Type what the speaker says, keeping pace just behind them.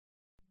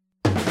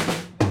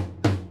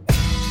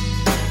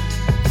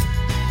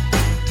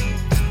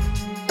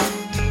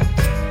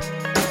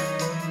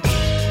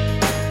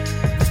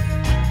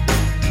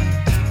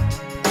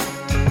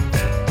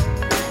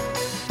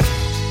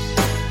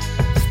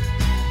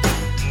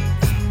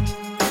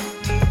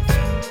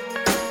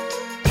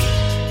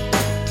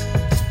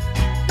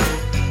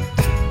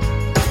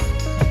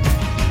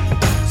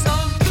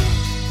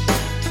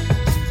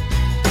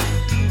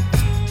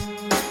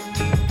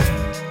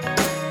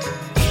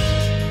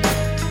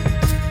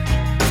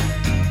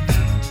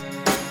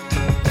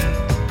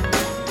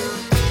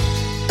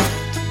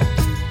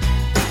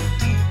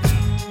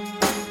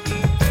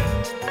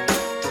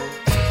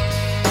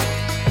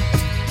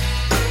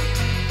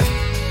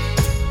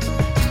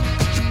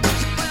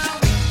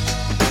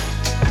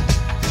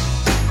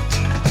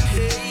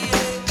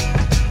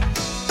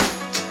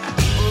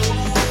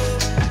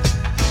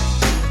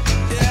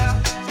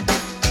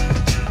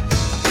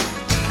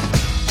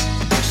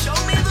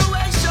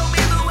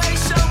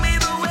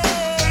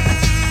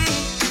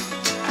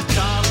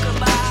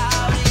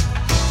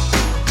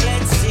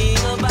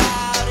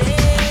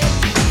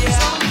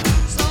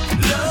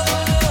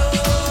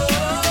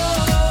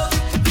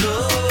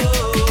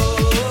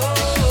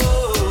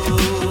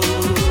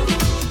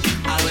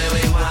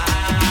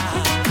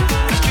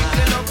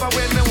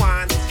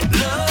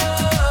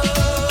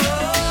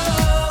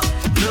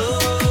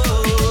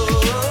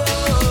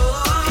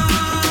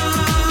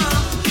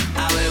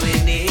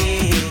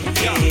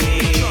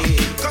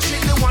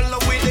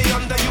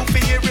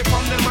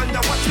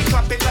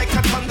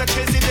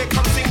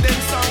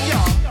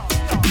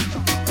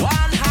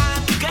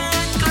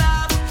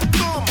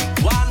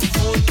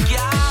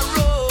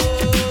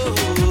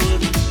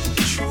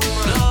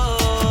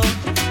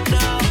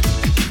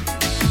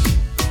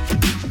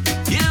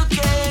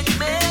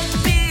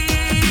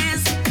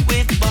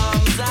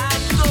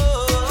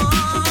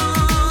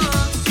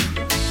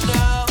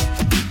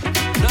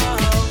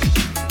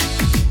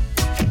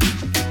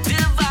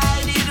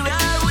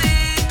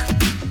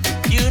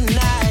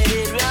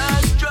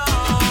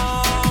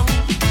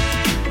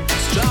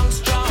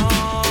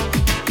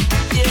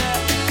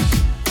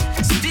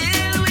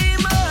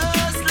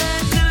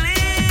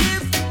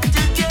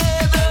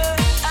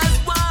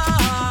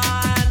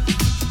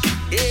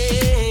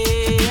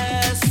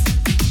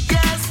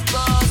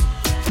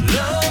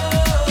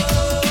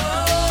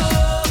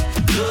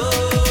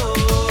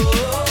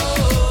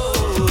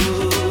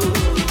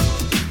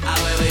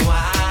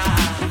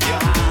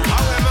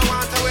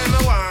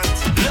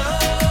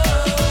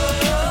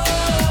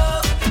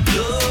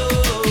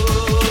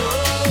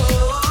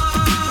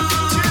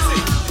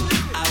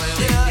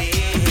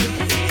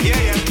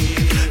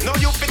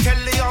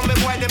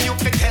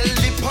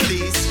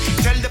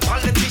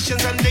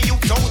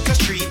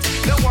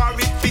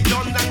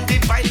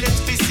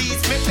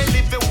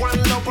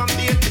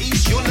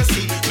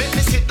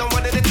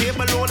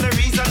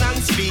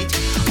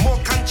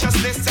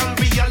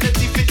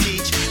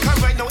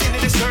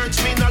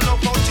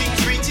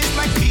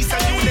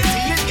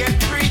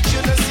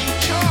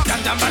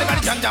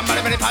んじゃんバ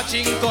リバリパ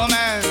チンコメ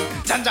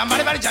ンじゃんじゃんバ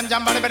リバリじゃんじゃ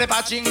んバリバリ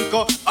パチン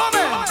コお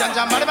めんじゃんじ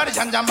ゃんバリバリじ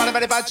ゃんじゃんバリバ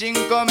リパチン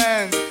コ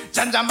メンじ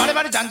ゃんじゃんバリ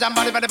バリじゃんじゃん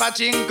バリバリパ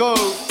チンコ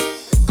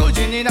9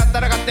時になった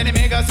ら勝手に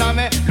目が覚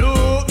める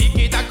行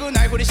きたく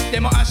ないふりして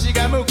も足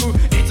が向く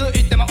いつ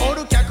行ってもお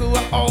る客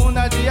は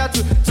同じや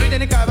つついで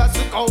に交わす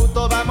言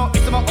葉もい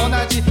つも同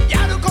じ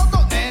やるこ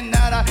とねえ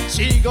なら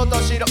仕事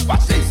しろ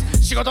Watch this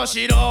仕事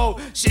しろ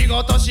仕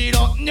事し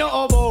ろ女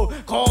房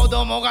子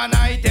供が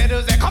泣いて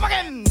るぜコマ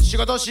ケン仕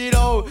事し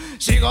ろ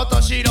仕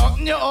事しろ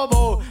女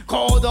房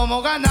子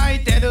供が泣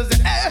いてるぜ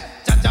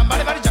じゃんじゃんバ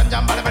リバリじゃんじゃ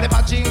んバリバリ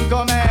パチン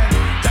コメン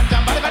じゃんじ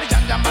ゃんバリバリじゃ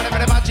んじゃんバリバ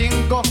リパチ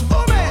ンコお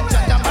めんじ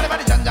ゃんじゃんバリバ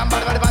リじゃんじゃんバ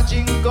リバリパチ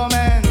ンコ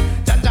メ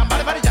ンじゃんじゃんバ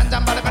リバリじゃんじゃ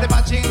んバリバリ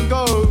パチン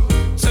コ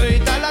着い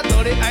たら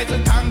とりあえず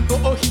缶コ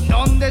ーヒ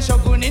ー飲んで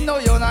職人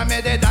のような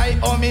目で台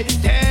を見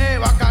て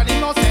分かり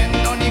もせん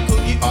のに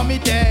釘を見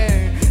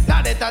て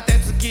慣れた手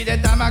つきで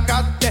玉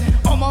買って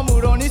おもむ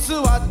ろに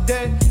座っ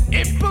て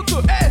一服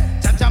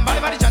じゃんじゃんバ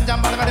リバリじゃんじゃ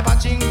んバリバリパ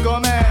チンコ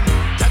メ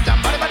ンじゃんじゃ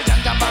んバリバリじゃ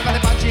んじゃんバリバリ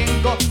パチ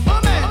ンコ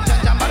おめんじゃ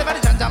んじゃんバリバ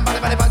リじゃんじゃんバリ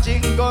バリパチ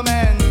ンコメ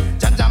ン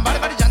じゃんじゃんバリ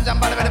バリじゃんじゃん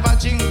バリバリパ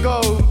チン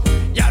コ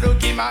やる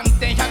気満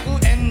点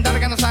100円だら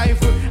けの財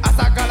布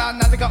朝から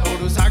なぜか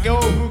おる作業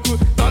服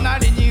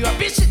隣には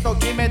ビシッと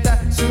決めた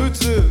スー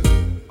ツ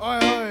おい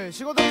おい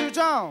仕事中ち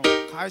ゃん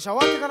会社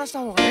終わってからした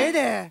方がええ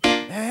で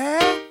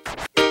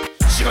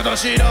仕事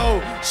しろ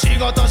仕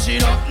事し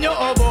ろ女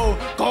房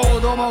子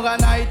供が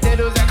泣いて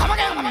るぜカマ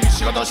ケン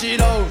仕事し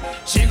ろ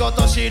仕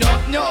事しろ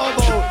女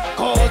房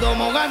子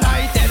供が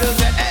泣いてる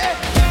ぜ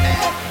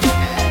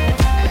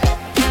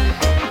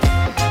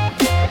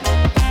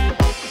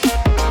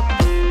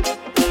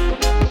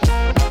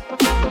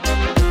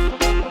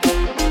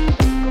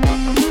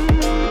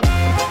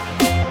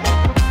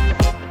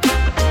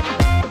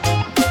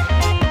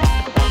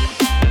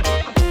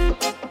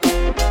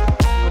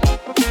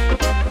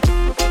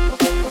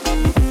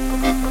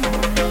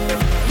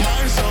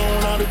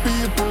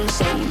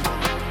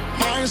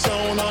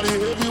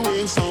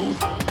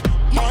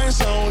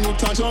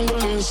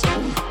Jungling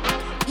sound,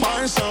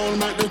 my sound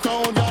make the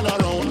crowd gather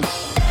around.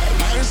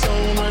 My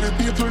sound where the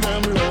people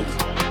them love.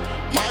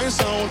 My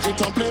sound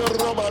it a play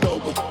rubber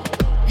dub.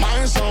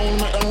 My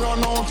sound make them run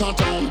out of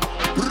town.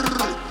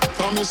 Brrr,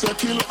 come me say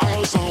kill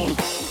all sound.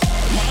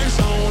 My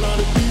sound are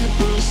the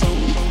people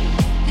sound.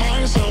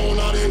 My sound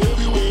are the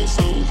heavyweight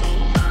sound.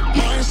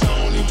 My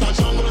sound it a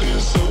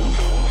jungling sound.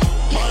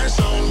 My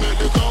sound make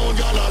the crowd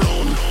gather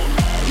around.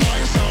 My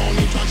sound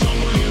it a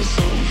jungling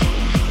sound.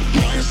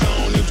 My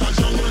sound it a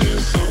jungling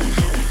sound.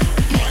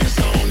 My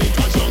sound it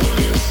a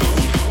jungling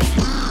sound.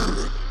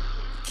 Brrr,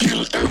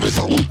 kill every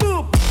sound.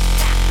 Boop.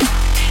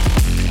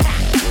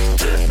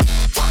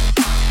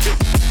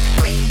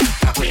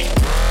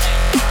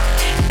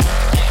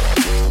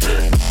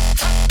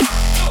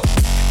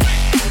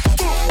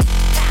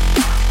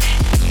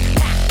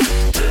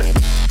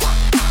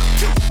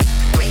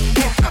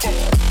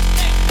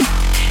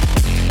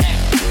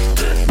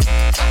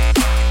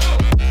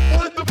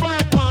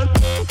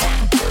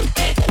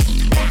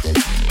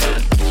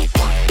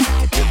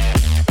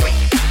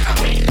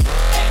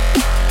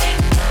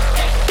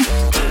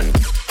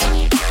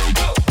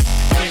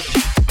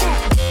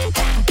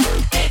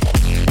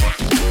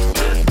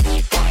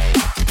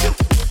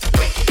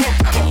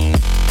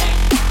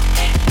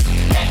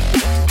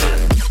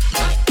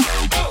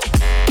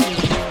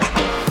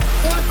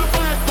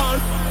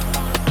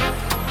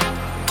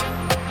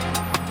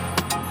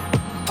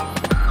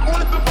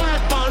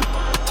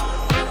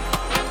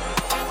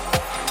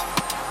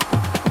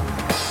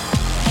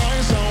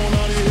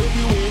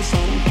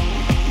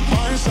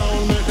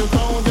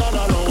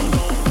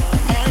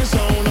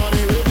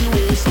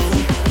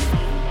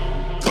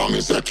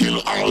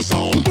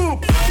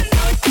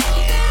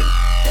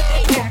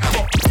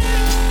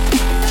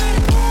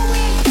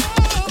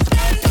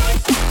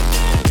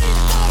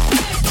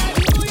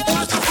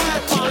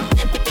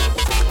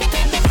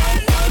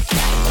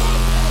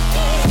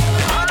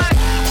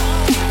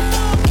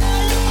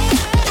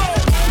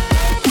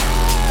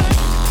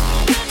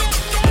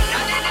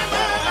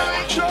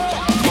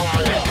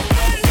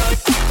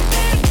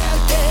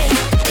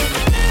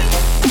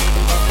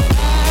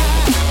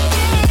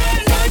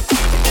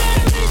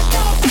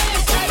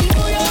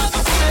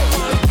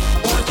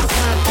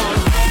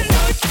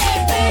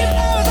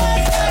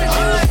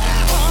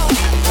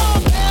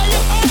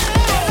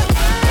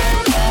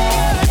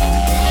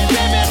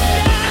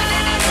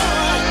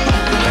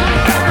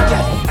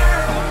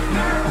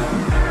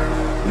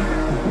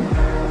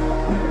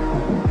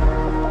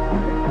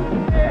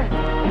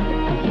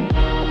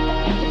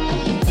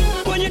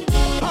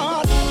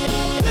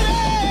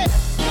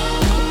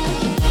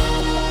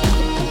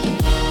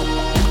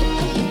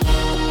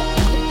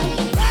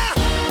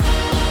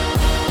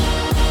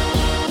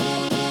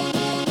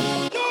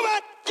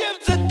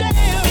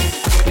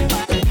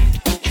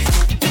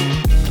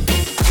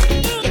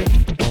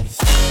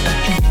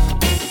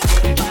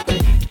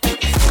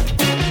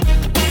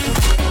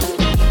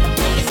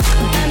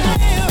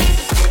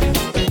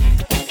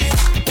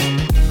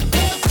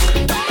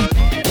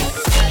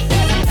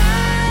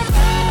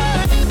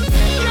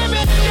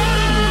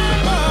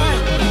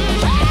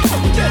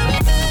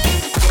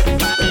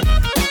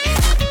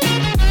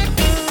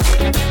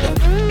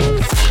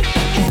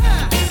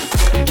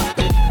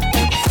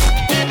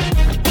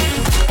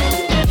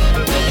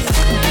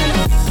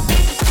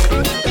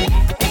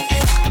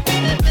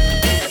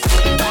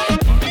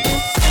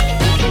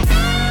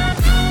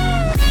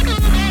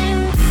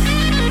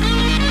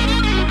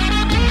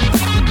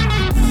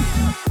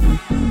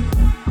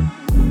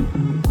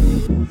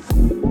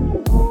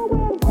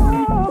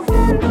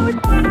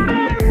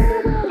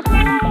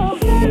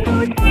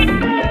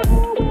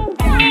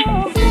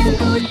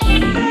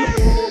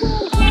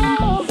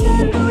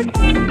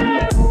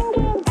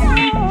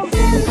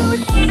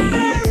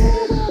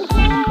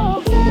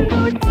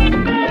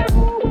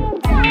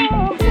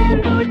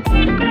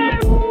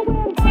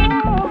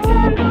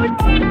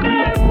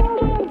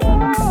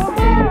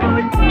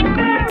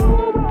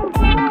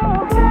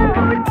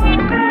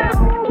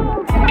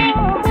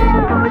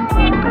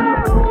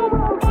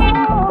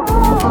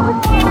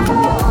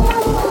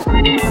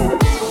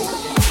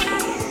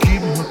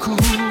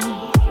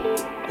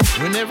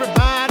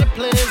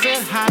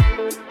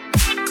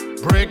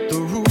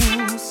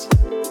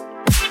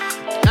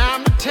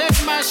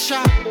 my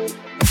shot.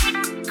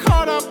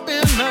 Caught up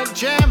in a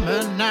jam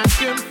and I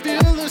can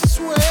feel the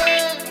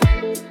sweat.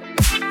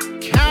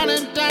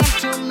 Counting down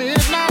to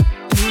midnight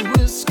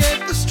to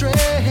escape the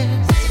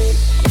stress.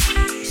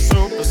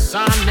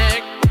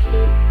 Supersonic,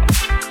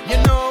 you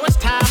know it's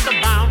time to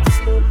bounce.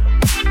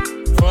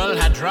 Full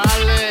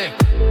hydraulic,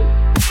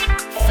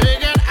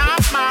 figured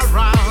out my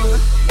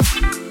route.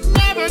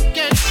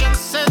 Navigation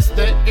says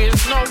there is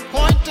no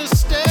point to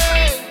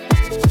stay.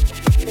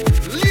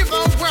 Leave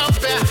the world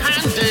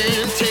behind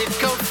and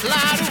take a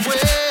flight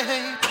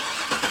away.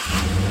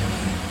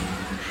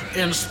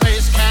 In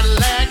space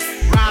Cadillac,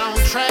 right on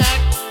track.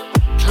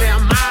 Clear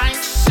mind,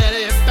 set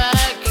it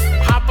back.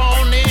 Hop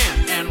on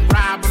in and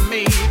ride with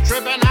me.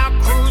 Tripping out,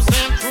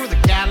 cruising through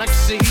the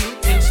galaxy.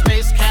 In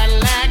space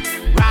Cadillac,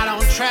 right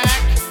on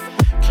track.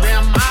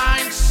 Clear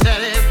mind,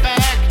 set it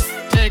back.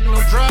 Take no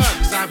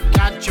drugs, I've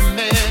got you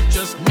med.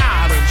 Just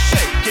nod and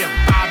shake and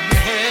bob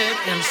your head.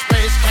 In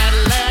space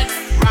Cadillac,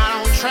 right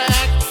on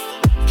track.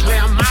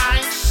 Clear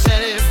mind,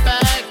 set it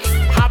back.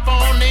 Hop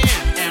on in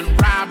and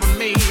ride with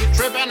me.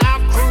 Tripping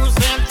out,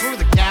 cruising through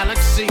the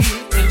galaxy.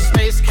 In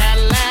space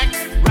Cadillac,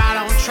 right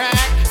on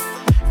track.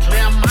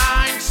 Clear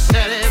mind,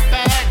 set it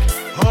back.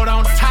 Hold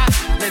on tight,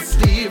 let's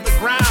leave the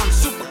ground.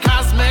 Super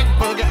cosmic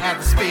boogie at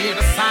the speed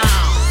of sound.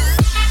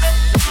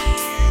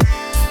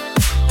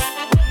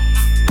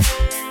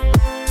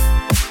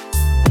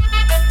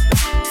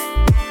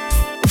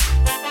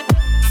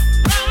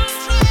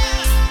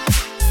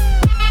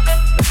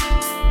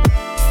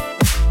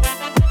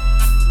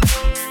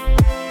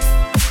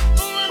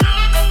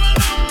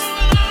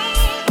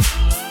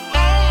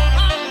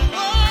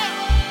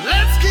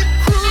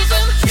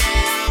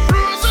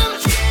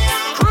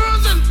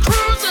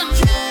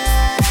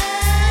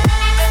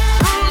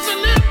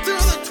 Cruising into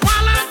the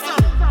twilight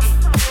zone.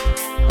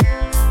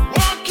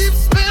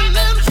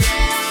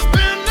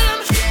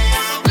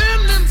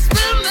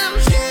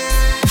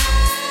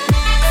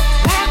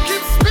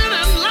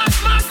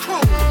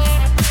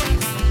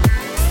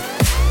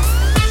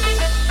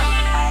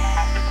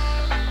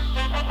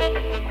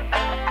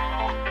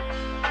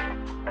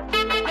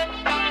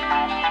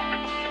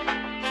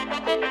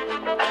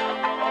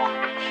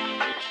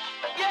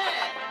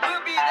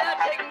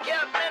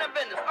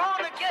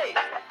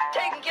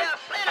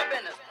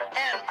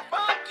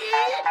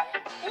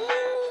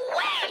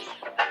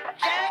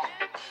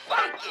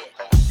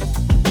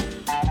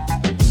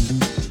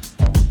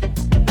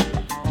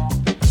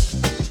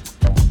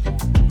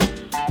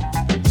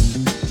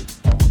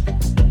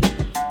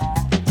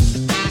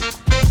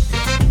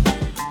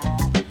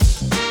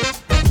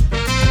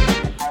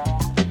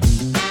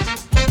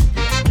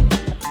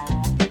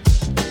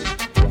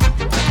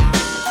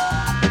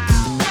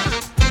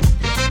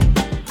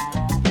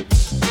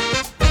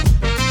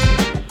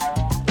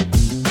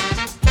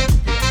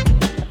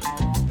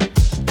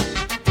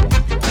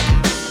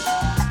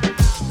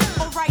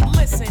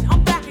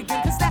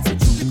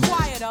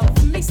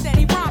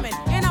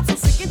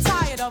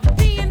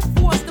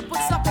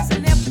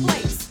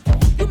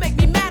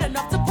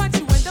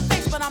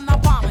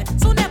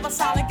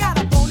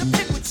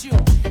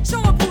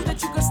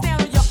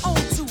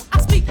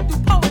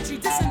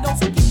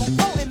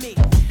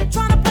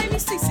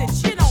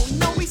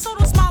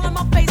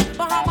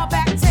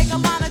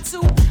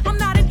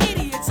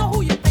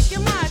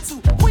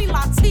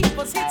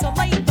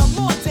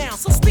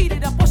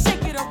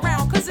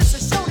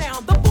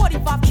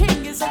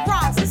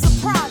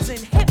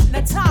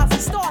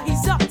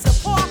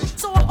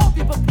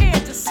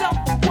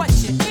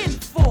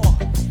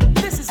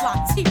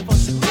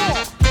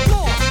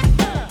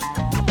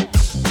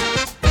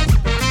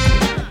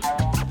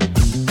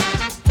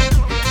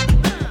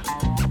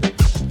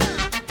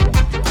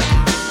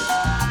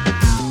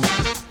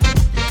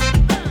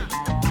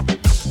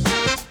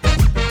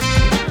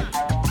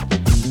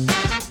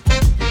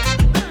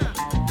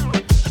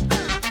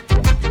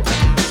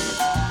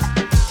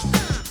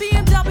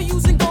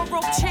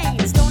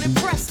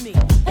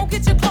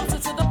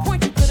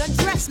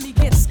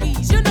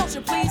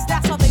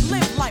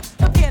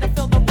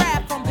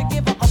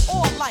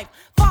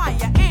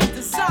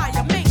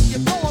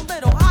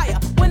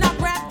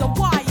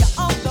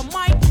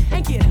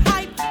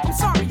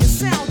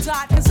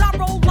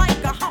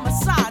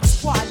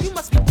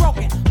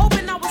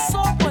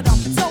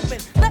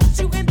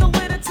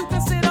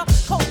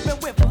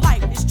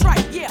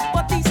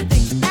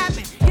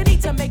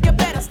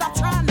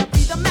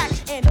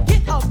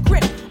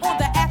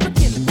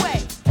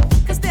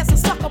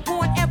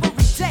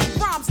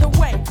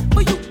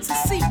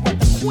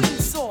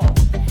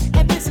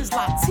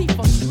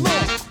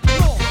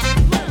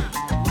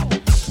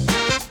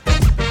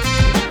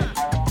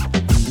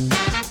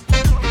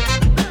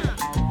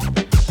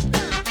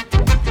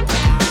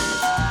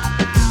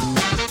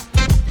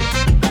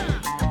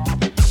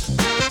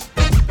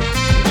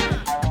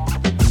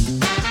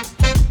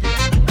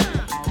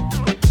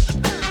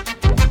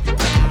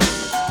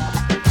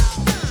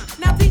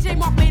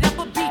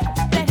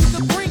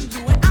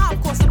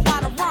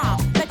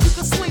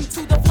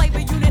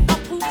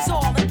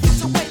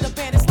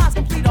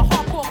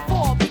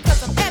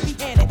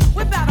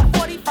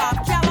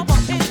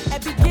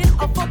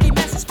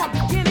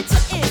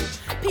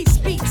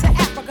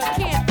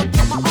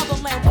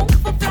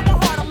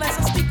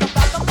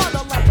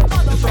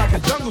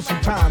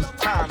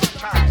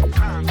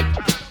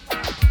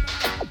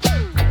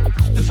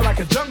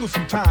 jungle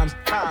sometimes.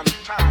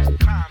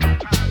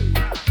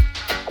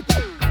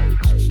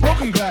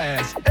 Broken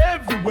glass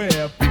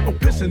everywhere. People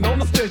pissing on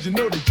the stage, you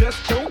know they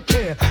just don't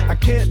care. I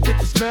can't take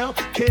the smell,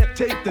 can't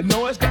take the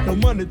noise. Got no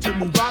money to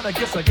move out, I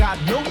guess I got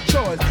no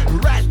choice.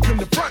 Rats in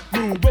the front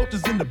room,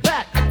 roaches in the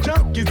back.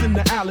 Junkies in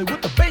the alley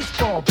with a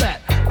baseball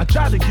bat. I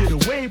tried to get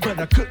away, but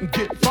I couldn't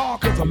get far.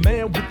 Cause a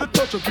man with the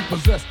torch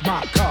repossessed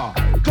my car.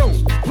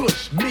 Don't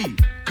push me,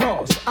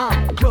 cause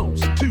I'm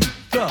close to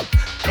the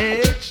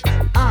edge.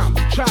 I'm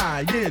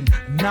trying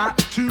not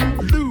to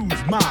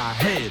lose my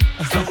head.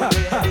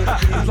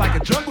 It's like a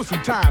jungle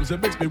sometimes,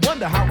 it makes me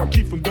wonder how I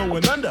keep from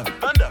going under.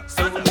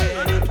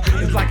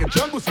 It's like a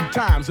jungle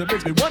sometimes, it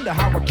makes me wonder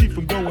how I keep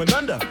from going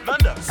under.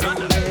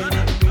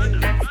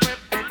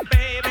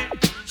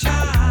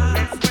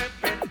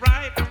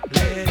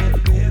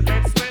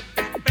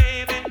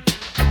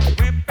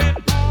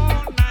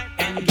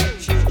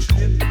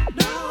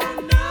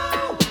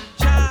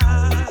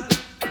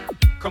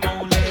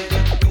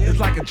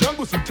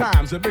 Jungle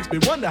sometimes, it makes me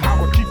wonder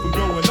how I keep from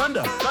going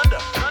under.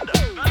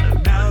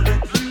 Now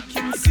that you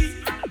can see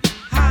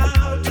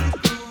how to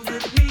groove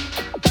with me,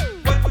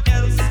 what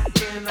else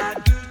can I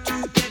do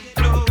to get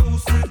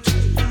closer to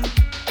you?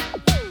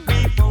 We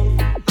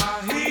both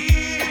are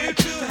here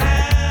to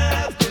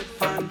have good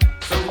fun,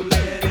 so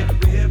let it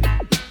rip.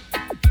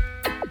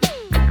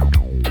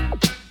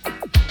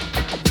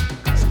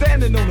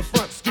 Standing on the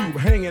front stoop,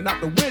 hanging out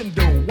the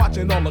window,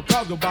 watching all the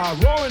cars go by,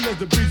 roaring as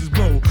the breezes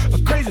blow. A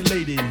crazy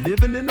lady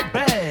living in a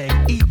bag,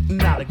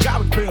 eating out of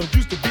garbage pails,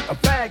 used to be a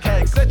fag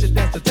hag, such a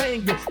dance to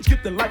tango,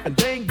 skipped the life and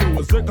dango.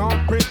 A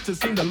zircon princess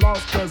seen the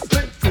lost her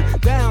senses,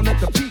 down at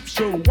the peep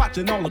show,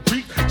 watching all the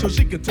creeps, so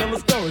she could tell her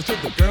stories to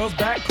the girls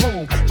back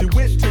home. She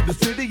went to the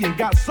city and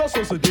got so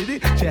did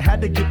it. She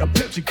had to get a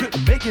pimp, she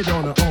couldn't make it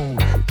on her own.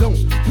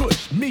 Don't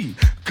push me,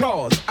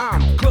 cause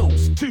I'm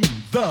close to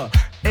the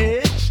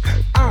edge.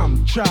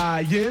 I'm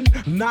trying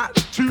not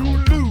to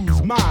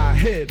lose my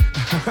head.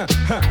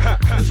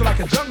 It's like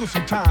a jungle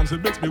sometimes,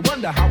 it makes me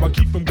wonder how I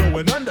keep from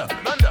going under.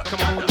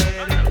 Come on,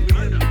 let it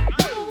rip.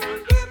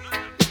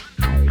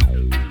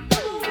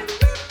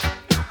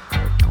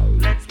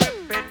 Let's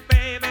rip it,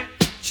 baby.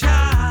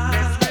 Child.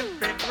 Let's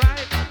rip it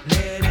right.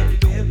 Let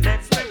it rip.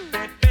 Let's rip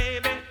it,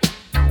 baby.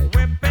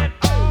 Whip it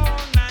all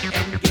night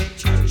and get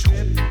you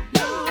tripped.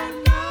 No,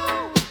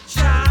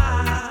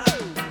 child.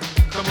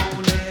 Come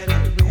on, let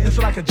it rip. It's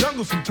like a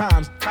jungle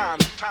sometimes.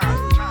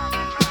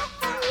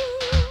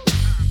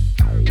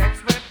 Let's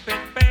rip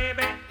it,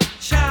 baby.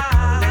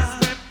 Child. Let's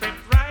rip it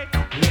right.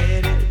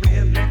 Let it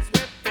rip. Let's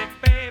rip it,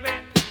 baby.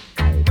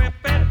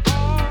 Whip it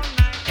all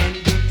night and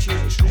get you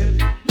tripped.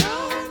 No,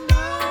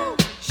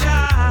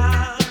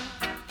 child.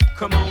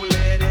 Come on,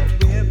 let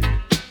it rip.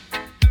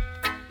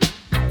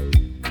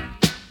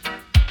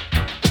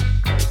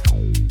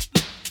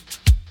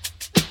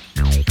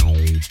 No.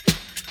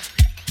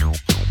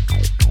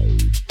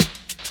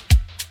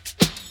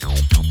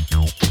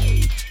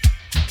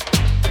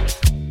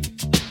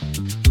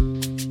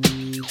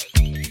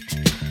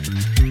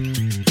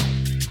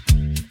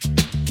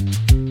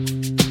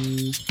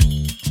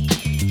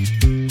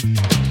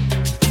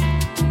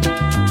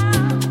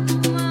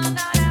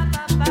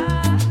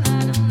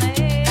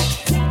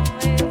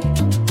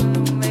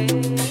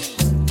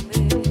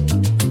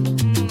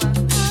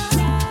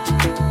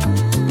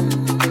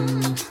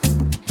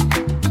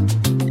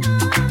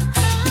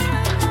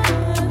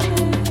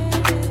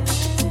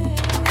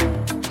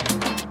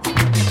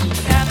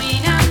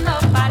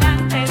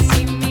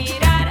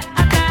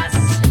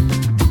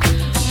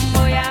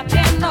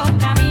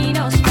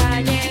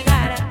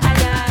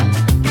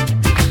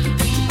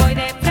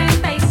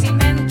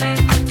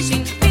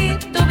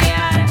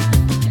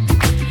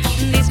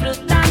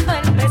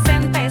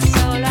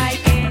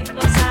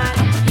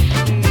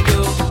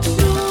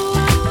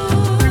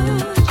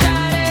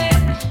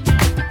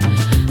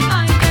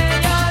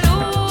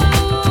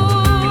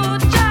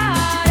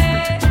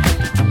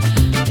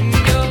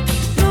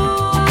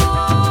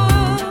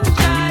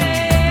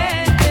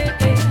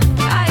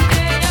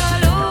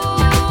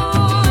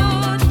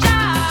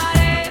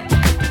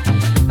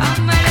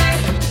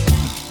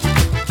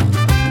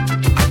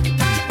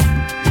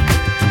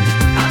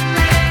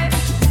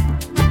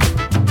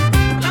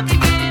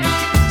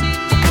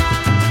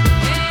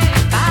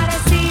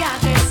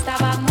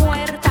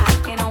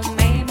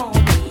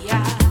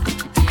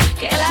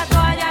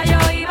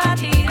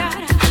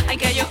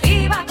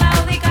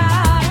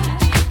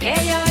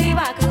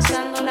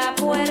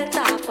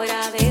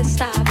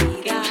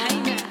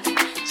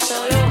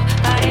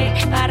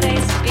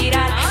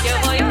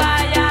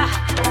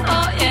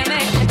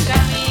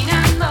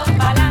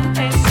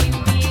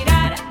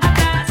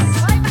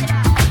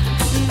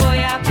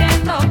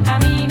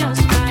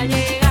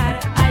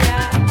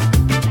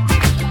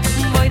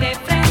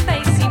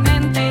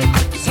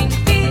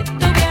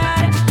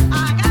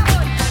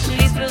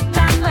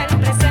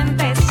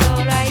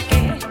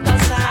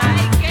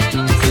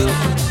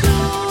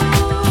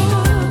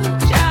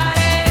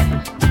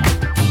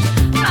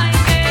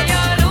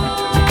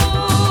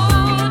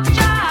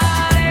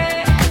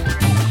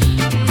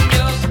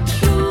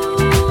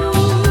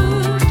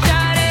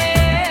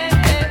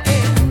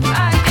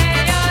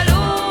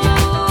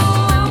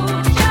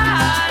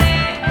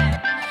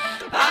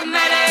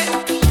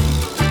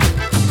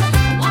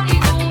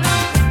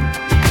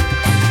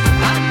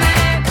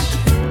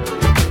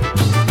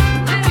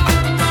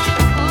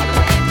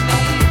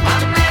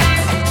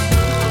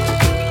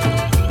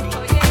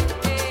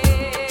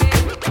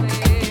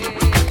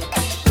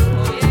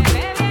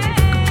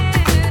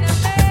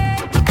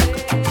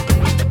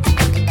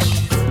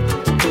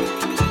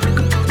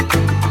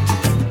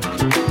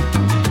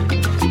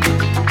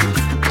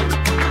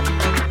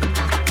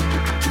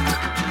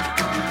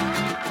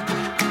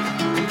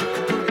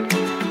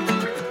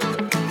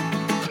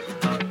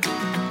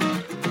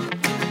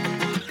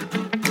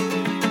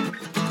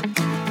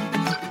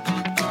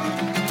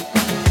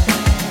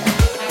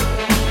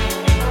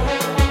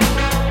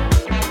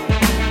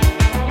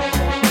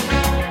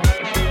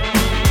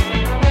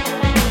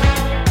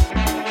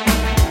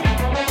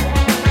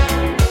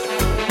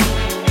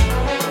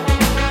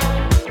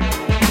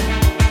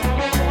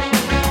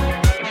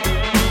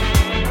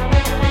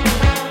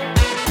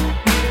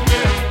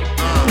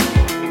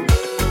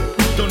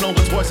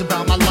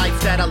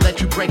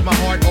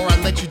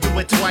 let you do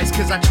it twice,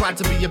 cause I tried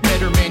to be a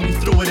better man, you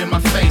threw it in my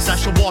face. I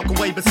should walk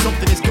away, but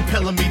something is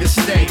compelling me to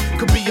stay.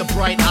 Could be your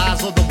bright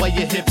eyes or the way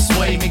your hips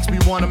sway, makes me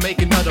wanna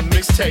make another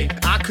mixtape.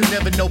 I could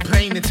never know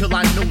pain until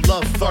I knew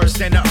love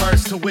first, and it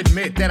hurts to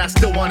admit that I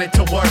still want it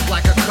to work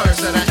like a curse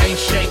that I ain't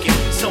shaking.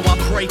 So I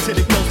pray to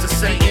the ghost of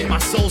Satan, my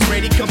soul's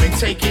ready, come and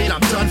take it.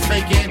 I'm done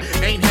faking,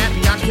 ain't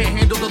happy, I can't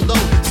handle the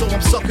load, so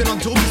I'm sucking on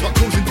doobies while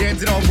cruising,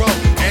 dancing on road.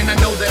 And I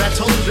know that I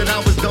told you that I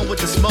was done with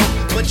the smoke,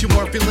 but you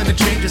weren't feeling the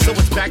changes, so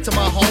it's back to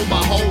my home.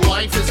 My whole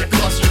life is a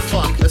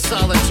clusterfuck, a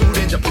solitude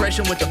and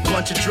depression with a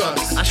bunch of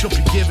drugs. I should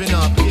be giving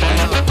up, giving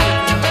up, giving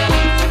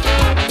up.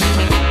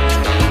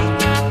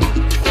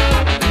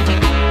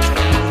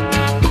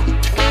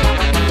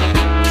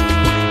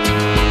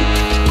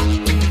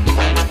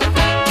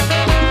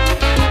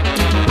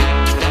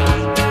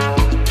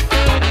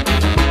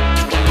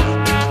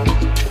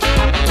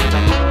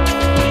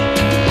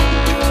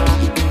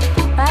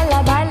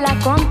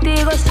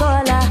 Contigo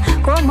sola,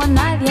 como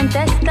nadie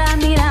te está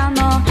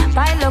mirando.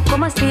 Bailo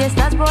como si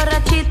estás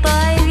borrachito,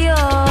 ay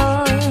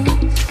Dios.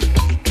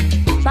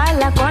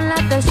 Baila con la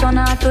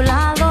persona a tu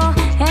lado,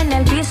 en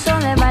el piso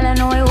de baile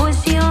no hay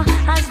juicio.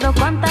 Hazlo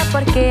cuenta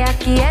porque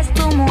aquí es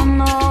tu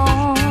mundo.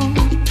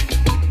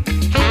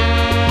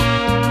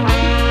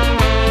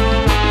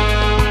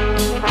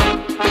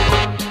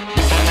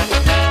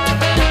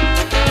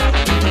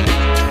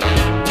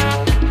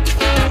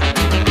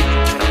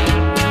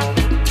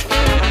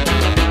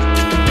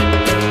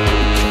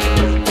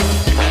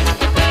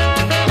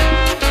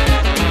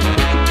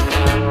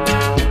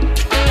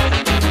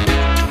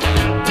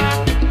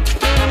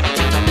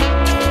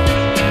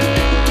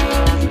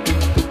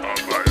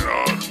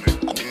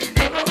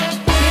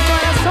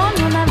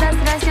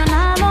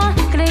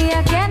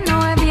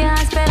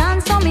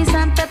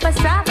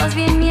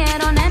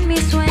 Vinieron en mi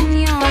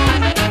sueño.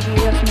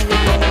 Dios me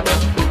libró.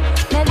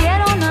 Me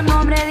dieron un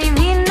nombre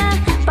divino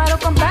para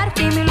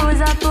compartir mi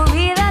luz a tu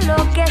vida. Lo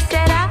que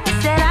será,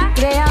 será.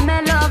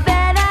 Créame, lo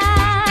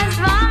verás.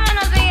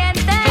 Vámonos,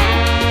 siguiente.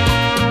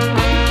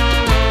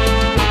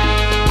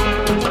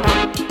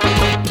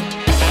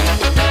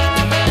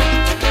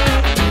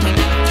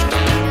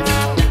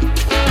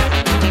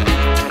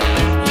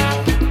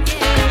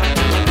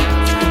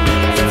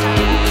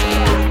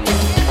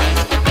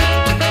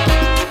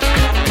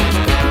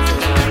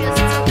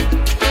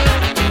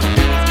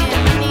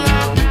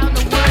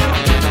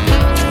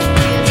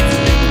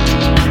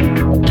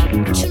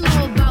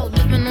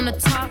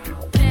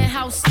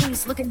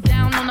 Looking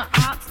down on the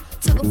ops,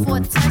 took her for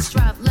a test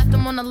drive, left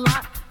them on the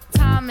lot.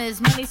 Time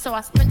is money, so I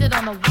spent it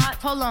on a watch.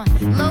 Hold on,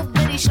 little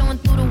bitty showing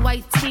through the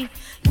white tee.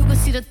 You can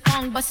see the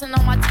thong busting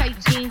on my tight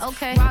jeans.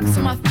 Okay, rocks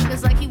on my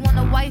fingers like he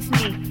wanna wife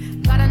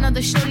me. Got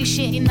another shorty,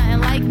 shit, ain't nothing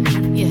like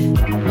me.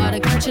 Yeah, about to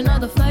catch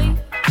another flight.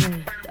 Yeah,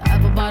 the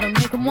apple bottom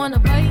make him wanna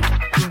bite.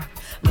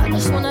 Yeah, I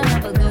just wanna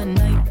have a good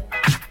night.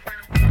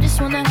 Just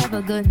wanna have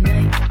a good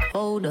night.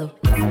 Hold up,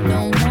 if you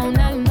don't know,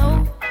 now you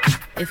know.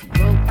 If you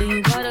broke, then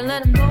you gotta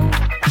let him go.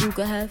 You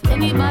could have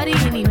anybody,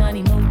 any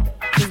money, mo.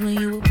 Cause when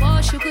you a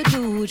boss, you could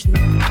do what you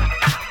want.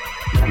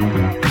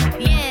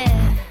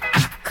 Yeah,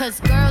 cause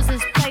girls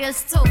is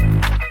players too.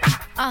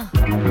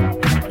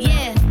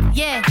 Yeah,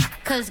 yeah,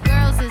 cause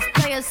girls is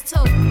players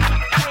too.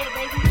 Play it,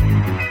 baby.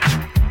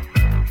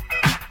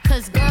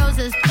 Cause girls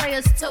is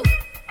players too.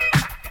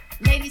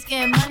 Ladies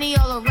getting money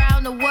all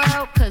around the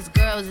world, cause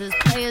girls is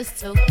players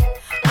too.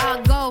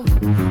 I'll go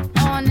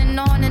on and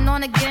on and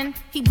on again.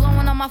 He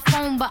blowing on my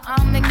phone, but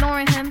I'm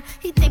ignoring him.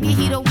 He thinking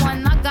he the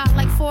one, I got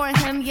like 4 of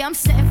him. Yeah, I'm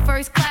sitting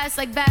first class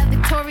like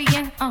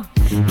valedictorian.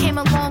 Came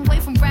a long way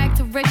from rag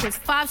to riches.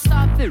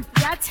 5-star food,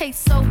 yeah, I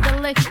taste so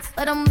delicious.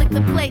 Let him lick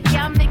the plate,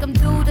 yeah, I make him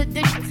do the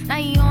dishes. Now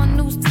he on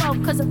news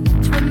 12, cause a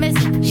bitch we're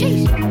missing.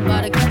 Sheesh,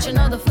 about to catch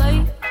another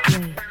flight.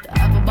 Yeah, the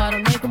apple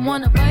bottom make him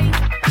wanna bite.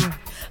 Yeah,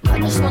 I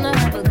just wanna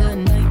have a good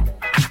night.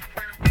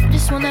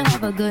 Just wanna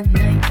have a good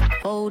night.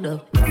 Hold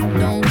up, if you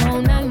don't know,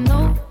 now you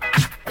know.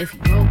 If you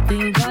broke, then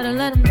you gotta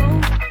let him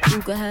go.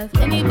 You could have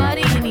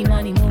anybody, any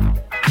money, mo.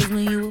 Cause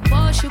when you a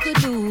boss, you could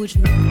do what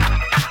you want.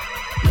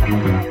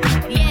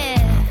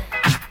 Yeah,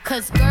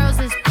 cause girls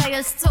is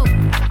players too.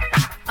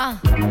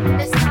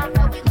 This time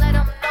that we let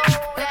them know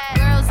that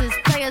girls is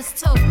players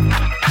too.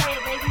 Play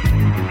it, baby.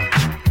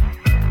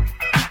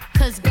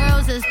 Cause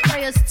girls is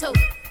players too.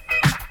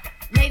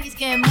 Ladies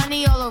getting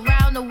money all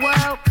around the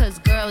world, cause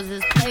girls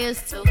is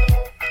players too.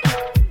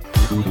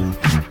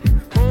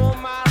 Pull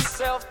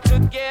myself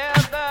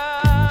together,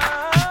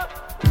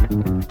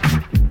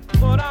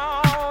 put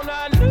on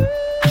a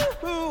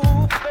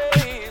new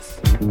face,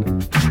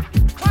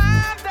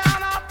 climb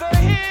down off the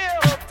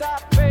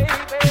hilltop, baby.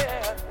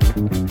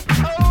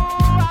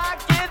 Oh, I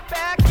get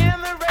back in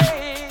the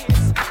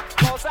race,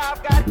 cause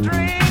I've got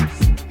dreams,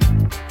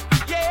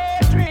 yeah,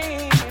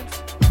 dreams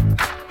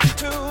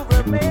to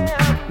remember.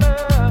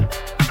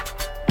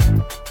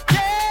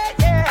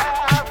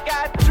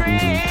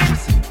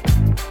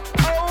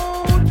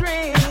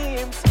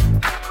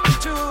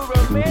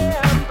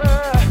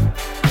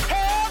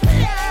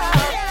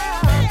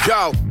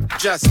 Yo,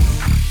 just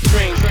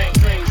drink, drink,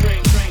 drink,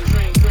 drink, drink,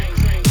 drink, drink,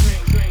 drink,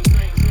 drink.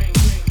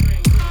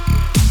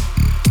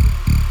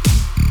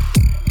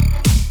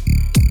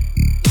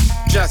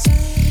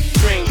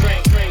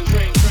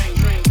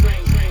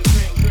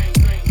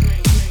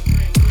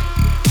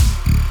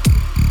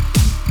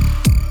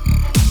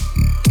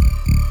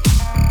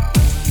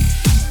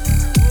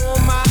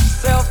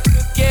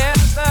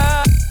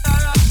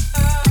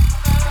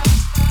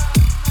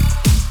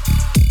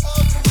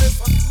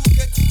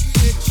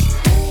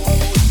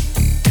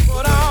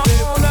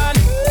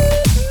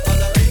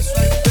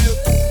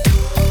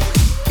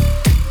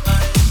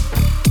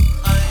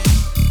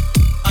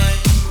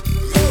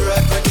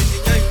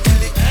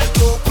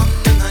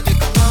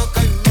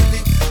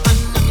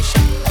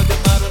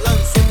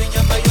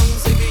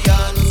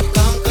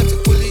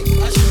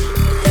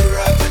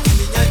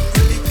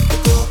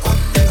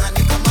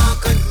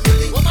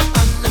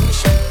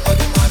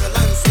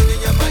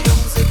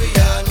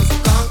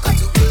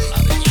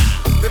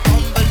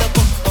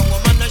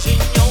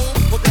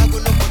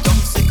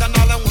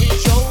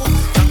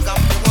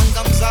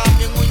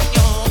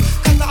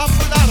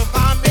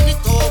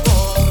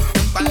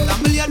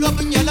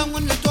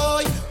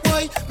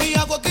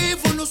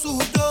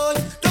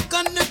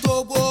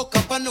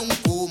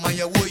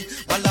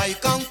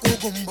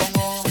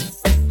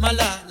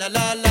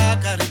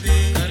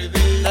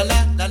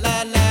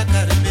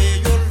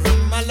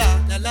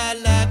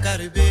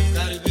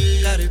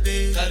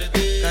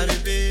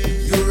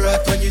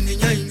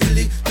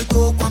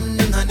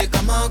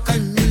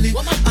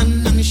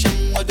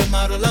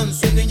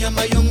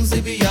 mayong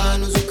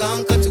zibiano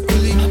zukan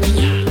katukuli.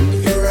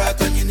 Yura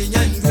kanyini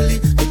nyanguli,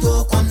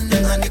 ito kwam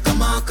nengani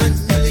kama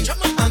kanyuli.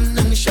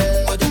 Anang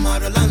siyang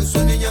wadamaralan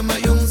suni niya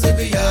mayong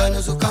zibiano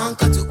zukan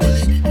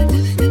katukuli.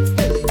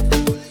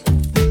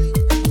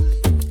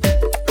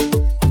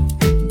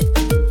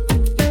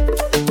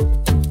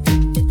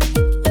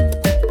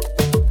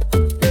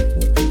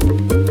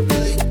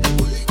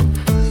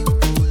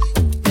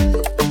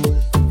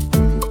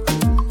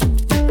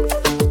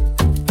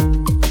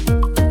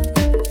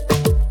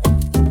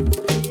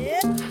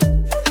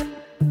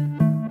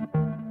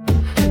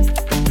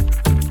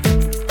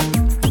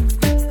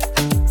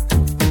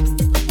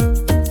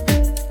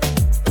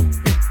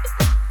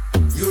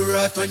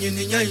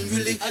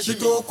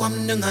 Ito kwam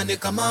nengane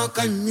kama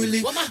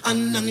kanyuli.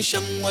 Anang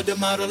siyang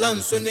wadamaralan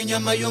suni niya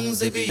mayong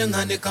zibi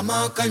nengane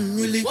kama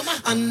kanyuli.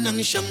 Anang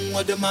siyang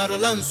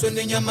wadamaralan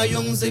suni niya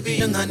mayong zibi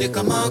nengane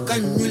kama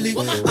kanyuli.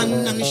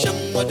 Anang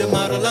siyang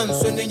wadamaralan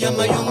suni niya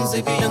mayong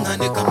zibi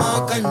nengane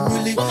kama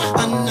kanyuli.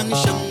 Anang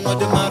siyang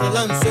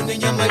wadamaralan suni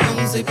niya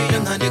mayong zibi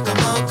nengane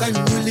kama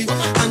kanyuli.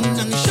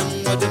 Anang siyang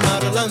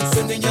wadamaralan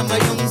suni niya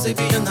mayong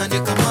zibi nengane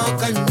kama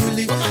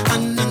kanyuli.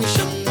 Anang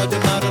siyang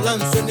wadamaralan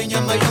suni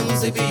niya mayong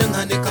zibi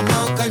nengane kama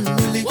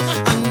kanyuli.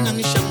 Anang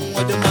siyang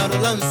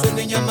wadamaralan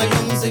suni niya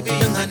mayong zibi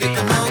nengane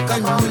kama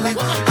kanyuli.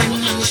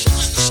 Anang siyang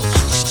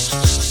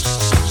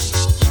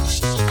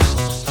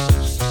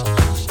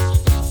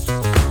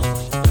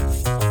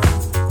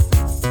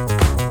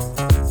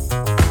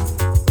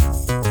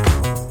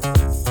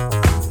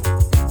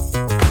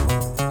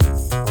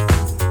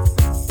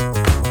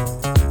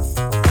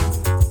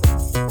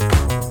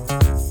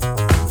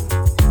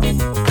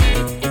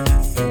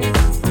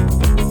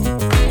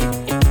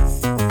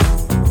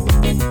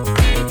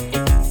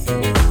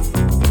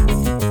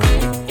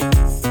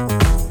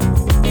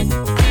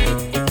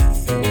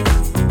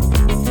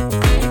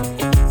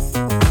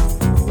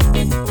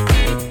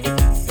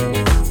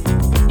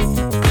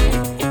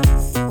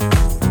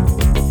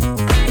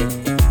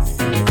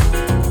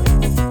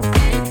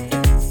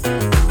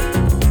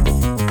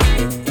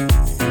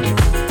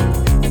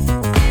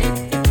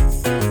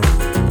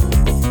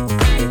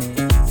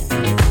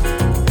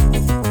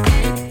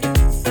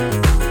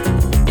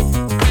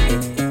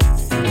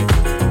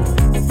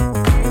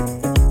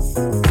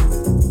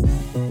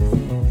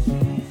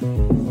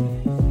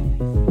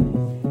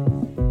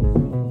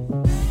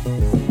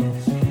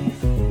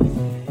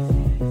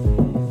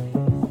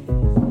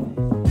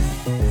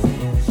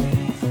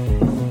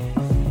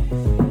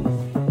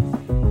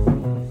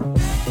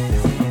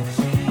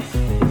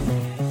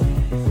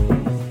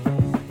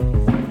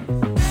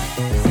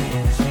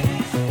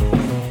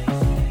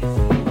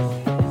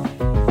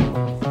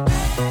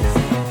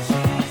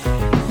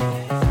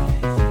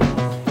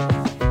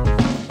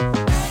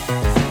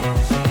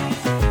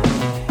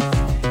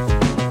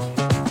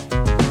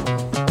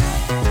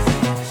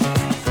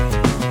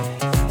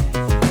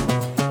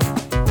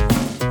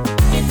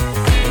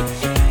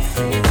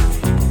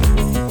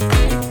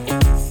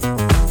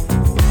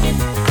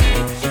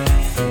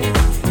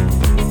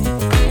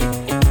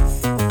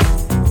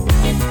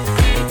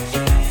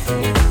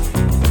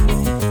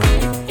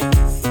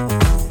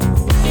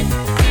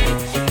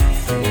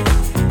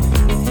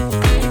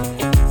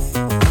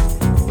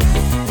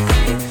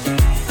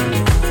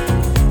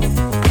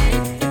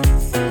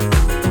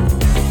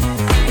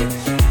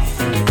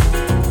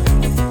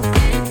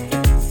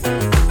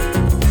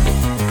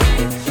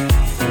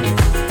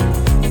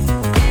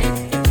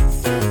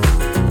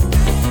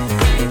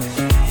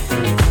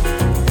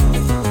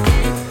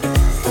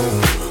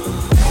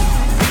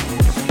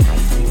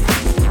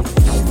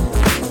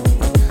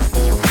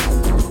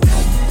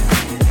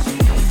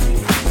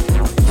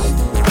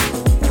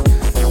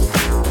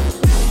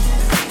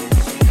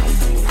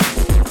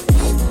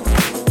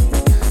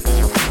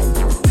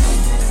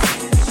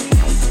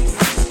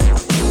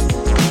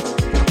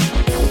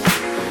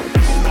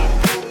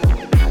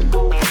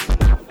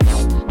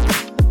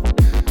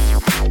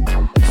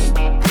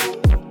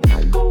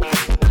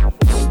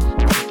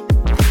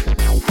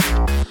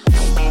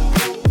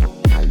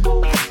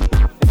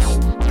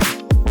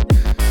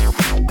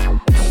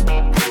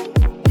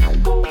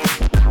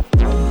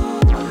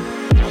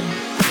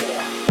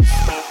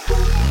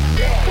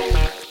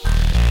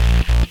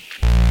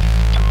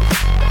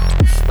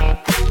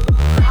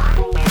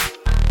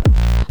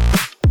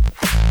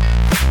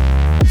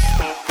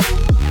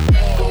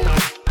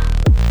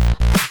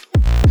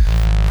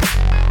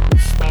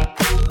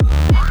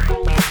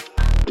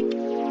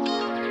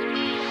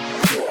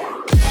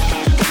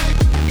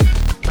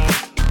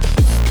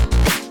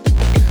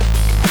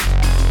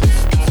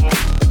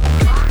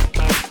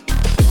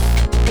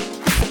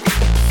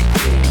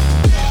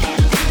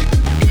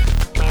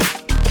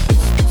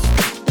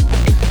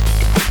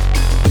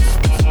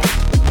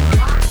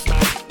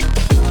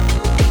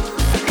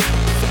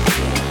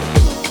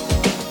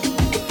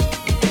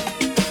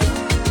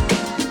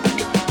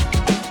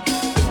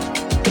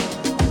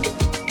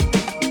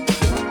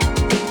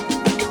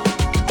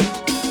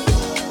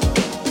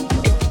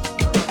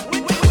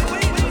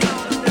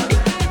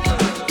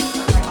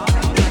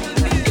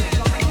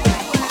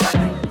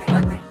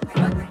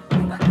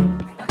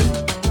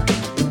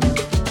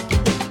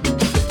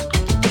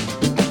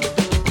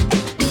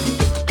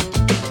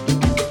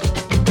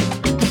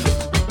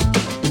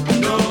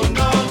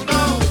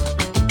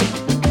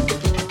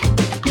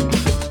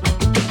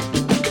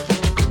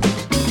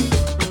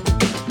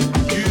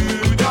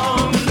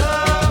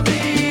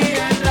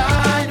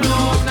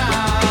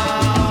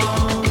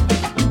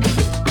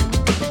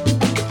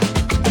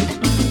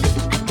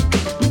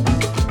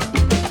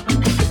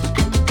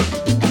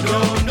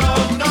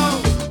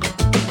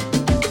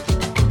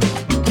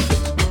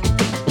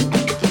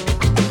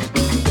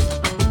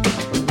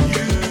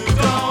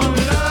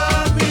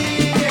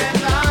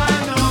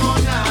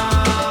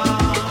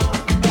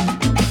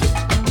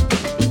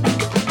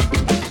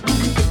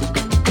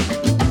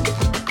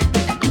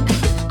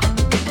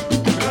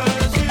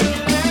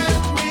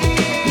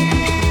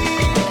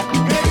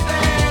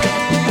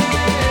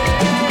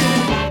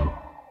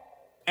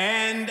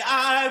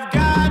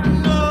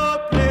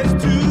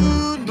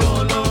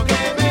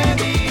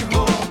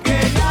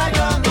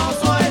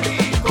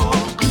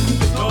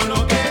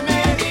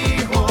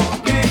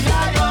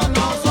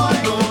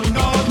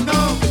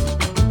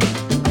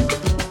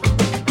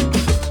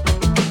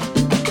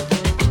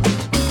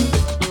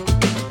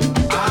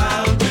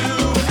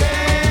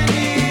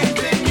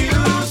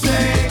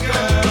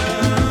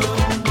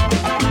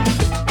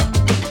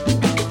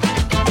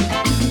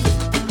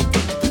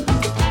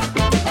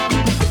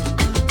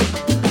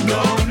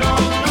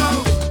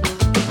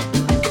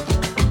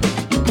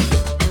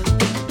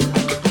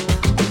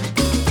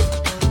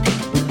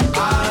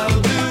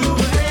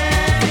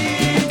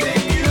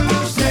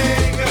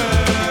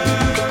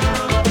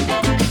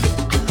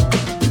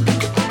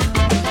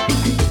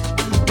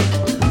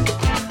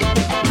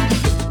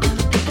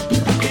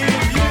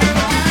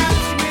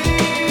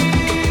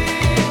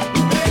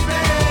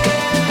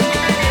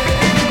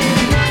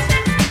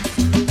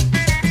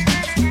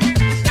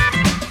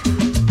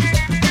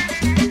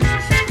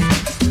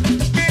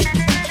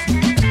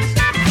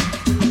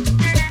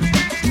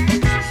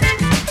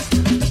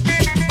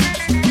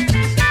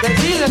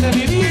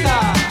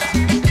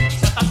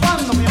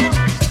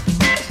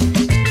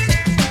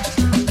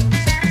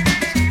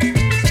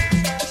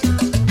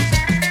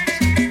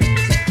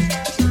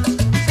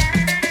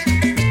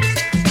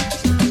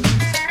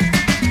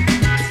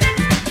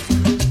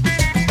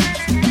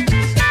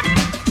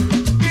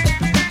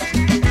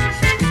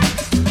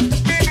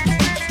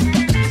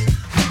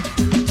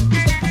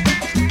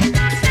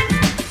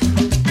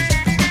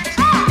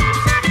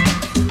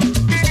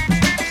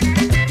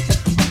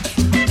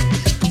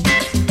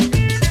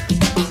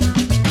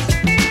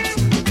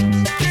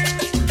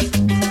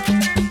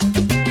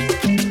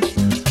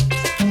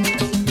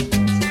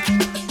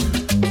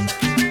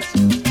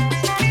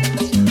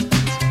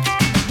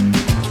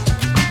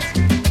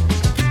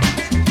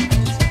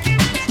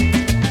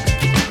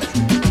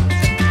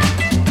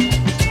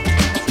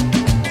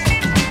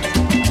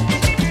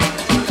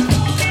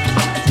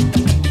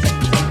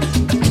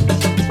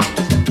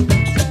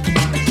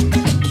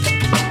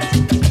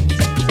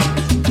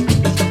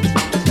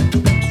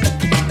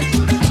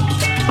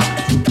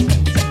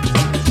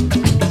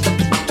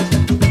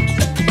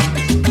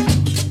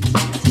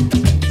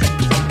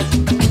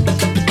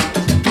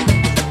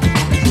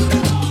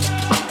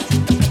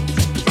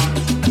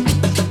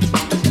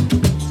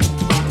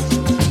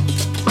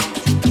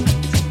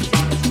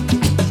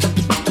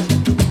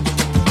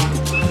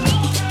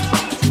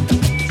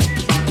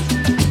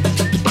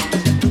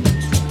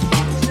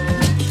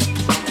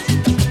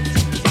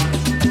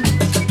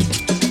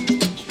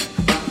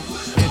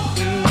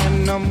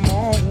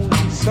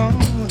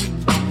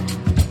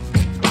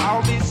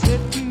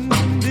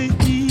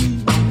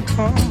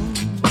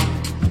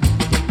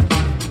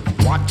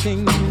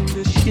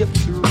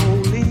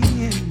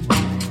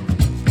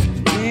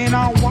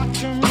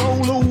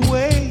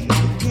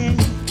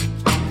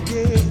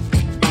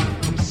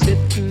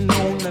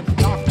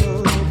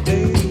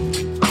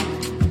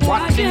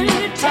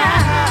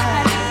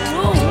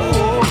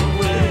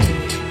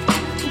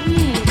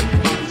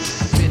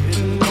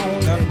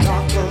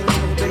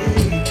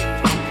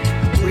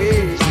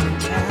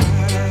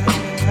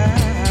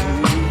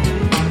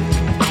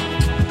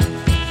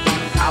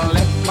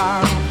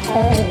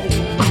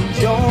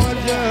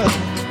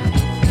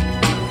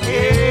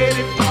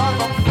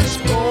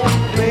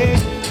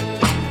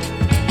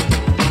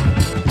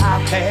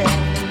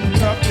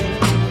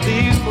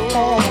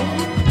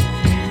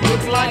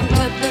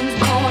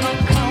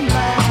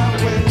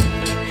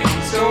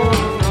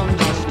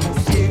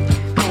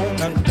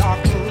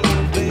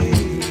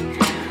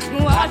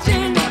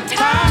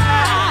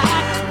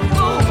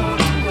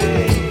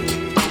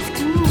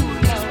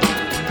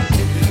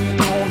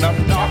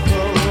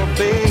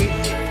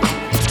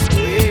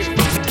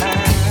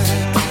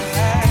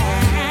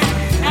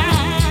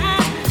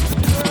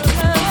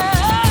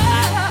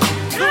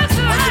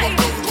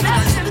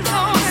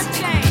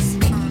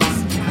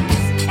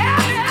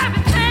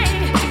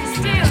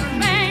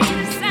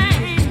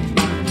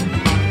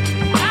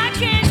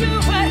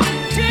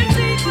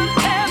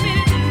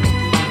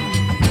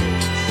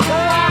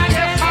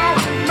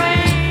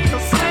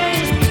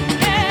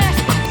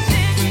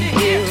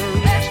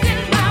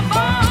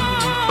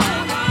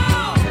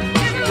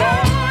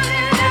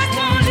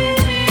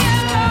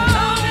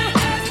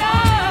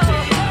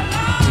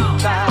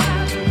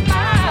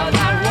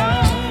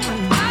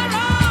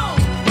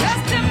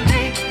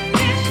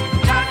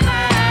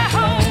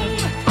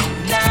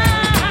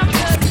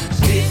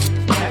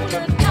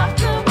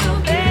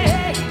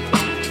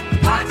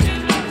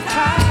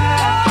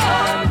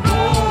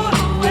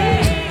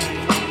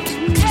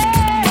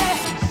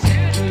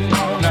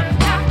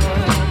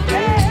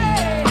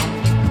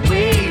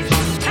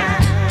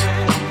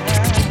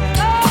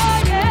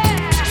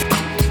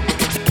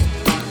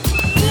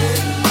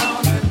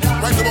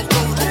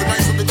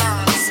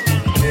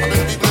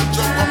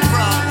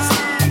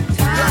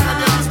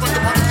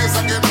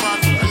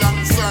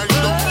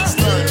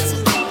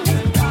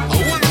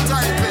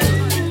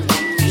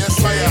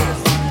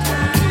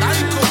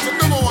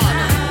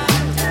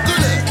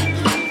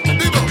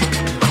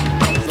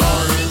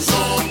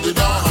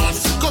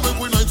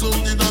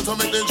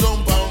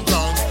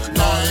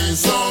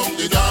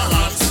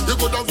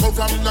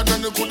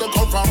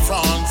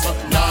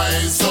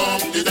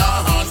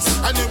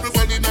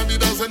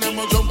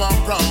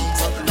and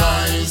prance.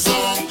 Nice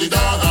on the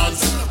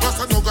dance.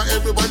 Rasta no got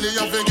everybody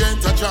have to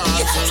get a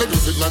chance. So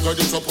music like a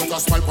this, so put a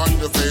smile on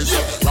the face.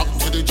 Rock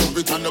to the jump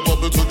it and the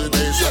bubble to the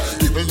bass.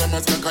 People them a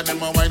skank and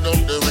them a wind up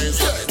the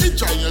waist.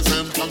 Enjoy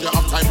yourself, cause you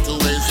have time to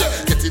waste.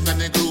 Get in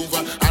the groove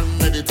and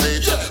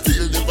meditate.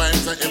 Feel the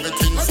vibes and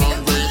everything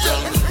sound great.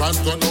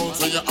 Rasta know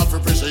so you have to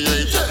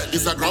appreciate.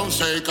 It's a ground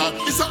shaker,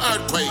 it's an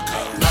earthquake.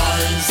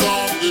 Nice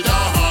on the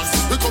dance.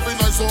 We come be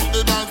nice on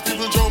the dance,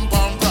 people jump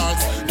and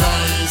dance.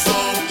 Nice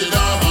on the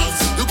dance.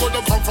 You could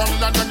have come from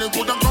London, you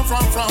could have come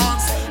from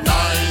France.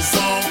 Nice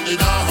on the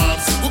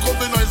dance. We come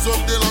be nice on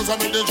the dance, I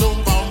mean they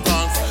jump and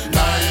dance.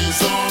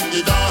 Nice on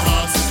the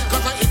dance.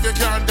 Cause if you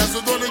can't dance,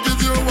 we're gonna give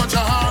you what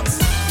your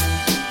hands.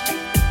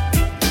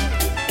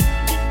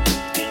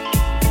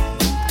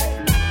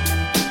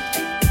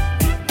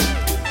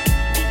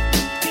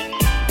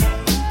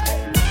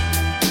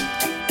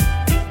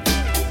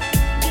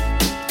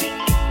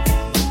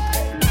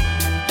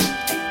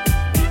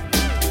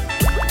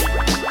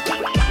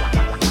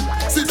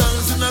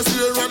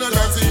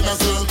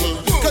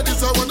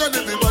 And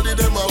everybody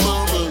them a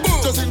bubble.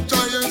 Just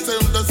enjoy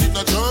yourself, don't sit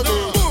no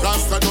trouble.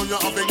 Rasta down you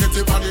have to get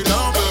it on the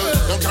double.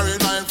 Don't carry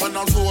knife and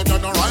a sword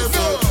and a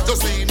rifle.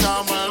 Just be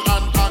normal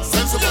and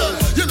sensible.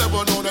 You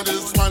never know that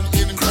this one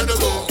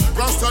incredible.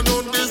 Rasta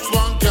down this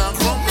one can't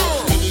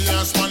crumble. When the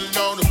ass one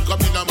down,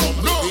 come in a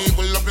mumble.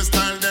 People love the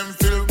style, them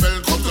feel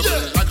well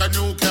comfortable. Like a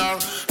new car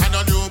and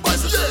a new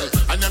bicycle.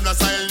 And them the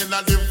style in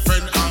a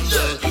different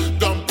angle.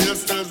 Dumb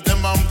pistols,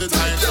 them on the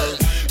title.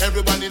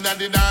 Everybody in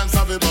the dance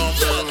have a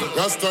bumble.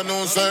 Rasta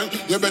no say,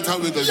 you better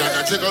wiggle and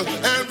a jiggle.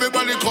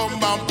 Everybody come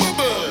and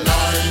bubble.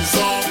 Nice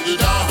on the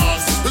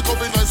dance. We come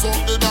be nice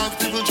on the dance.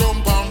 People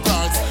jump and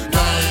dance.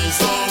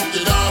 Nice on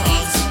the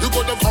dance. You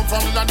could have come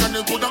from London,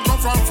 you could have come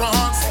from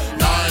France.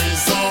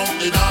 Nice on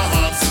the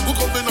dance. We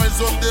come be nice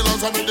on the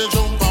dance. I mean they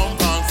jump and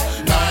dance.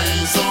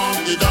 Nice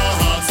on the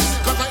dance.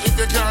 Cause if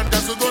you can't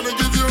dance, we're gonna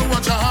give you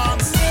what your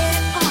hands.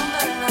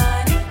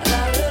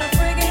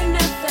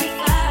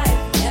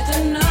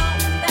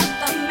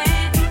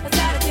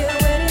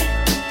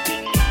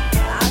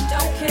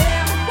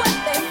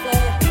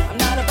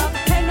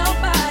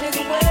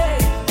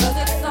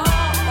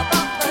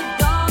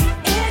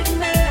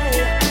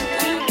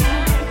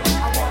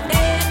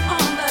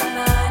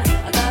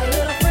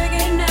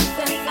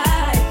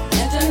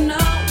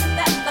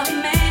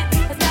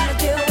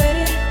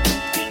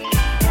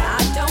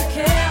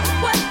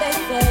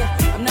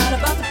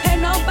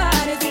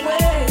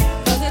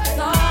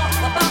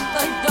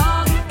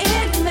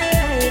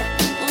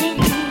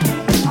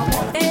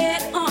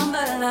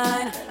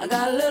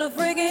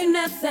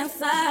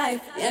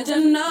 And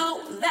you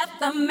know that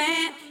the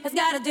man has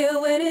got to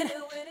deal with it.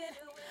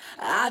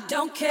 I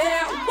don't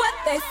care what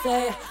they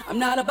say. I'm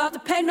not about to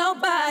pay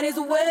nobody's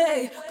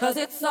way. Cause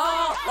it's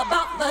all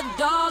about the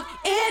dog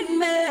in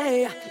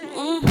me.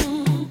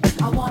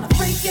 I want a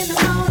freak in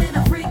the morning,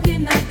 a freak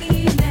in the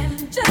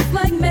evening. Just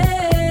like me.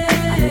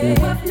 I need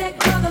a rough-neck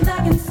brother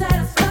that can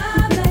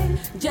satisfy me.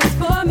 Just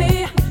for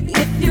me,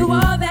 if you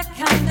are that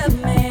kind of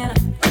man.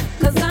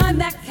 Cause I'm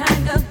that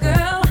kind of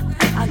girl.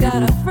 I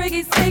got a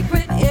freaky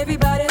secret,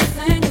 everybody's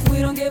saying, cause we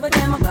don't give a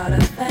damn about a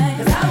thing.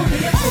 Cause I will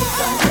be a freak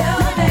until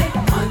the day,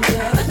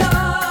 until the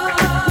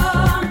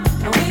dawn.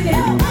 And we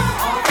can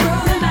all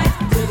through the night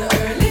to the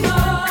early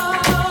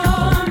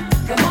morn.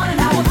 Come on and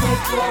I will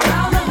take you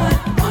around the hood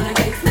on a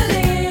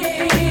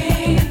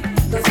gasoline.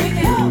 Cause we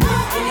can,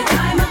 any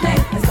time of day,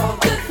 it's all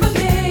good for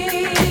me.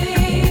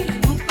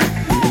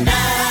 Na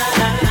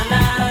na na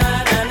na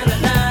na na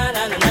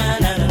na na na.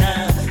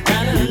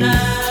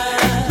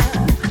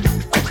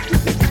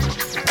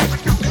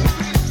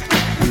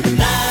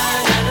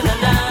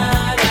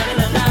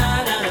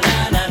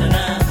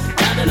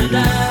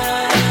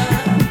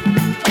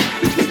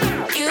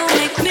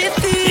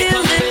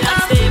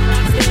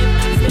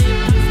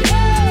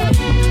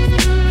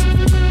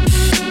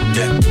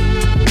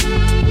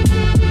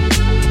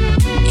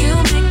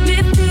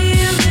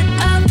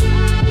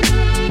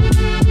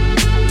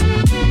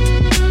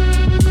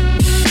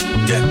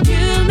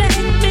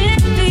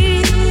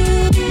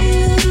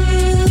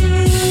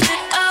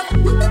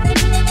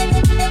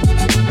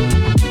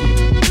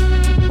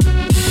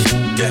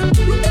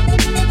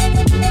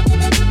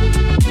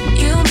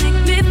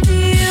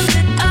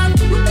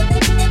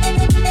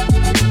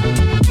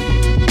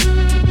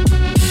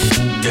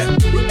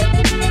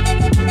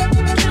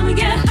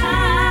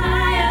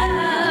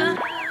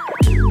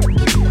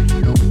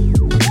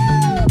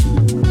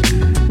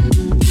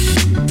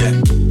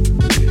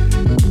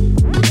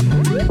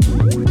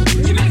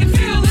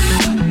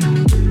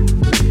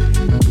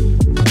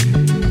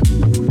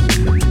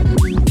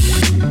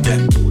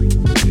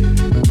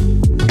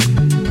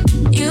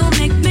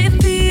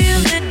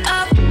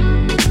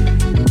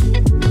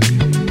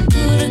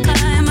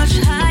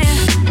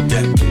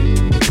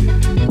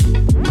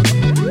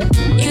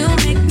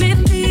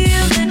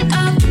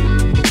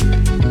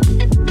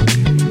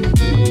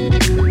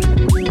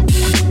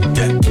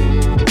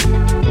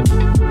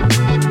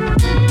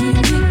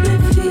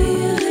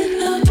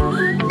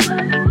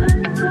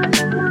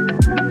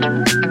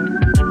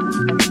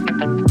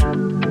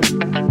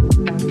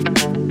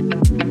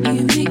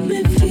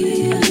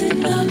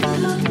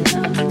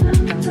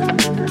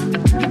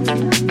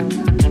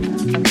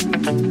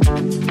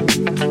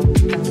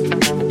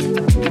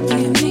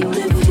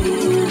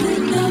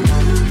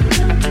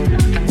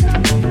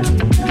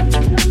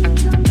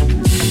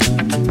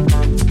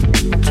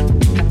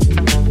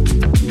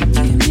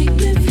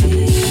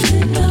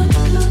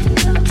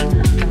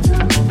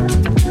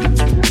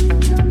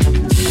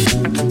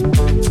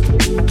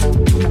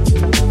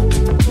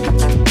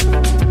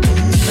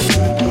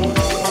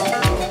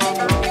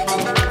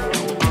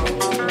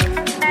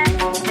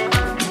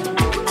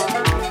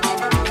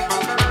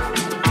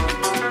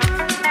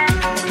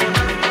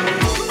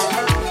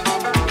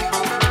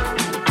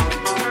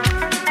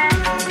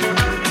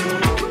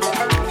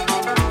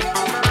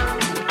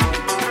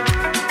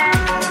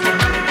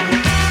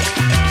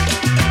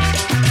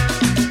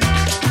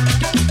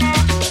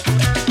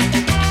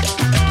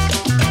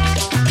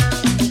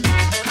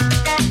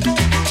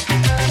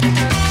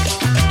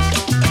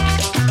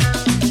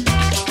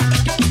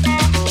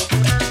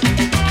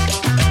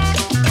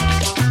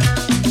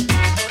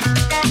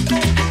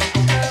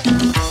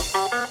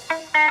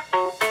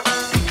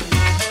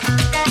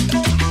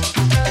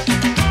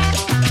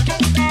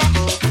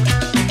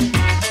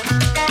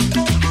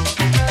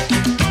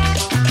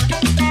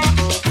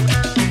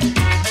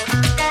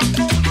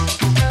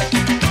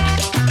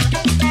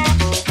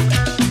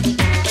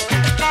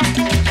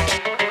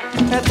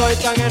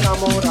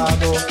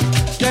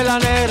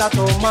 negra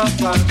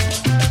Tomasa,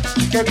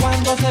 que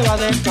cuando se va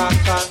de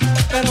casa,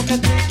 pero que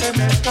triste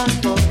me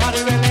canto,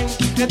 Maribelén,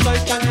 que estoy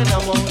tan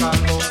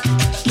enamorado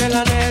de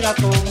la negra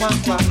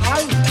Tomasa,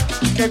 ay,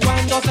 que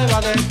cuando se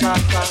va de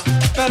casa,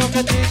 pero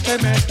que triste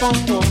me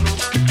pongo,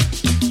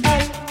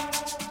 ay,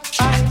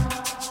 ay,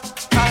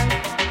 ay,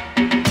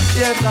 y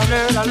esa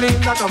negra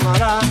linda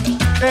camarada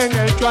en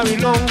el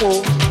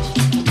chuabilongo,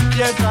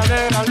 y esa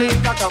negra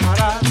linda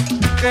camarada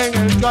en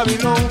el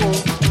chuabilongo.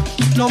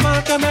 Lo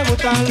más que me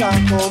gusta la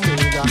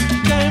comida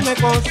que me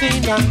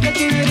cocina, que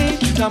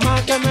tibiri, la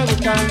más que me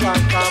gusta la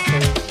café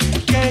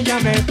que ella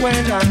me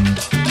cuela.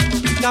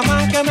 La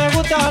más que me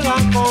gusta la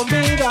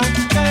comida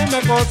que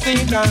me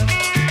cocina,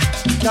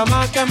 la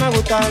más que me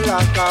gusta la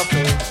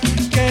café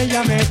que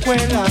ella me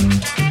cuela.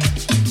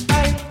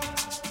 Ay,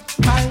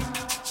 ay,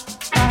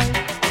 ay.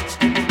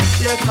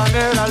 Y esa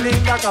negra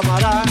linda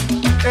camarada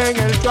en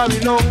el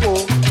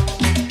chuabilongo,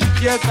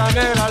 y esa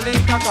negra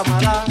linda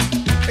camarada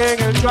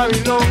en el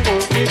chuabilongo.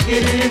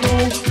 Kikiribu,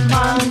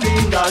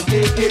 mandinga,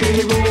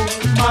 kikiribu,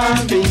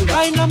 mandinga.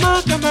 Ay, nada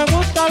más que me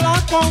gusta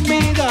la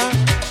comida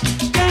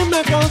que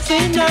me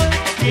cocina.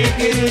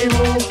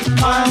 Kikiribu,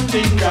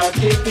 mandinga,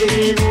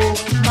 kikiribu,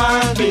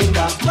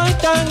 mandinga. Estoy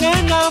tan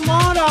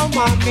enamorado,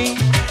 mami,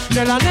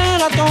 de la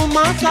negra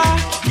Tomasa.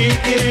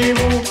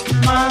 Kikiribu,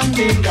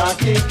 mandinga,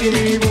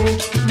 kikiribu,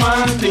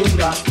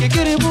 mandinga.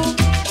 Kikiribu,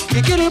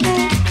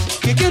 kikiribu,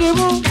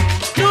 kikiribu.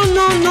 No,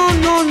 no, no,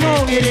 no,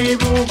 no.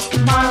 Kikiribu,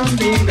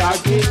 mandinga,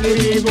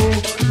 kikiribu,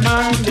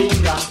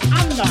 mandinga.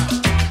 Anda,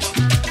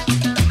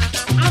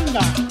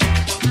 anda,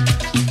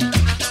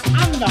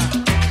 anda.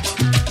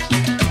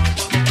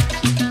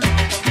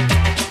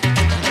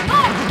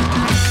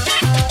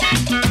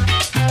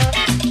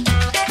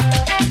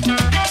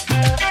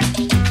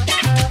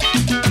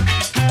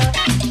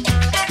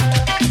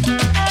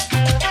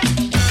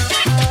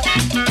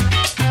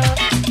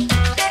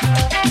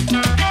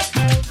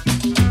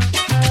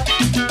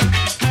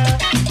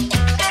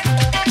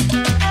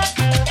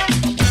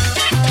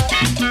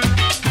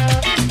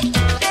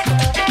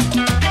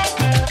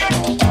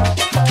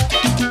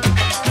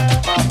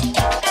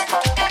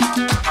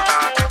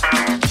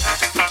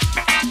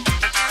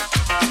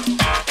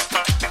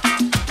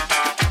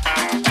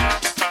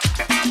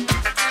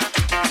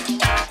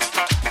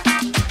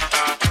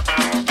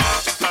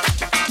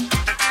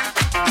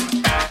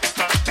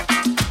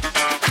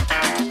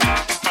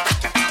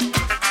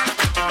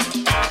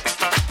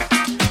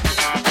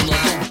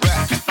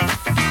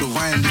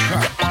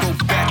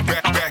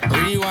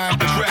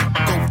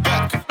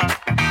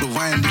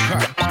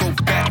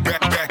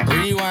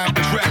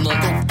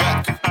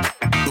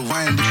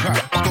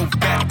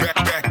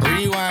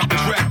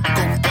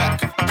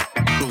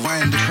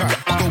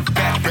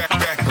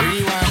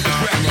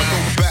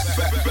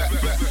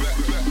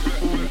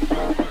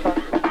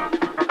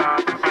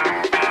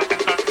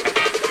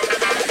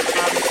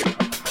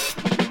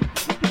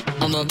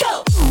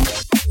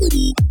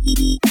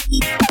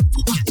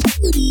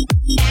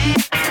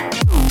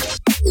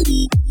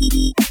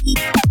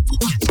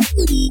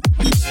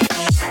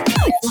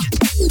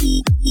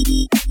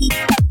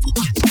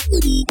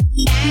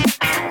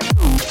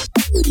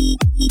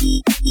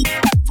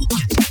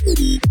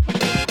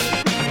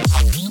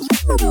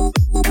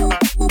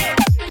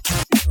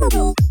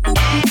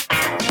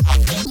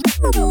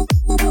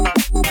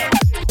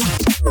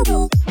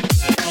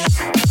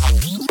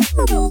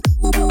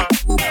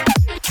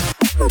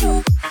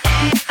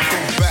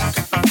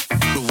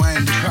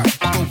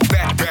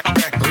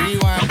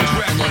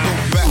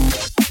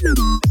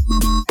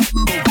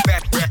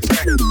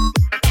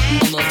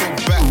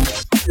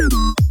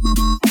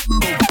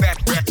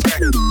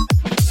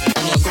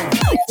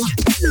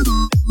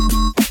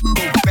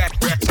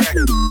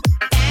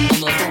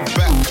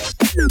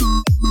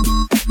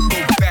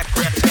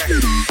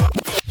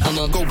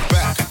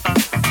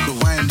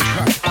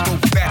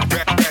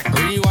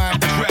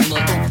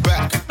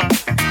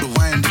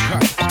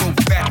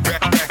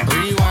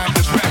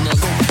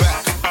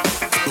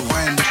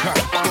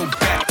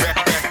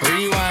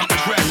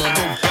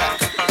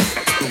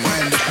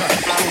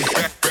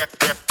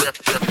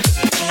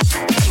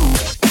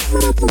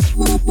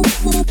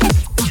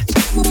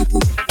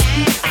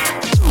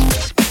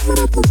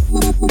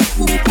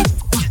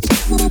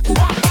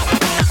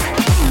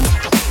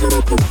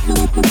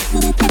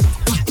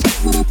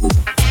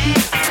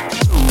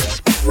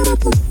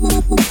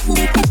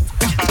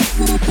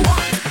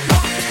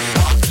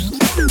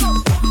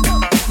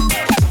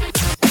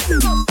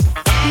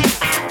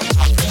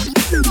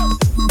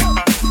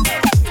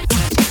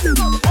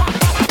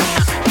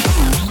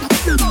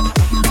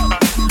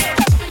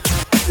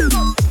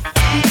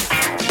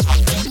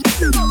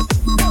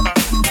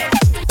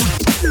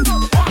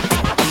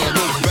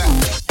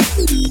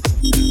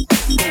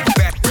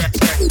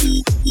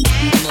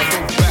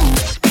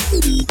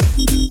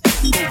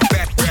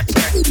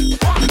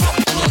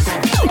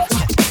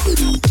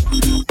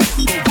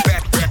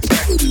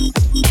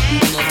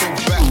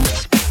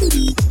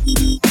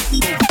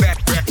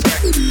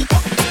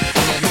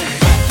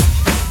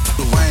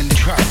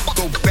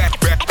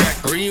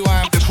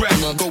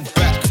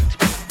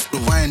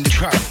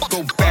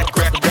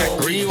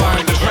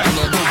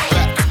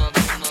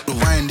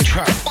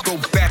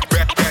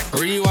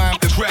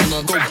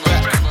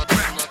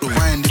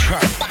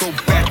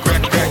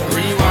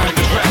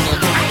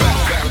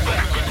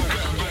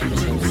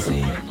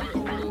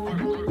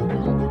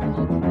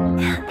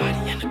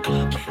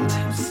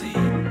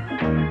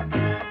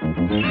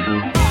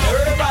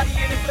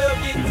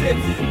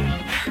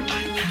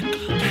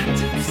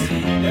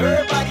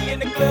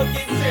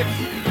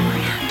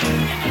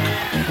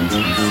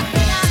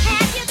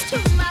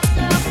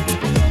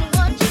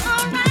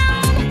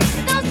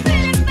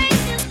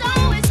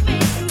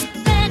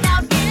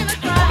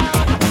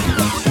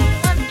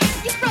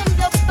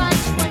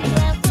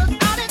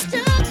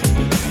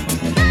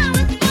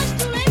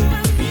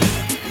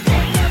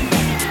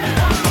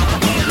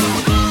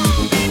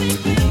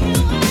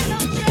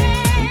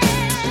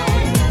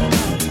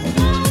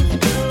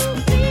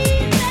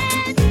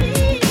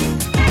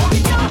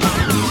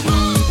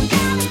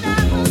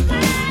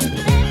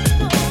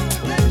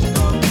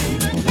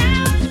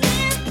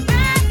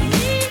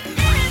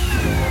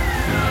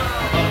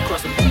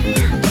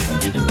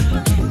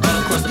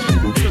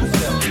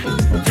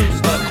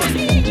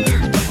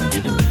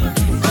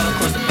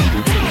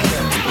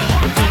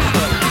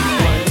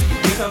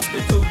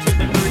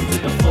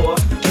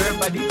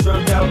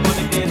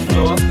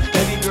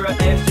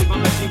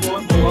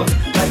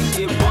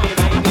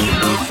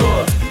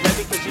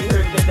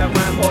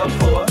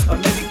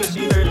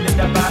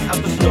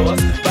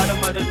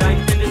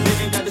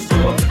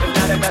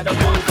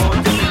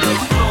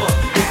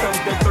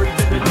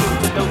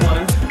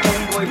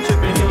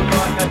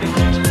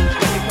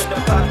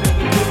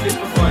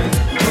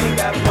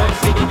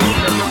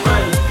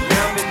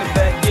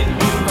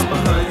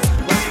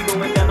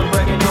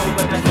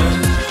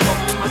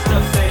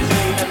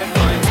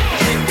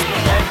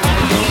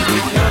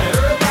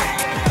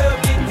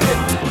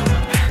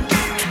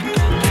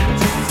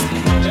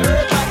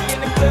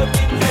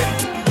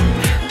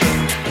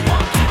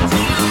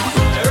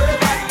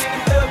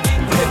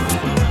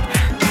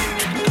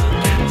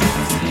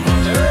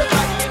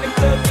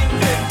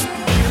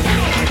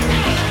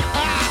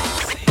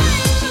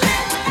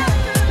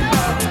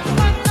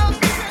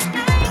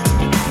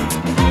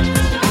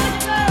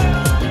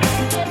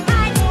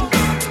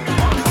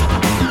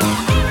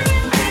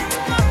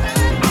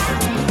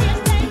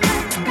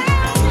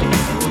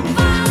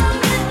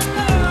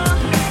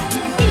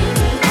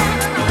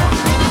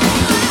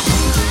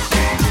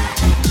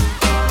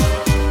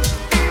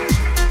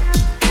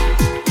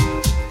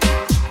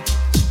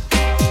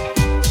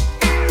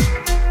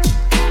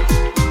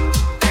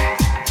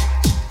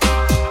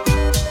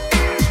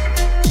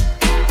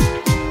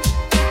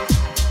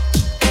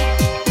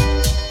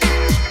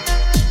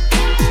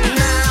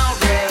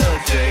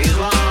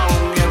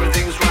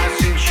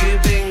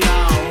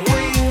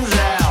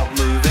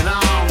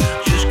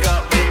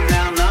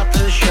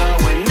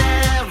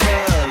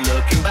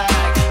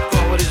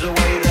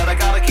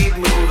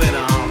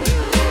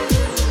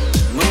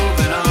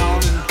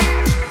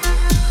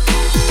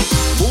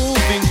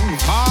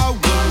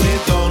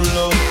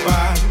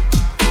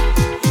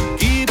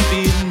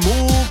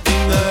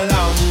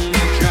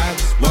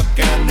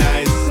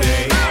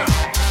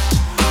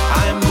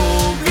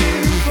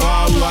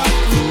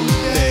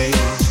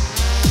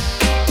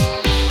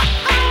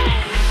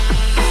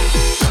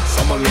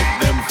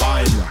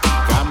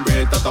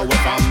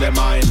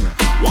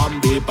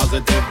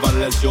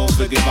 unless you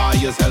forgive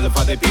yourself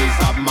for the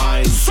peace of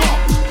mind. So,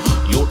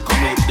 you'd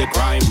commit the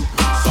crime.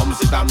 Some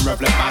sit and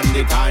reflect on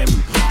the time.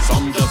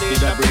 Some just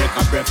need a break,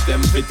 a breath,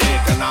 them be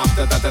taken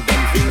after that, them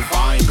feel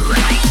fine.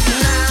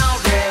 Now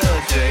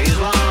the day's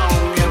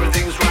long,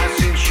 everything's right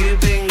since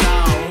you've been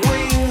gone.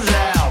 Wings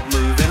out,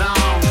 moving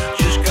on.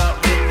 Just got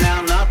written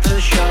down, nothing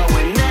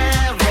showing.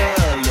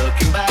 Never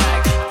looking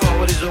back.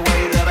 Forward is the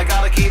way that I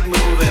gotta keep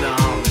moving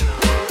on.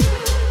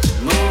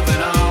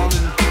 Moving on.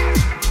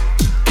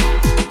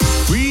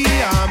 Free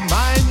our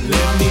mind,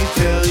 let me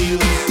tell you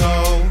so.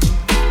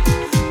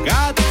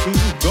 Got to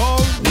go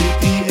with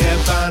the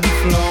ebb and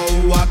flow.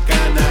 What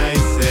can I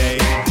say?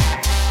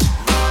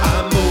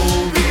 I'm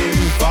moving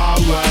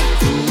forward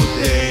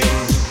today.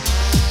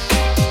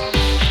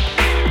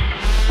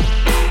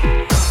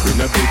 Bring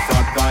a big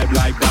fat vibe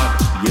like that.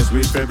 Yes,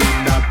 we fi bring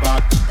that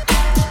back.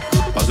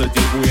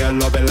 Positive way of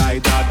love it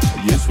like that.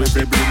 Yes, we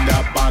fi bring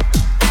that back.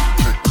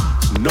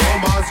 No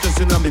more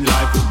stressing on me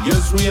life.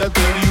 Yes, we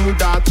tell you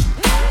that.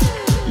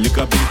 Lick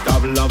a bit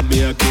of love,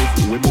 me a gift.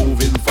 We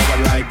moving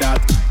forward like that.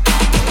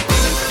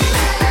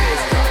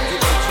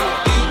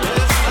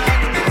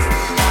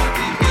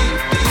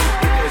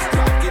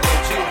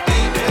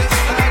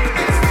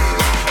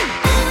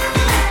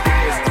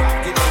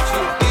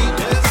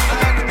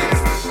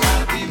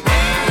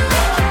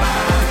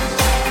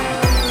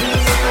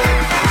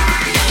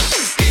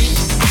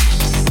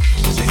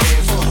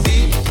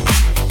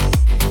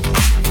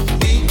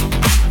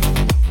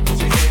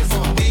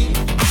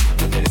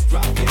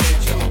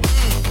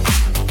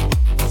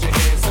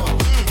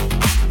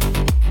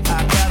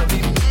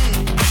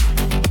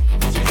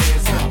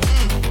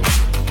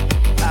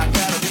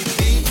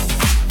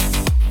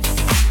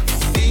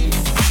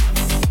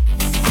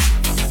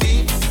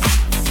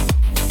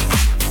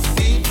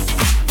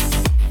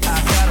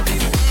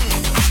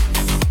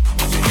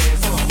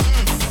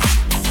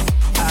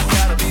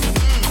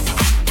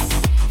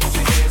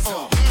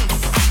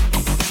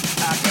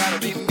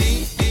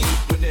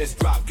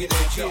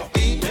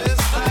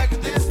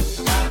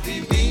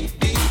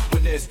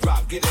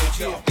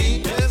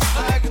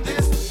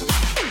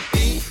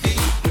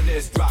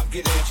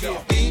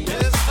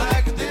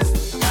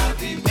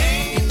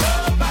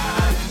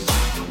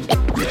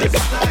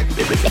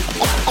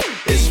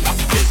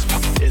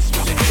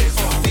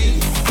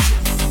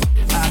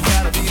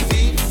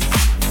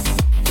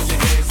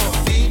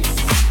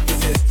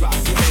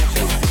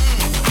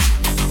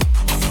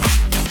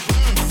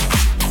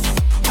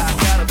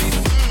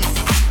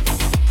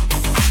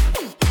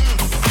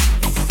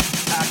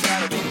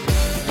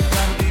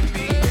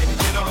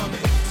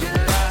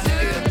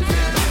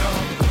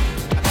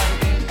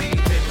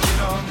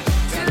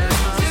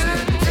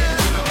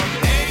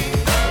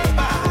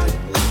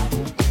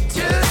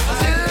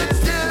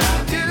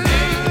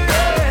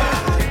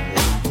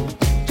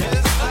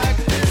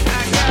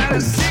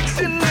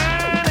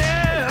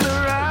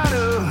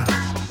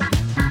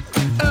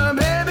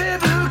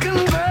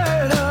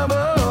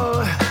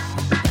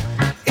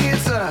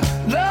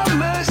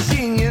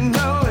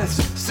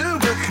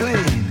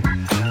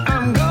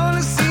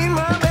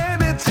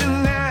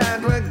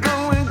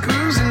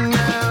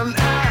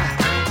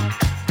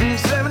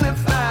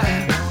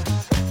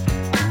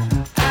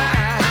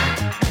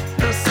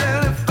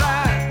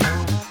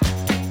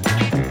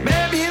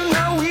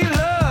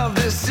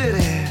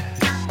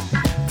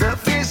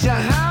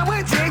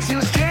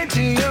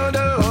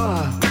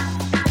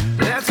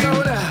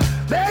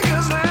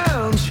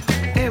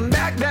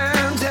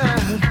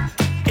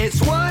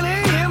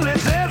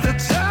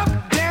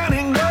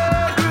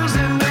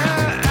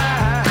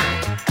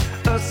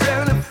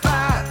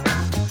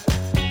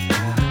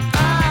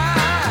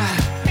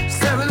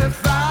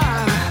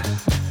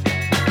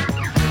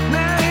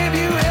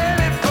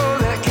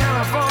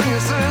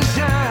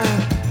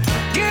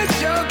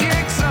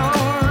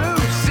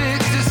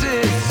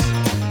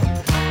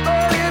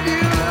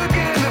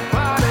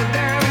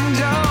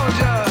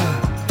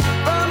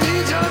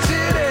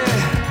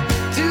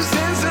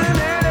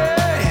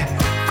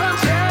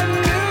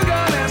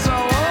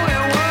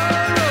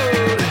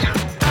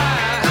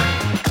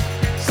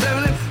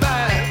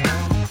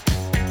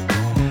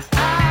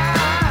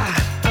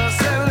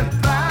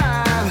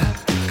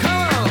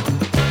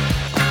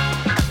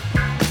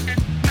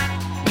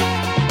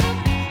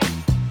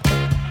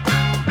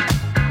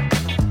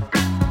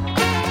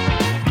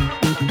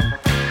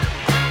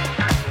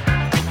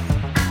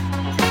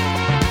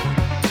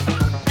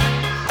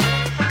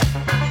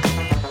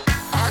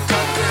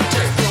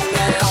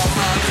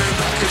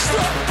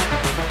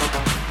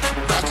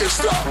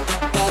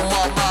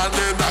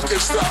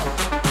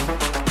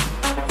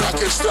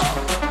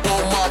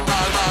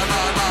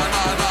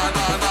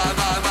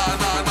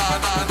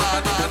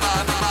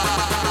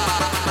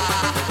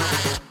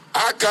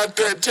 Got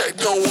that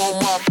techno on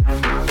my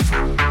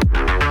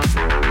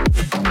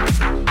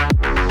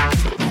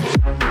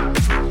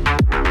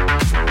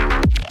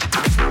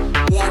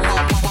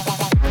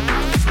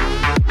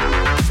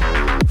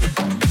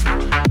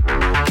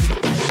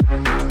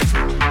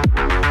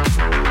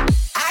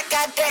I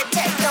got that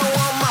techno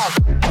on my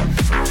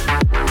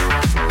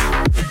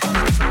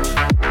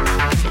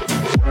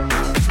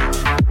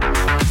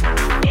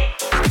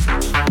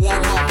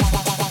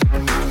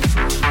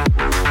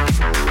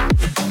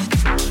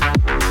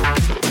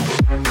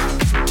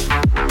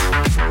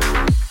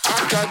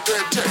got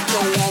that techno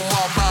on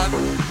my mind,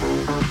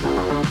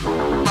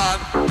 on my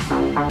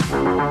mind,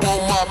 on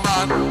my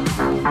mind,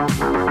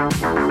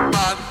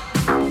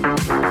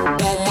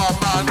 on my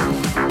mind.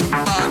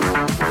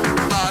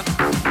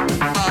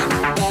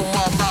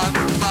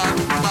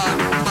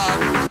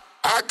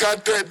 I got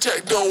that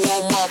techno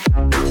on my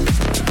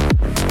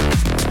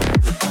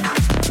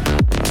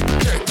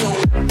techno.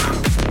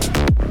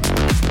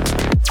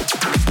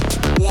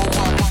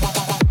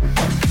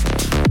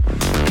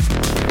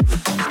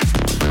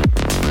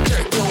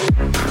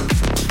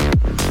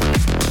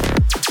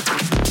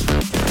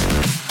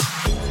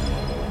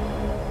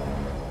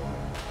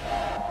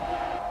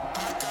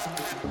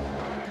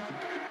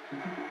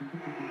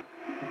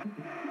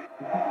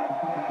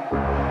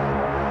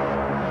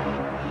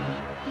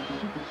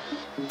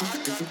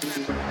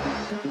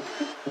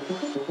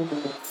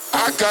 I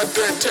got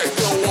that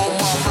techno on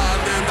my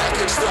mind and I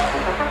can't stop.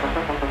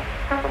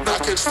 I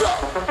can't stop.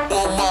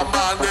 On my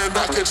mind and I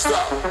can't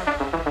stop.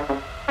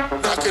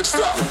 I can't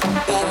stop.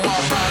 On my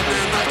mind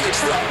and I can't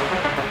stop.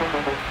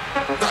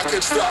 I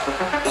can't stop.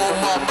 On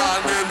my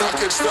mind and I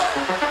can't stop.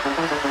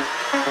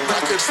 I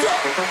can't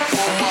stop.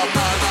 On my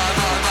mind.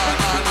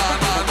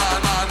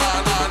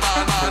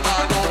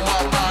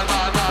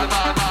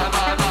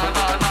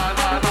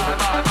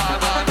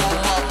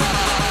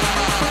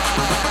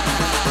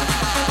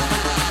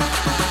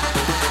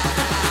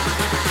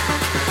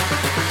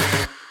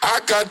 I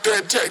got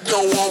that techno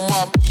on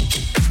my.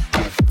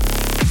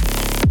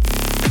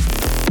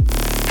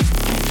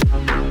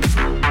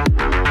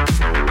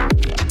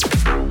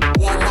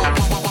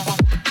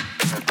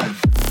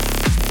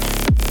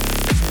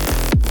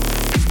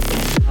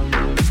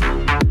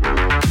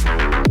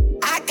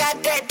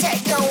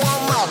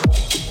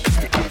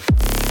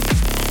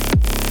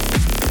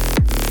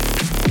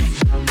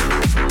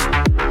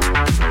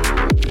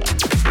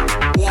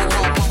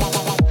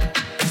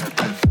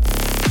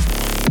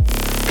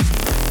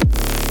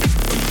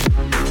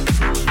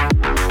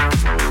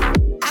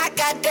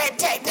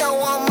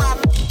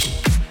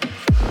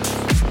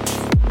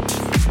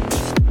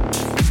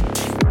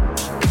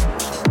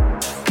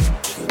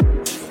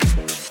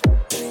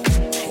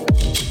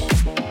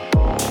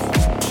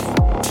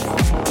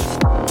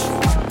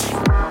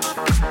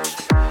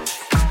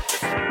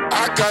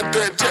 Got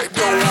that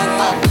techno on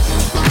my.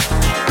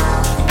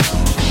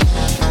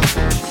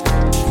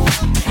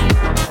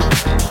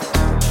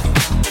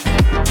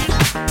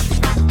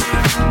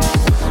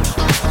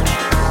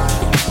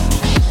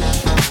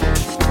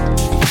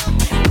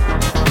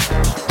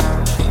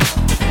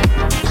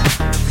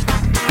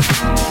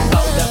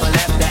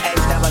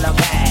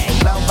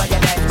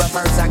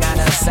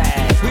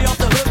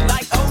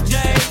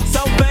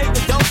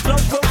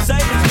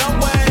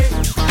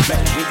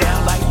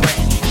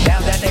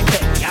 Down that they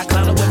take me, I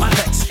clown it with my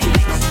legs.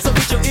 So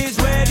get your ears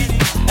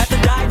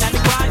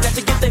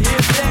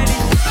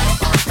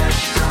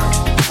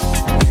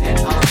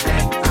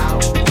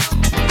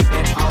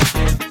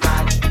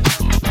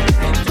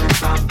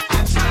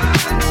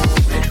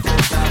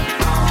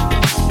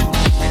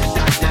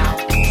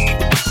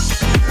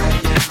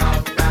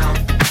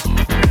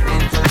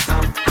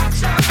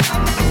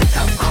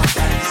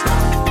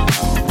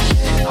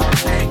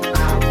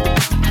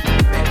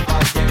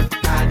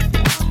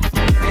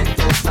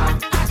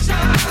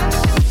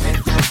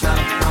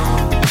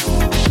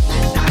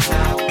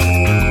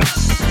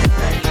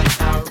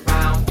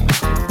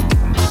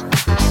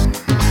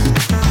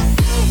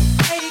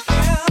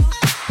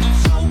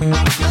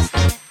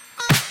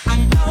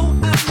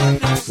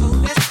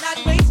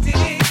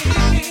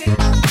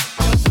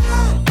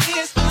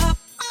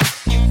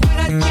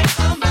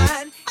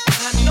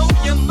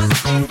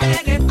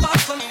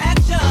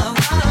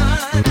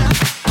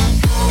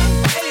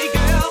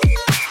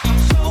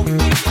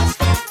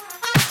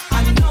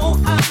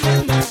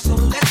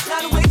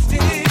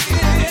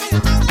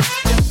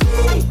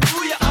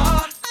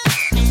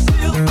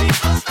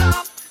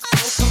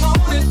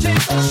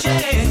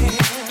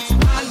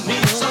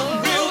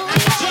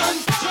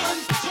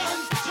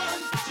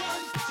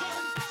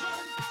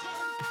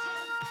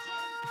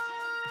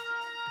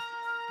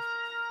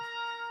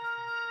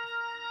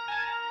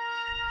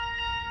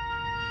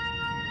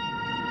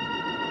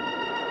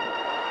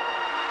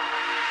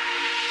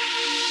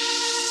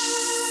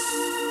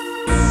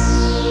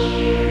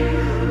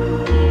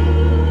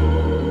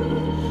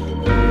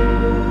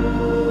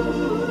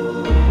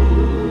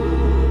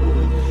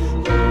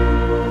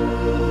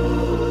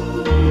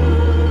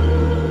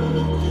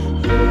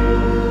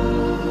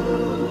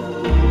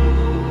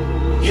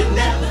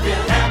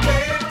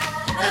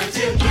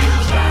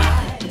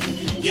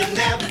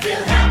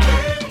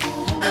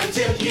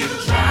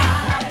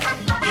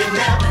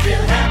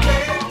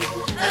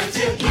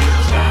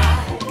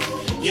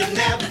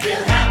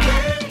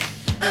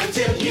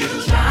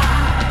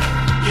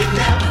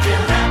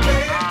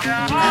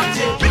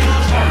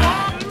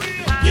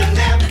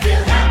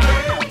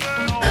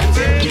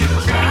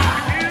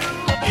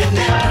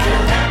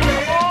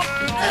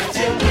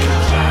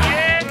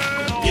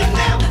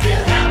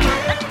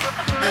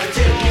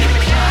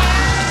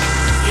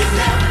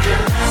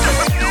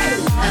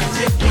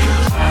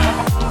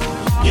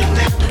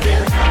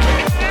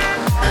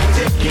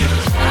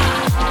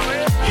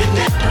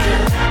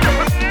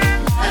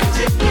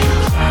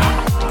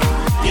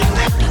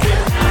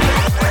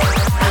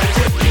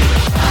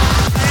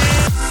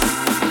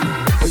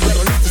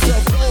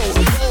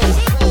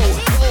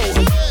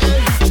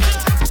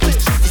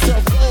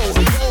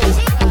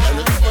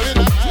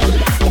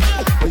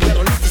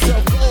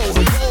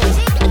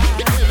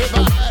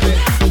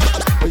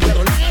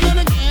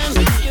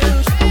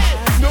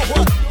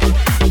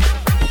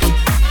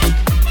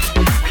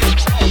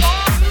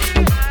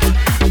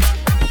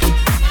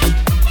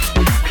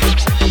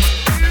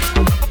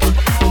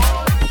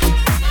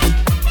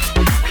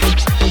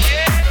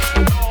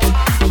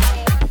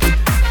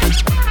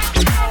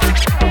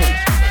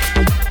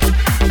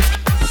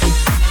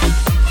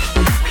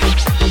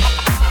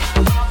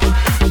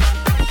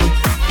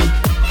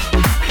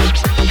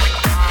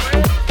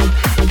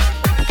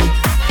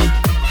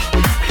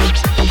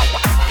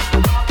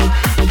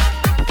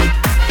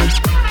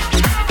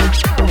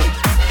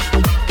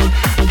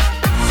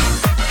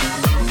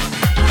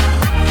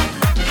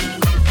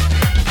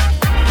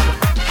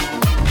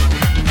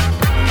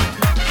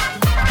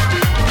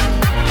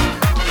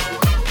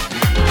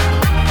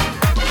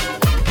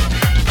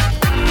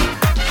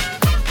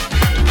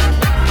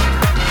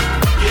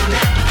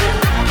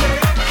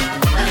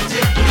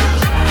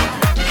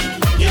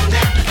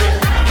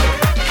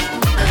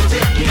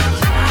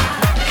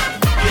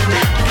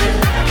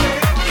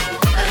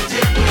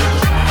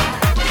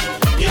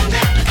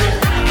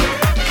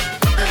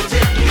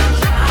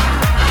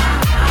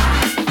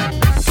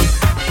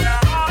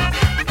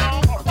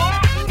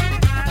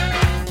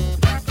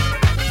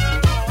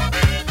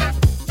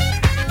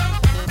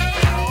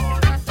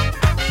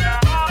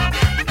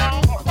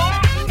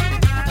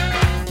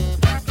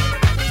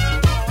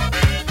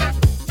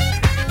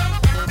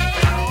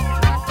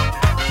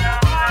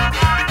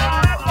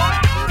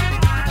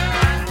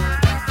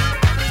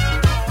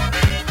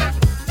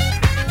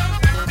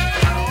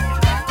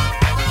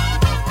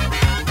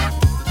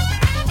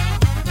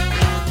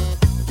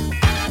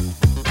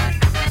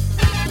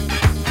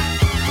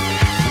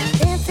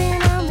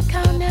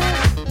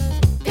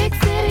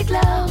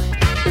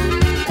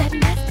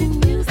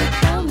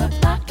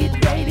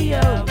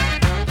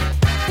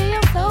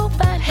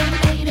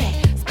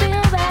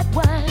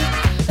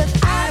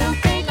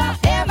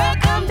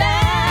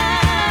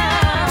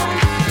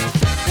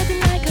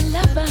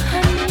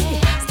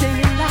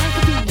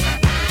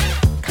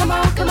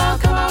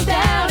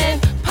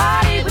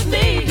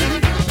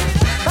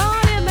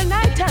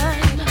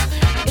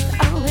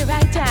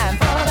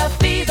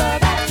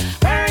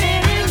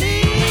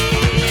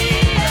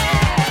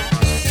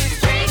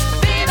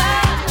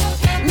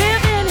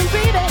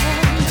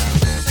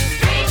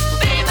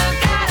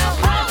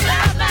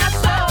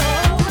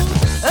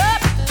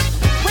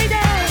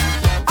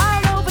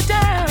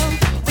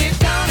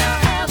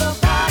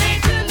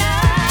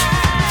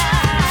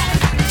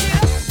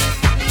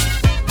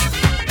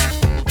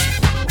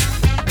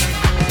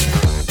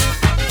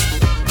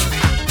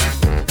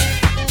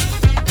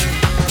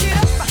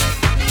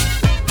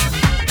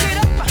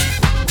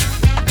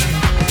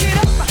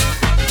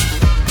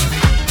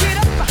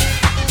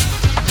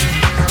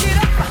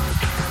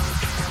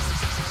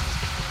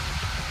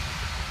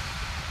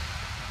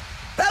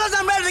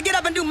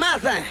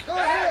thing.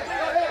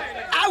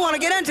 I want to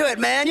get into it,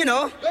 man, you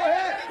know.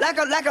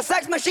 Like a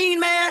sex machine,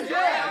 man.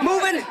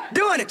 Moving,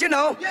 doing it, you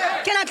know.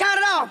 Can I count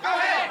it off?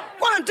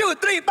 1, 2,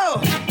 3,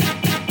 4.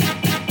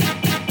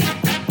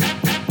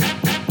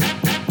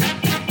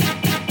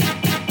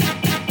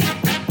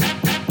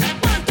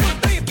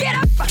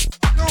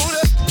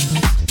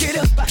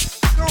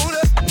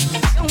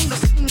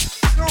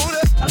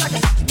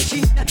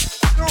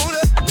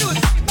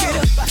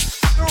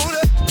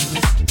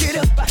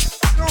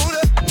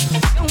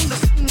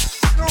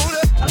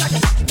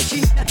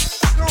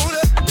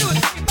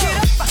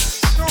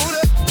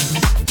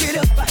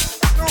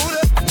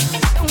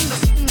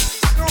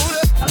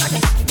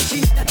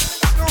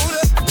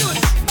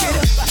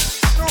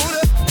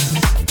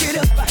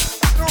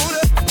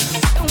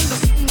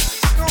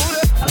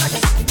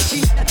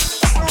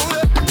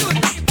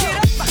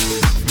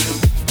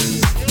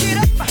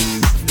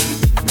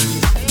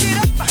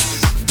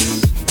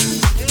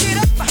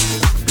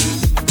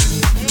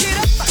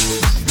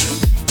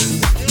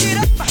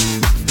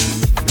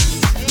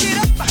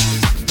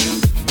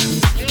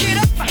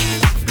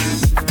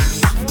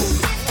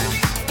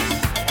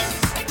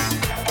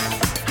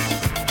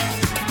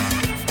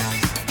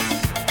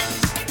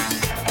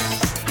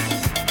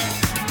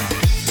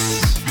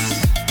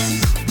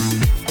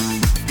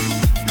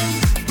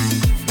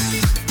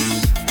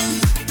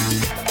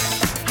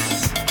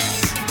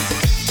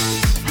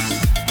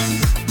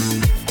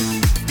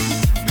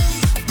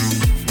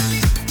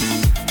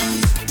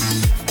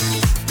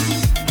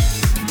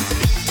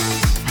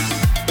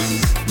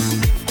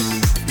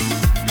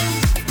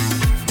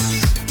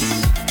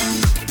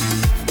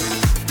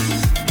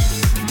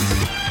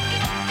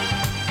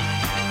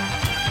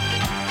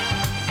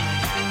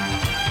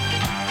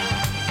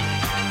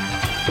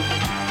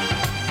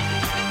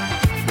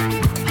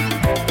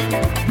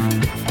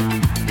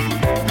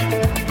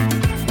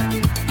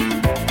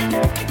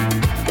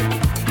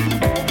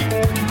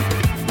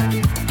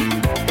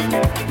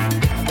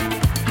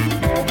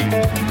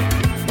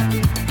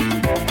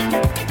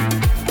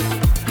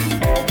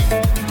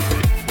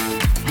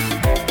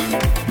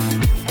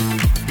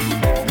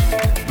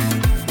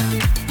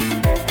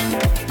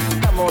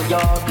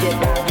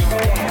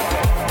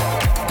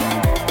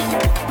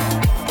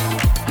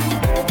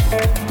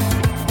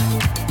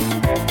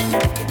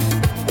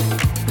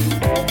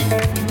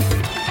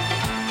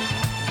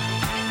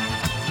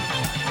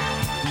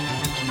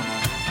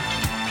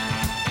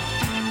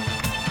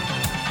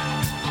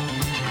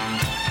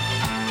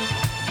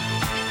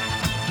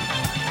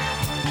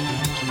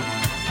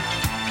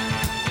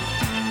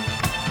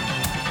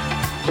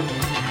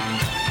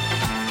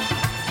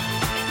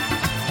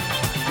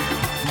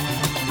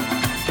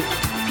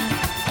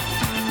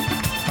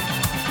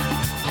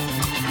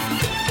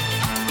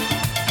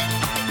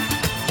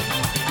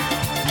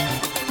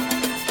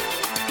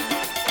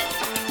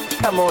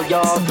 Come on,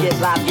 y'all, get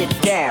live,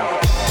 get down.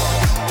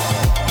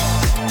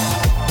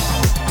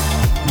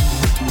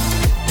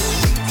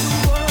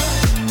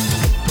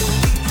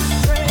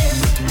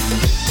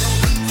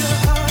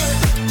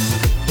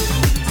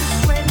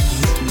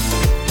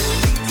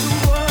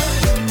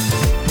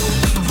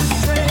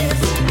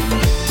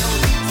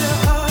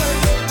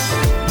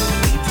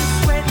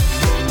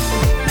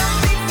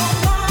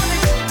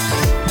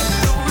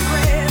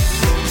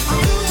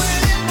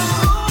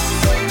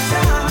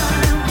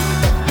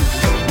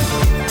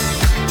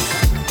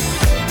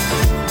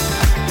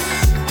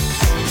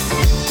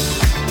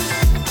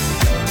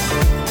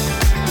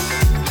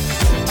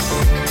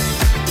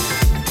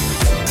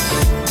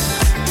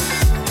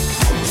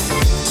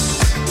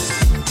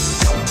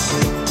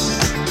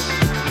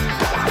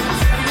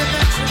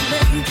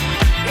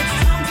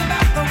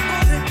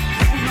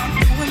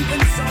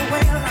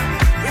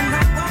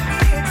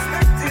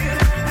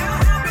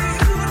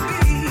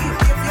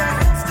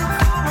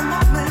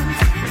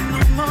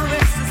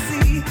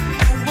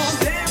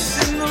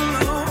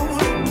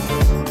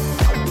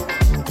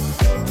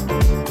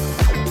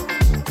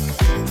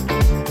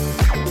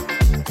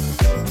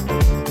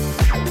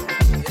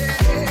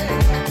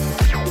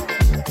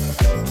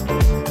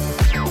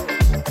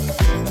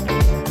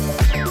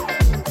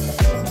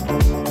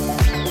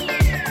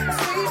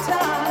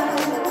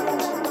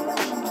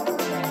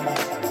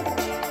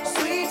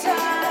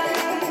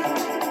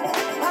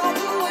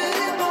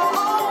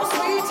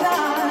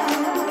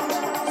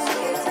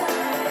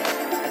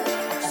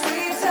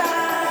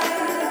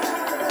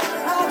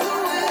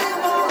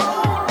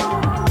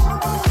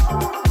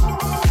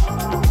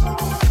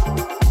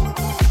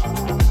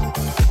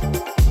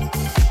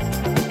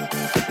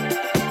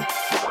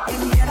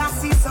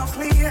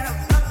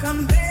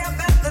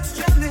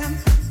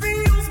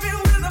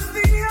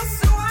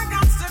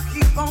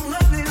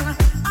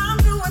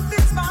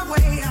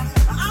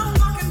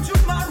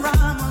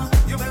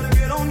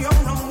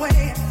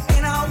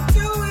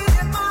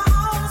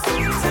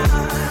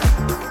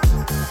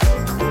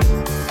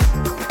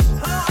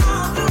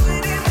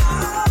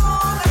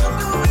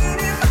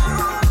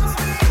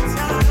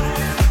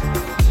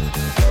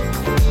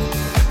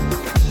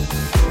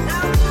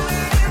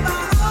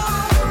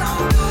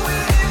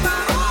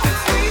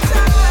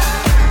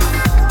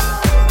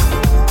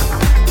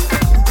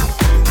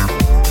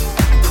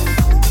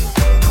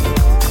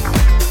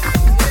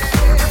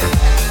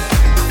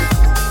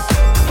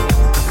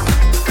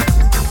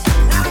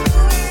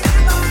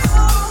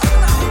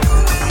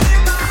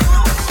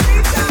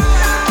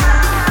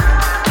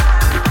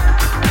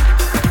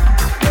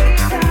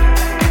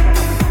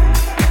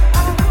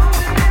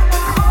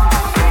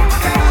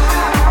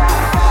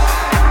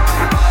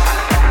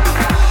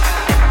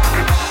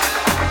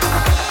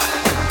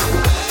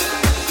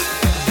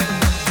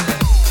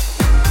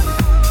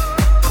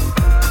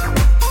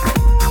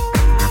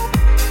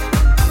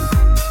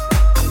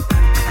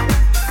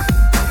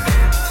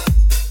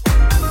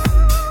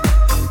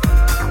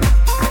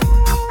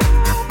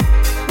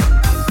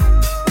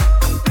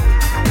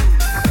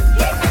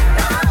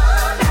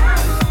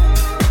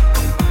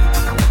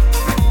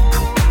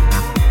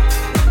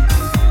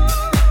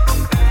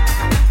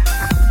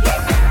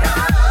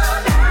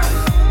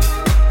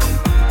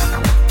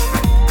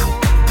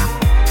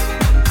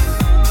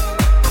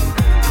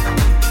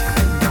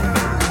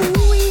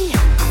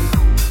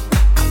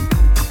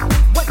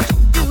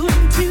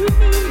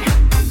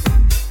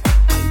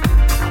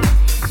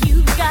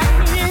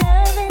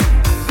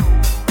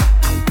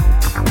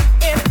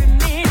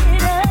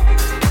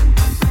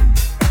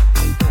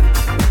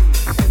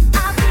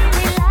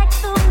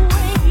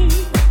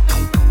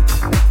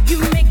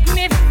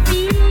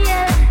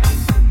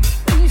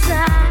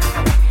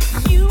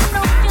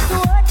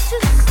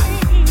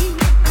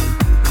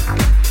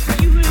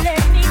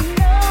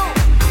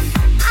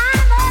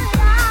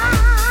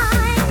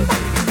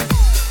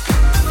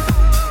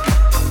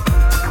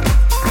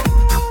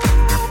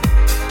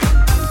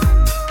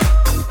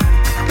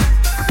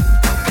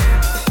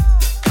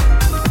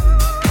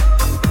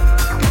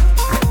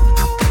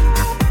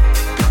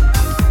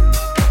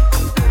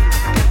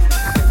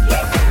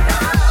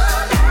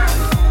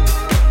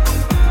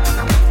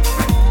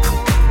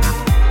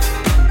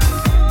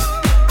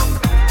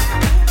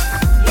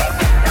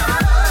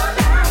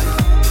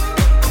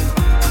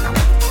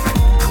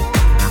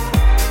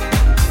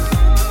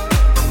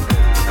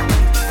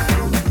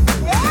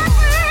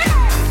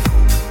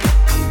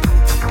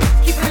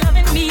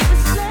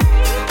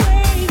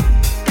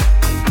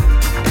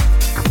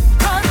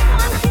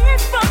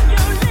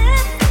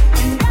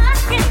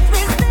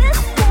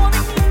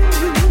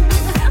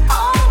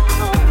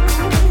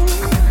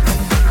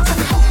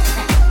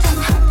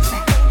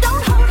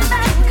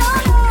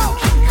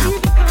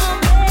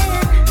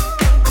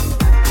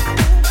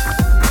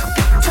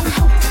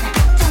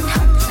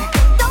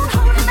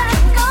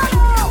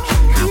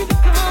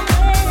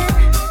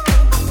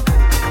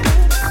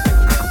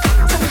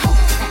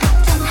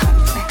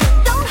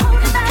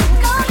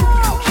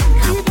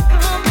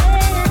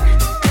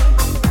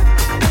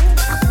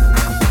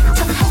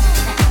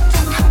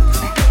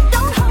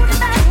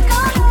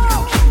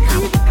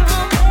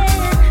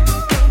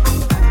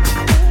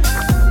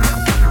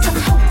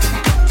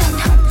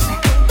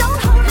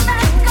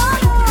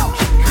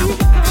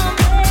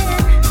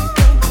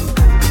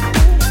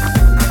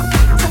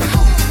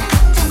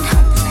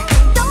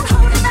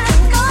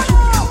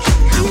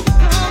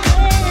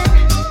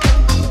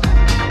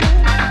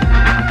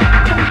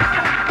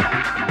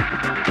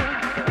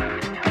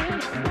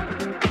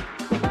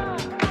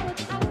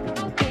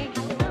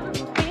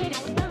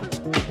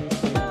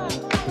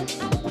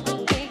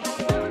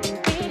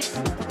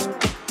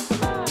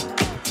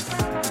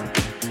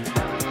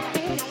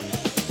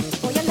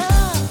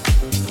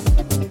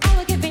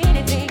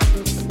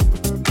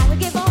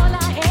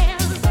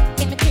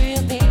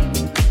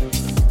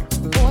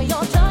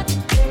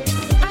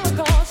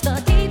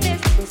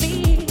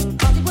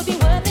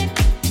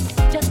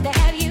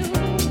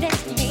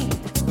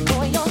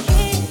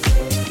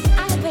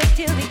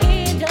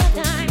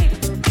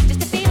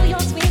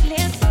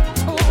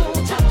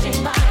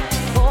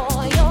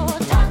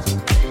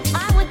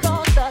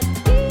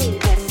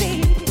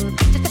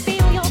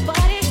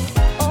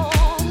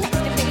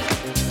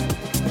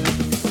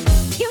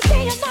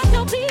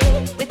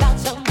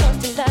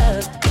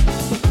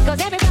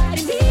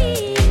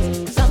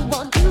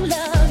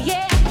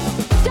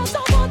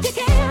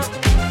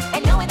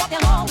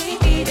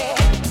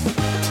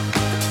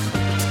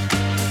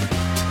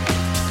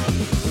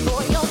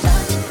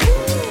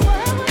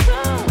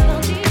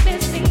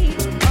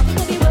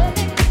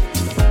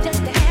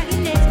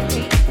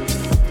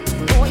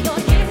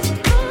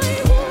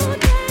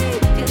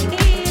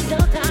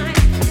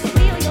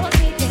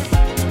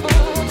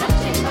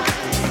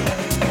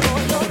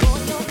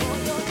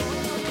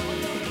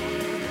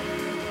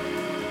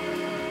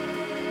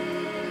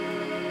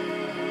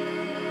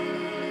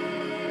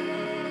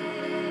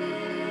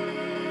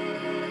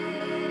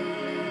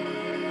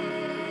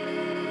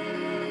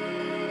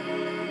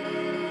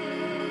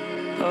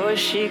 know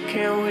she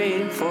can't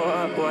wait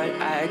for what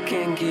I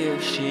can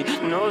give. She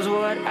knows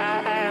what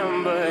I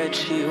am, but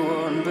she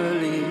won't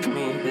believe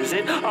me. Is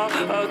it all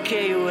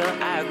okay? Will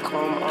I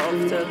come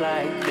off the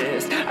like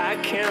this? I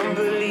can't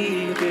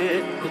believe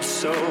it.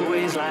 It's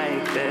always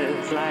like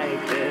this,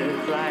 like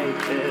this, like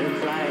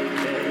this, like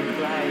this,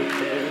 like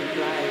this, like this,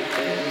 like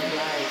this,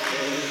 like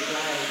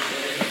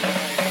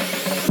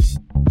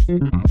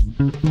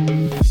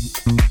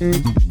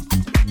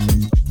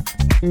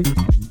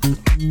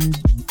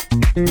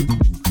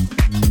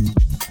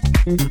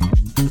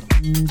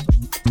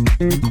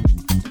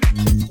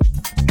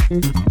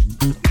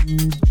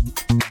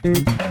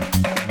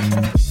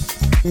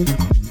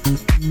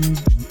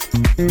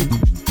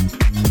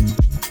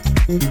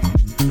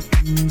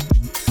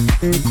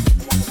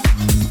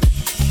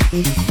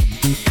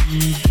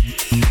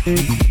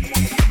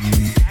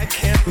I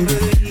can't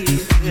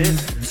believe it.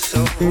 It's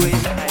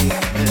always like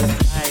this,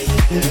 like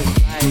this,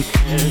 like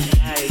this,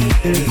 like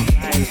this,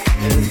 like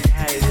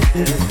this, like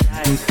this, like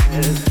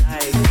this, like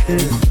this, like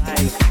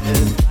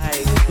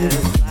this,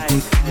 like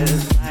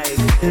this, like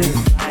this, like this,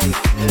 like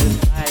this,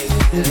 like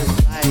this,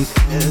 like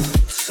this.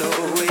 It's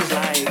always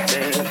like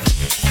this.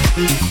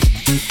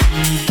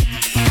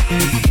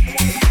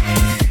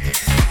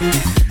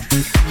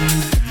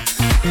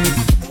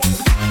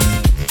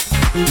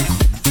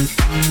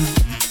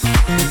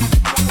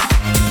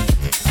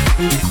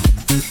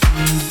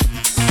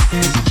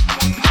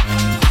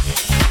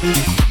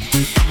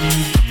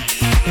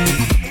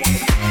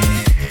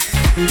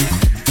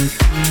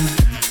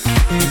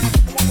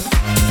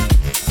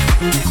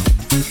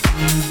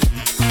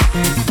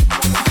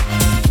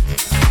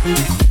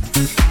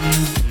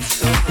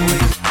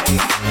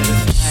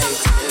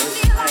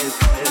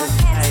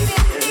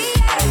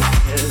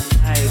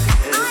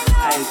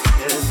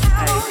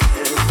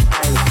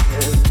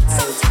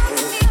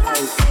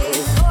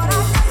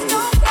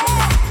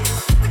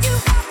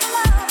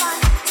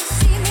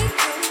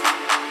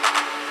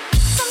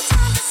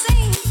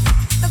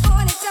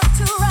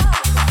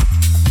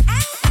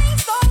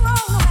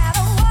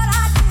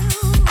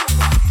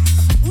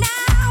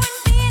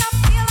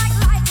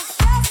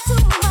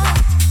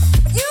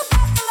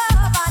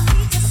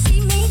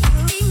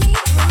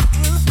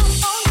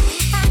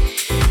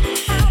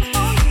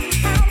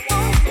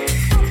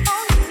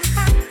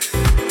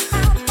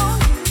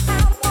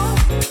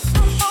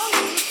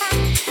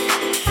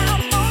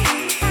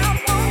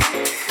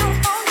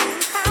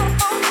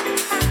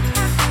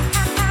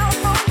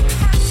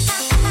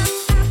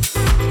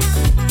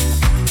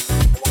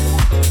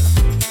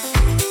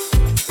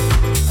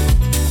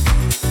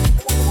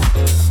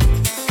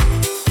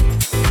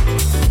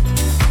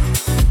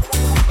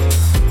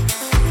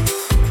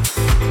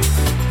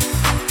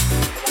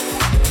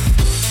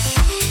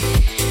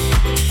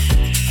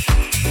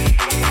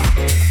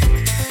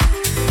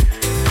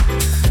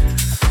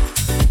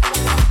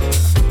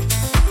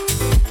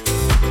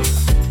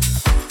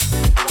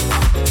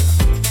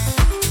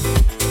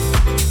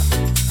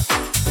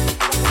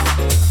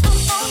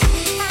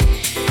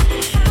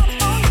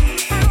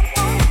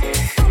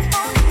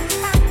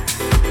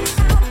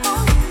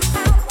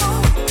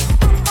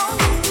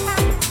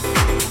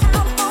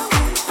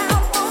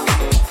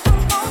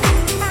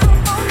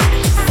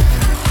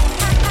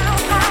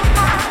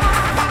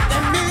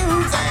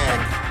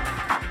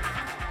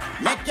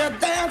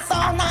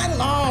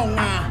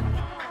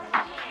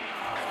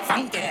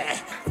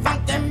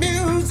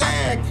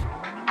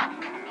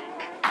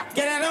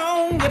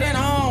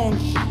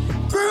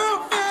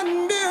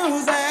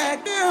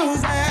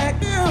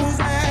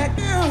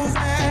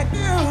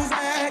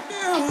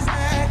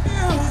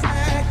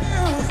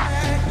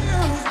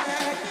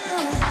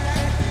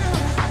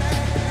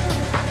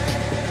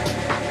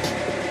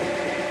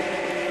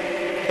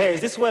 Hey,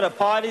 is this where the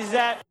party's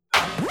at?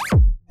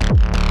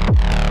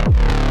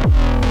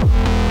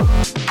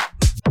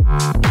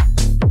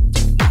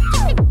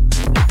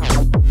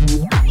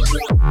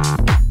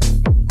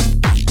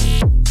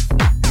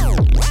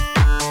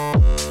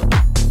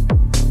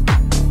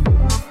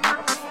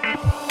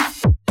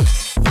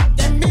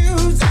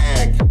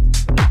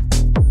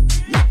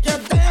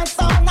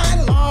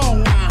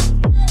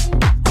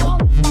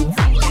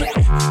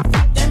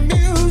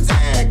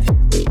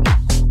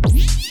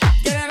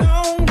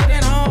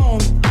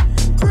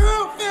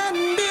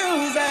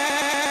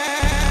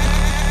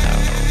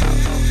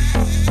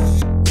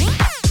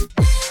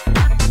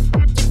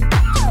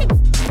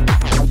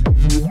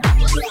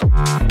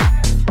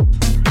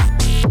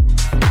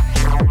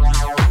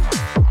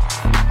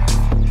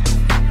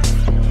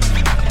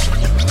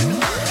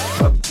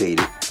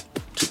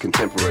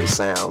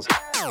 Sounds.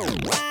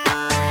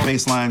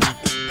 Bass lines,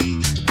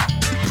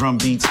 drum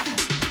beats.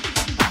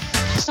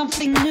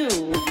 Something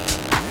new.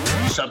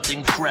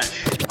 Something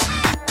fresh.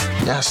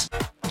 That's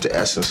the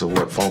essence of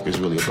what funk is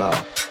really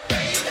about.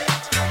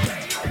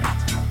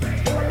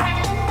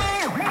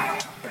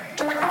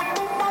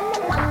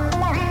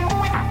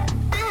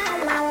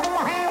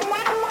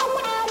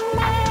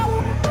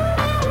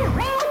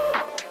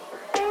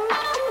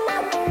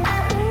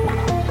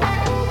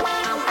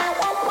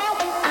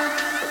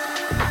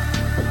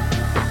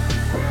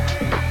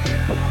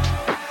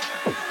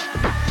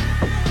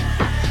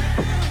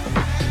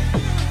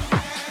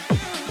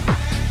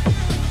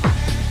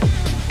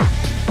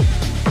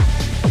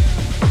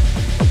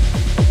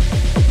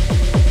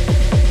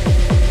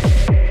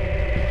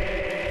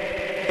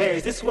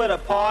 where the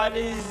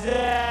party's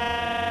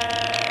at?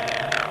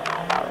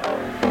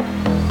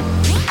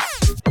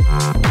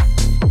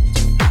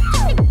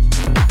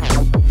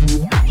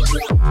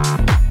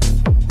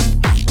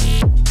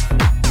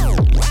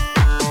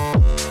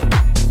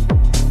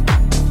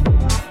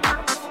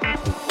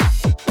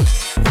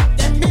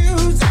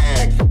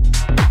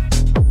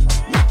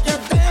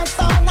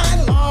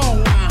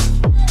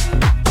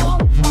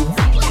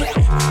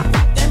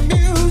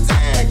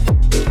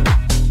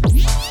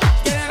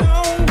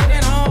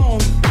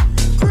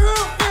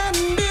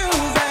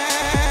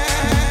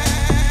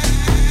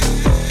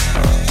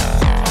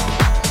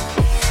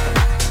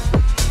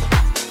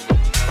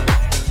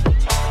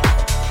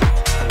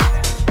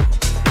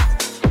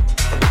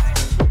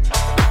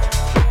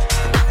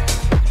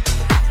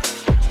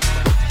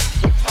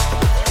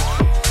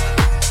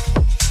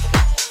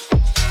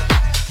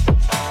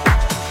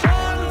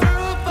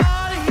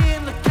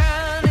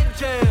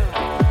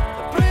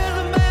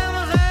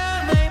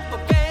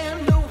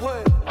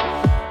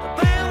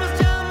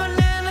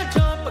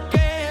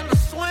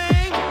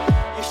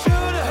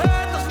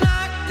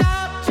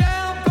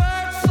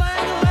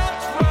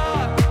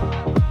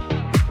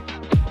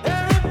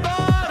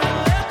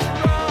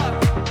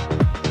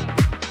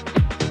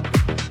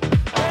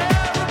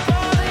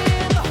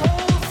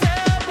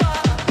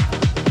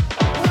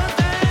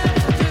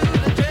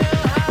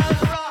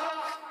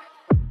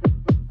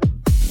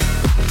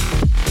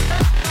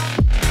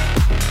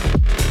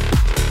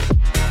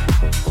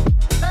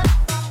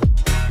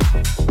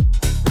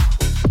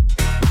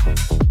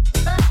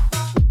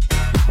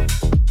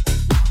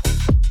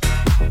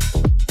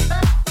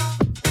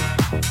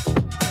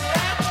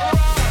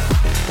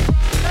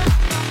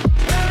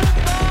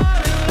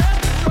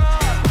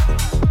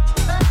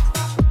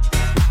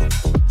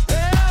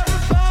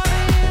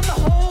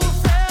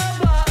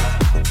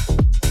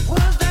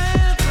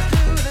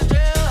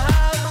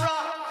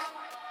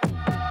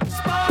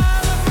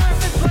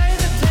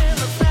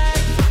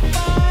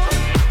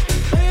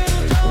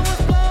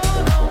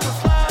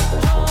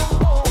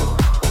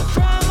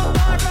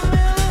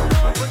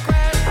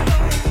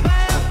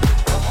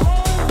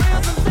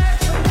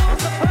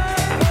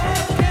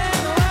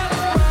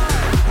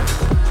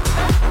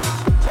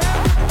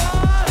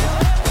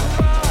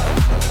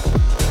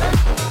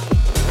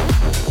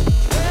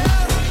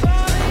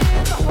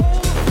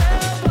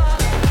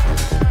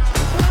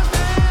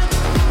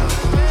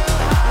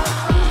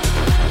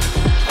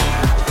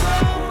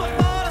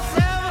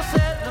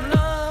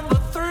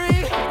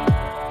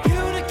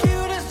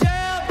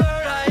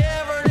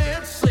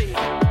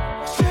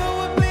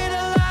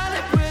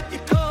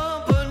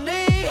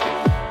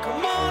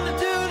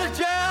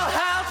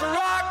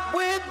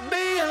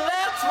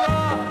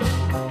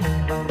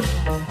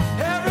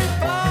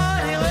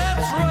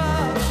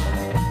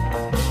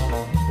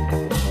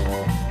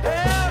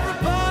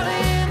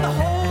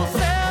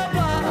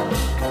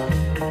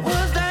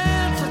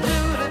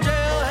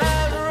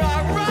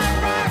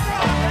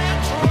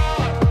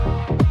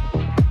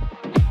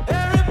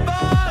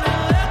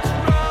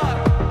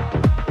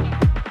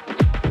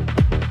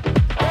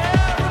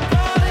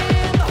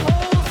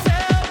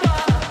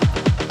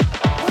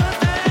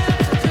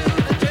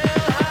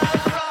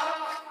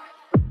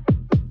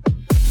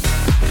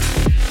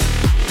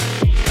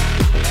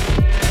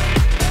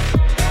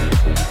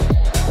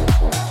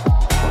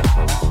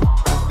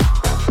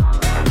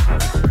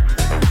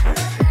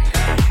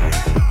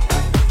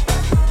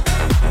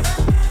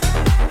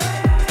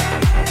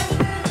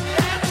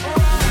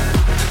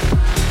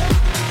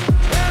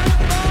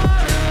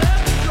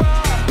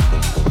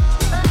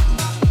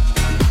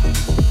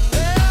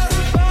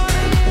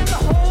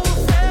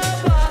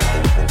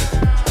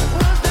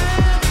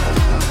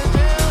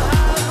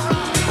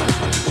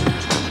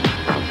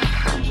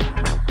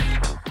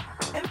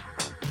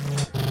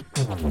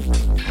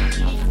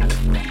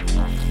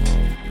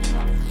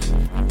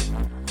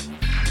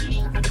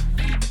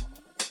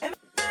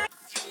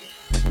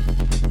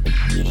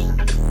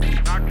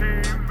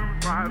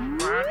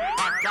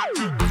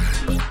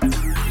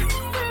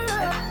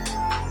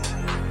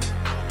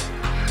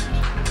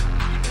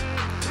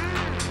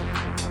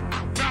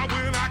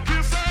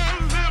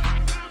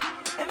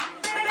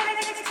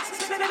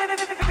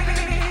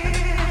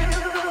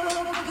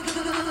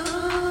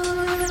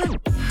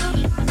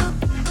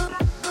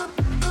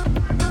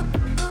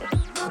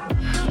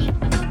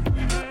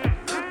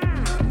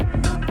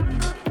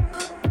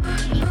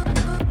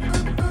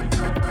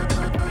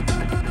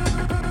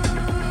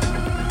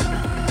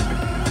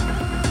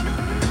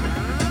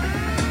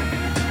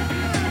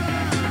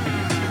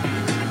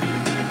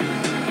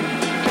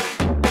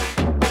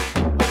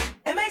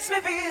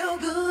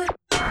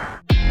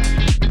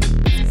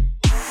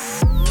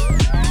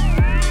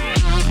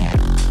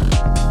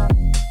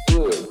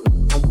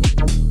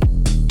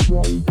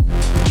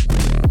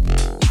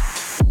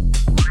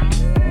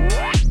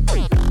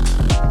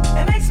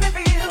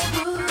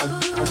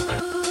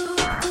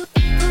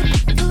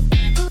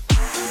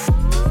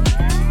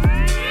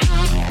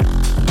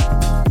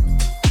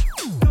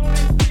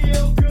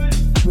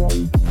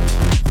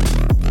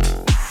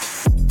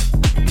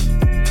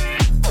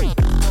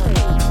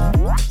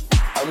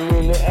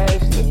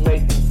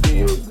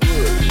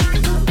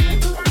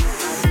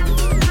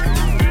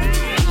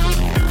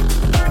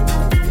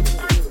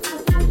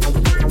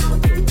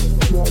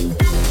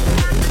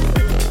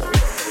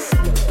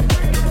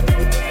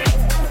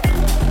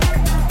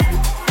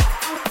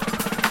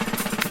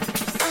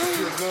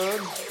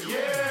 good?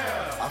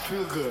 Yeah. I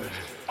feel good.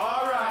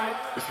 All right.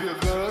 You feel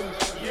good?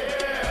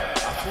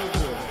 Yeah. I feel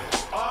good.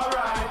 All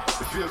right.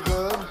 You feel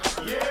good?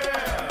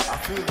 Yeah. I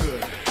feel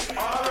good.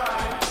 All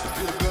right. You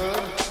feel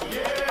good?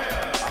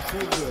 Yeah. I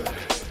feel good.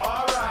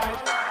 All right.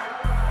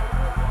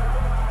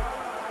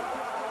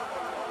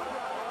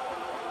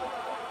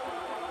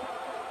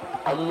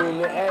 I'm in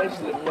the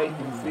actually make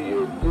you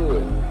feel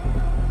good.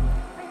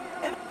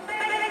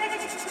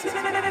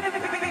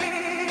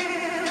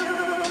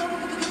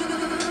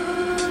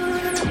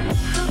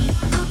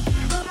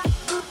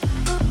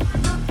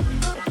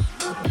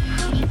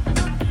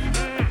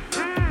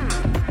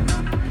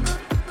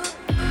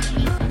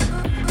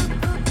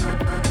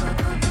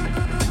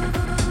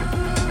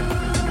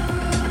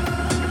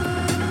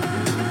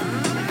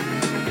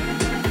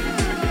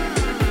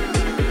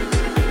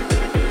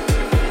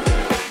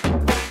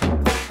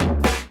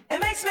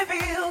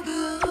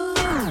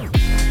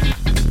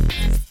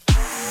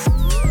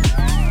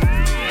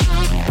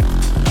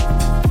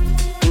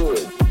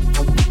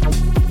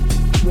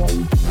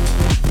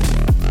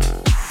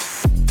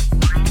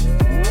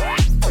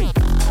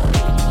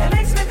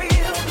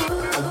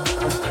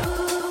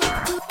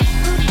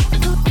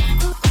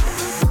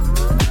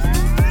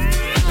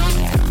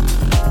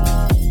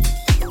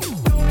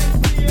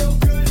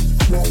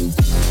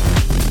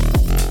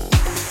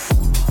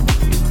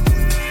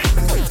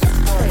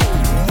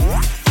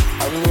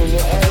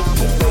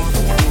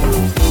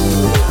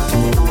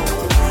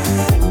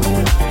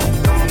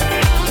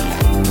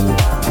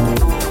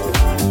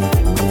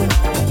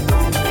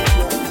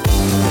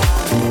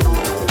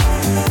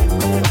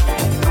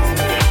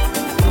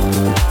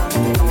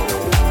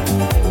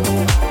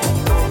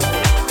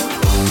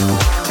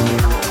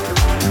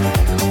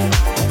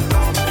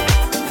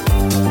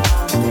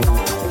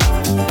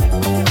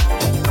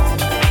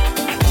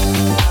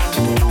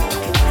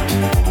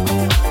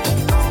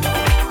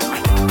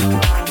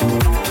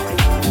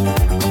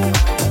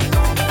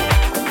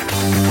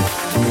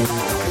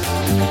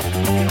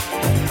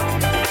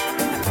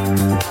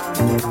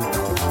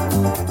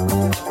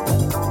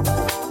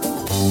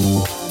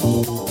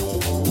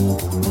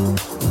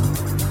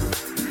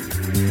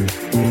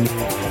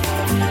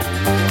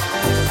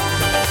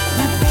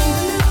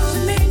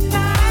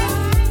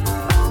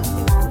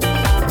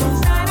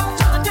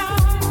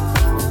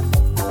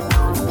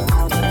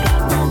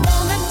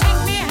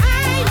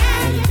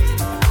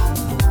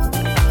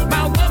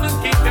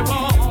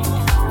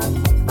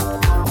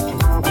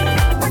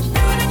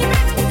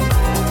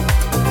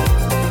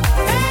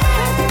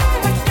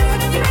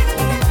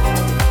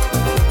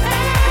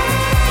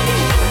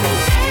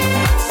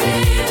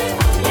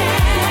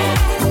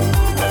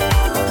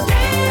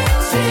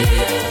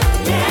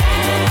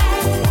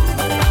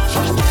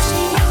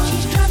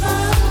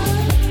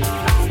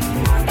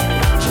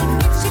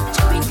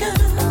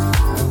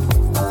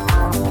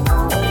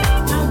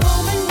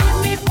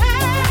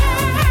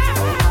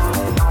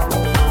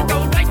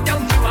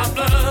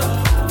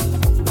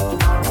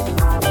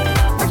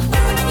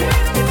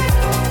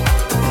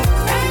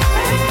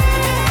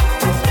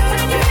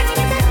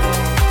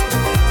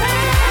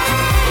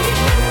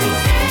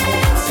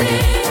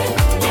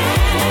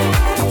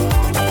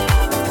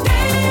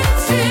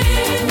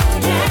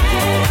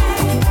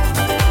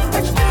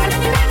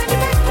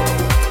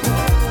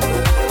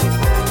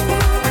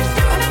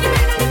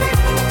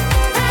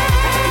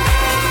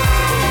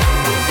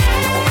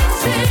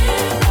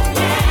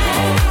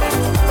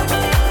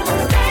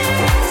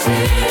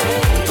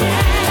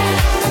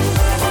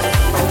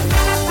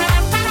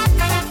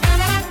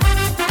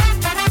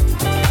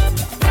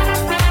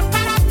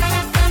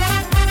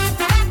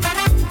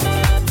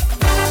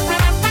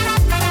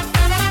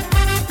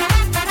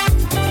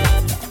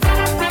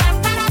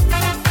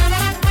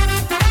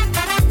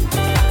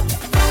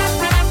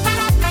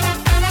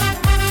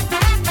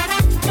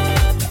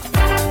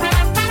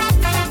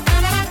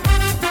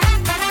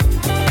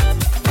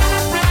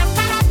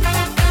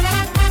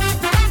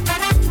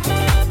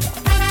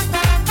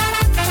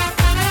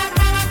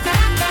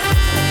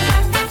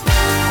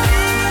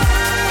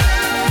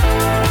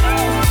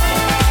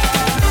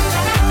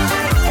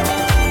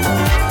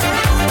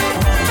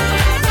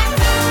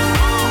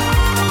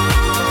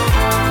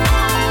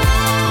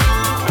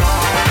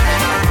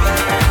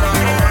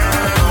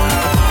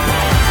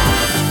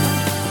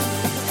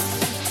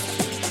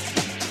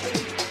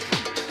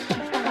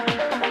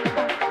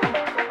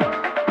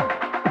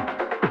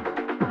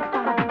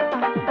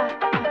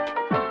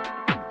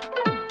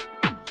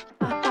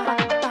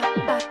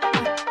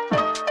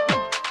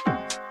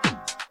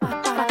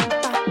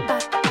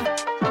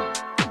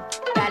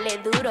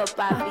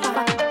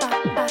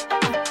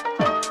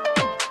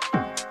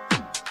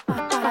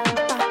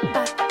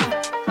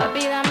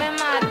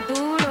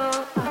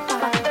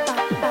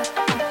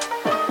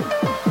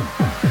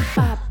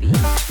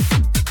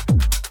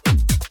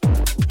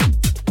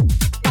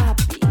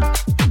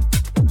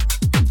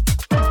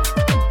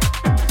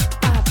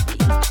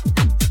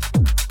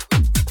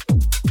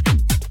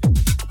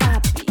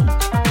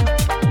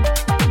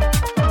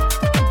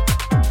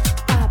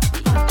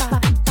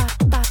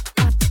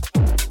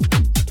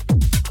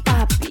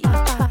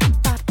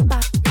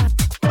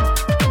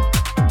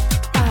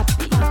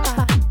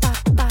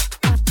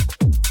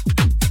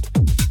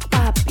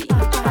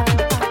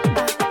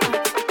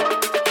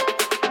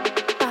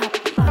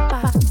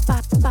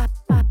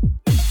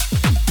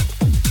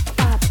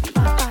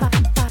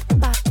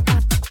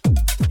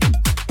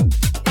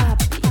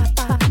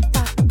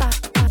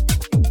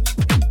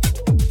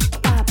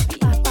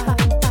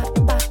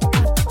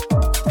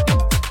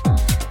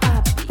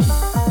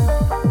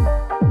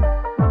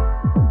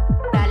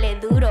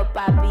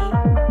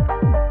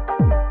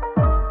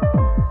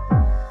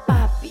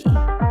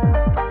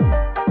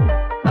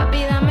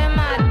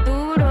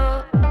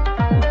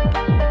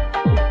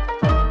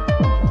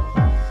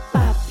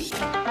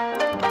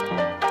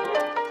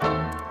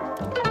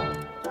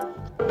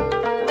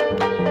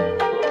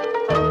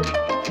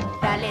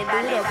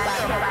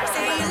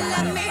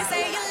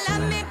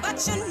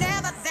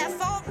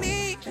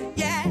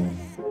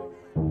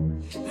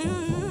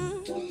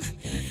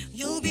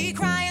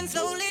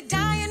 slowly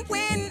dying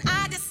when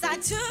I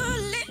decide to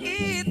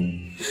leave.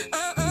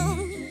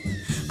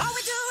 All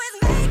we do is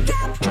make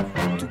up.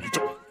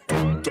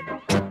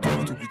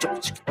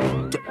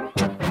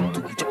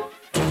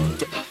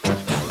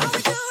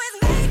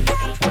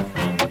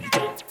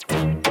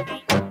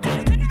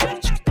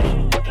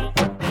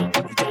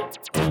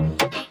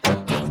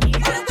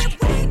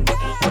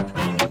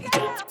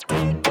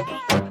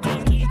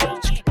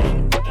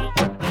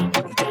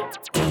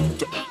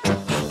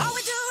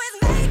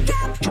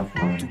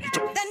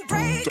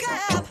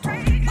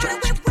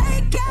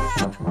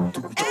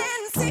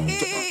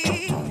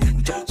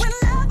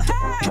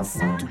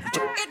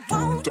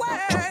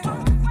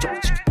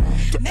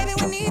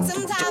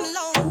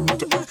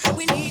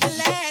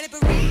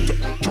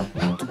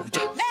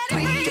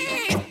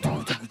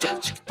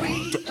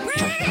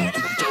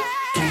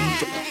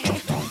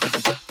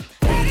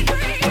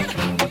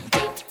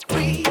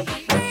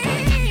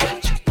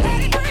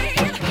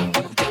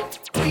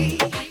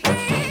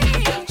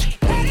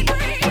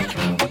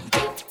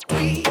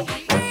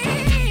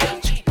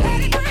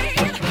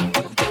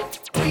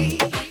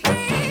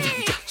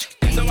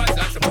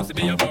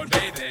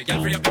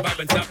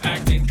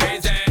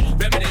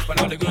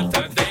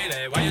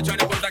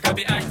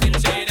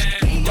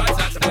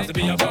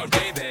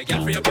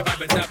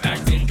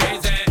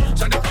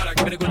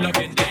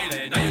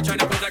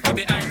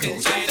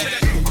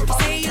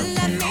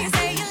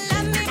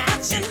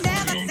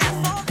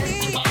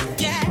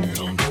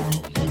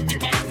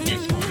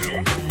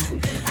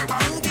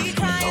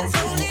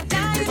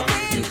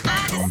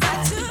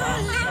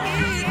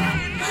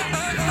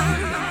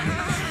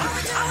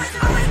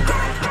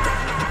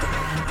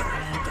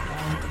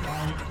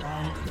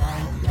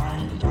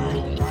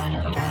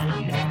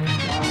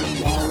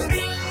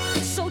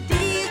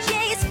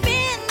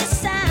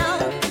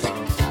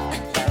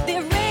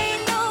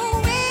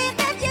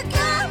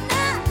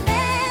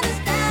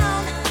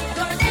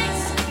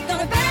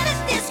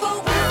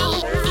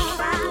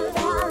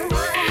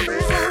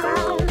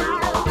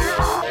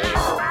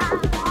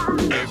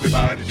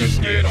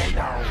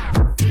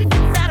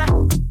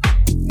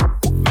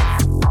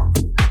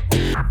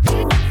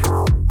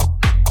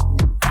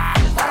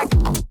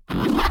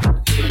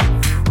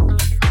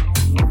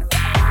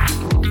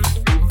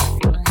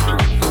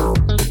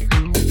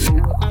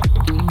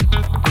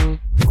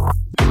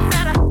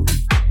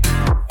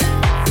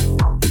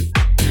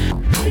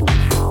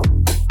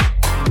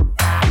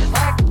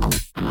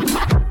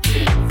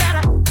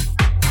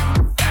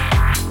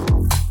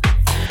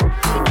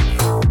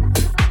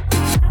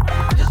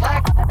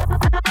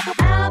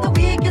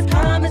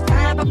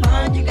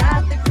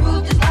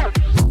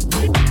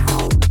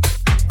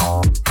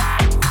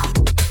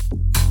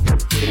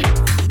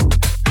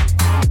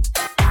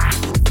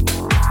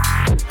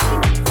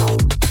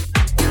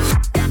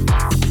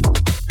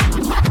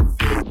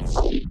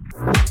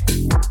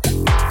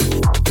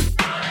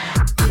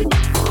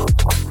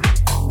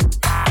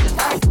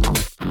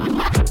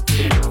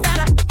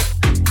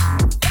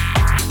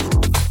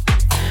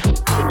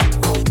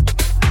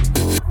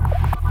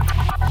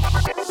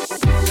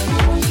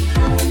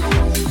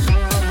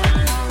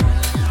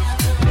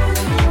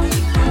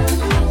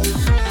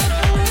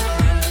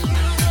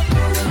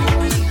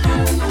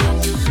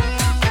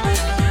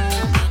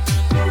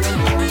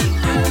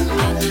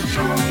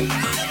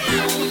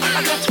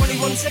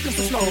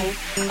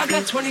 I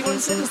got 21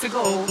 seconds to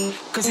go.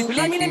 Cause if you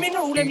let me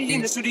know, let me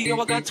in the studio.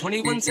 I got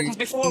 21 seconds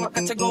before I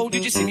got to go.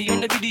 Did you see me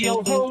on the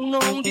video? Oh no.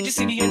 Did you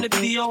see me on the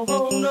video?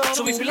 Oh no.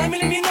 So if you let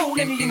me know,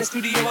 let me in the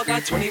studio. I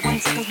got 21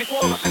 seconds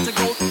before I got to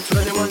go.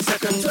 21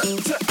 seconds,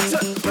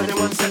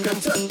 21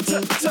 seconds, 21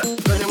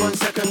 seconds, 21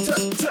 seconds,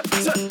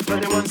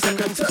 21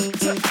 seconds,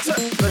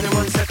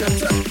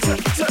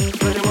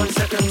 21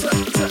 seconds,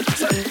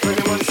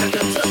 21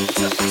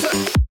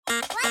 seconds.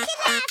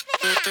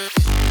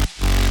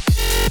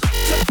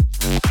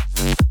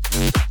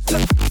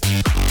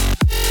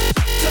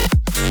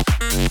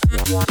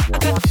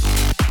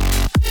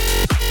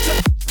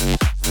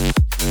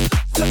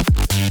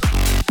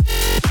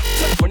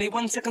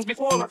 Seconds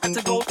before I had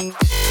to go. 21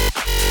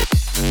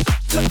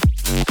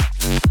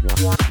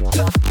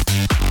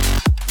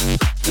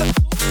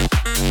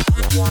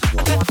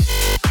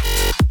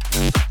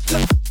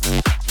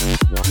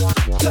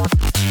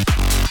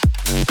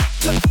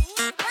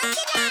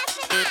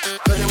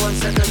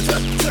 seconds,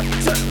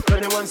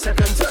 21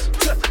 seconds,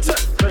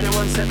 21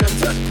 seconds,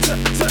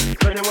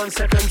 21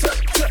 seconds,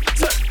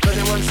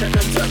 21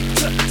 seconds,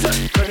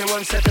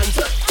 21 seconds.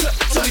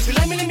 So if you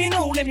let me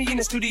know, let me in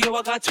the studio.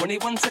 I got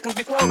 21 seconds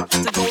before I have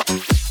to go.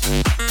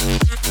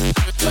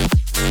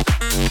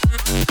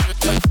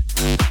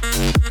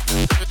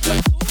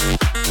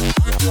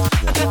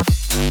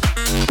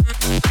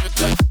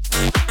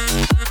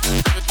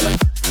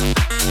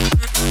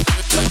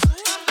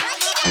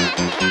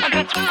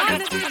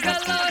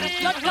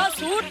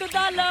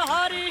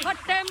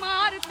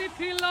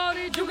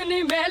 जुगनी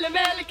मेल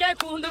मेल के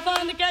कूंद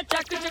बांध के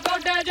चक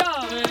चकोड़े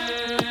जावे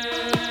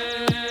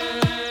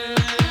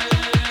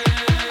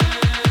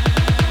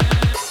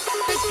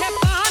पिछे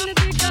पान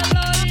दी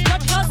कलोरी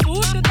लठा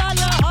suit दा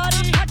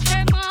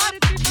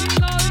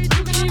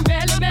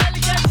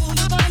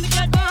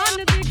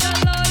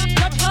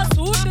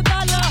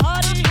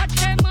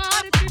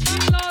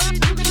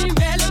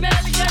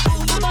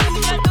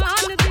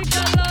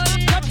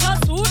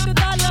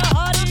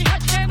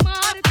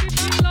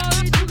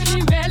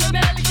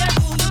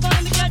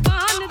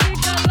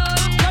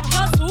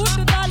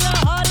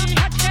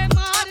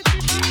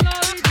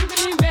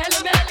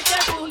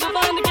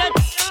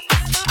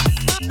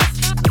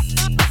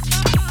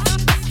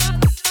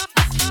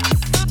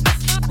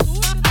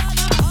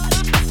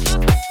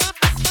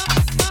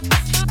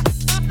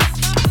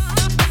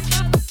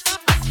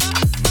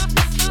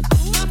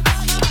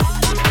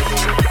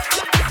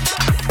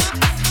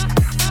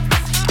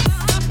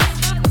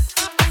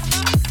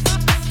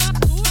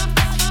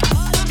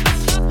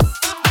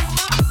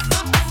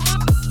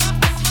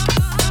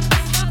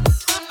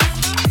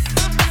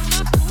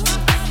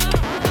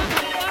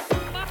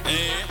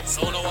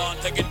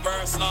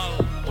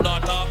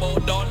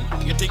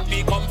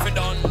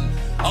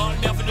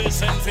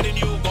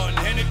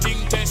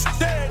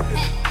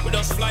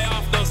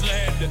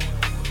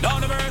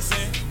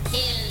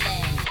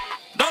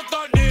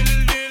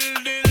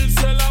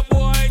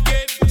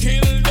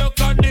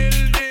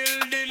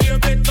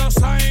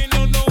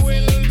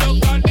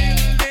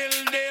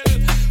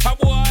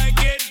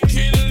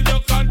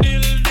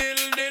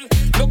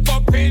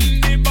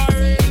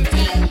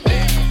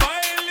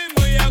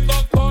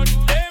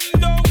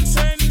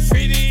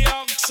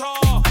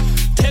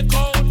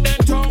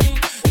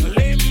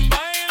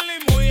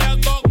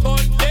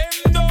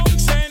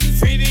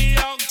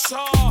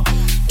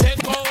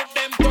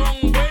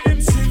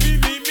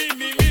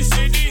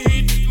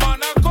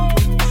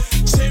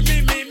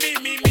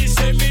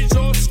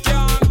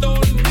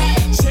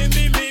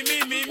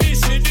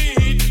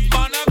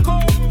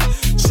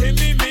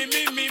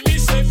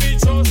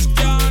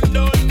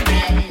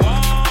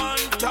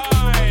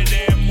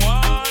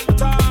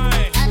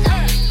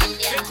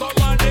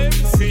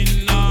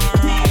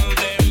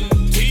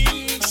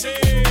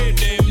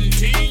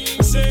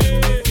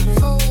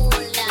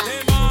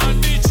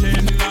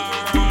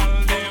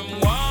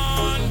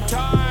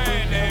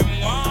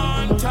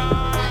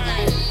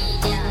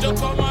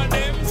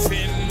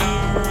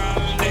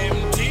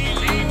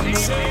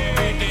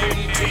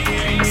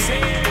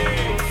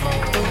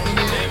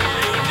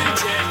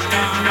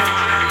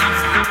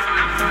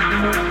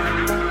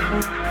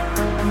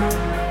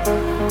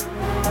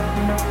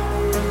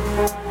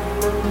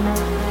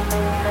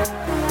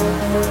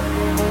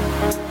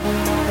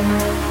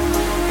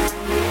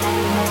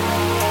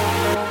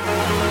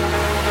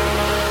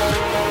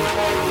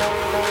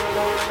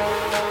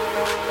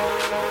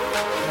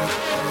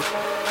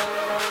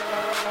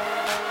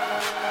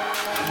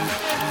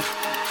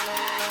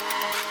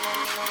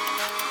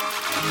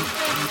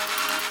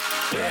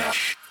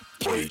Dash,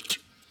 break.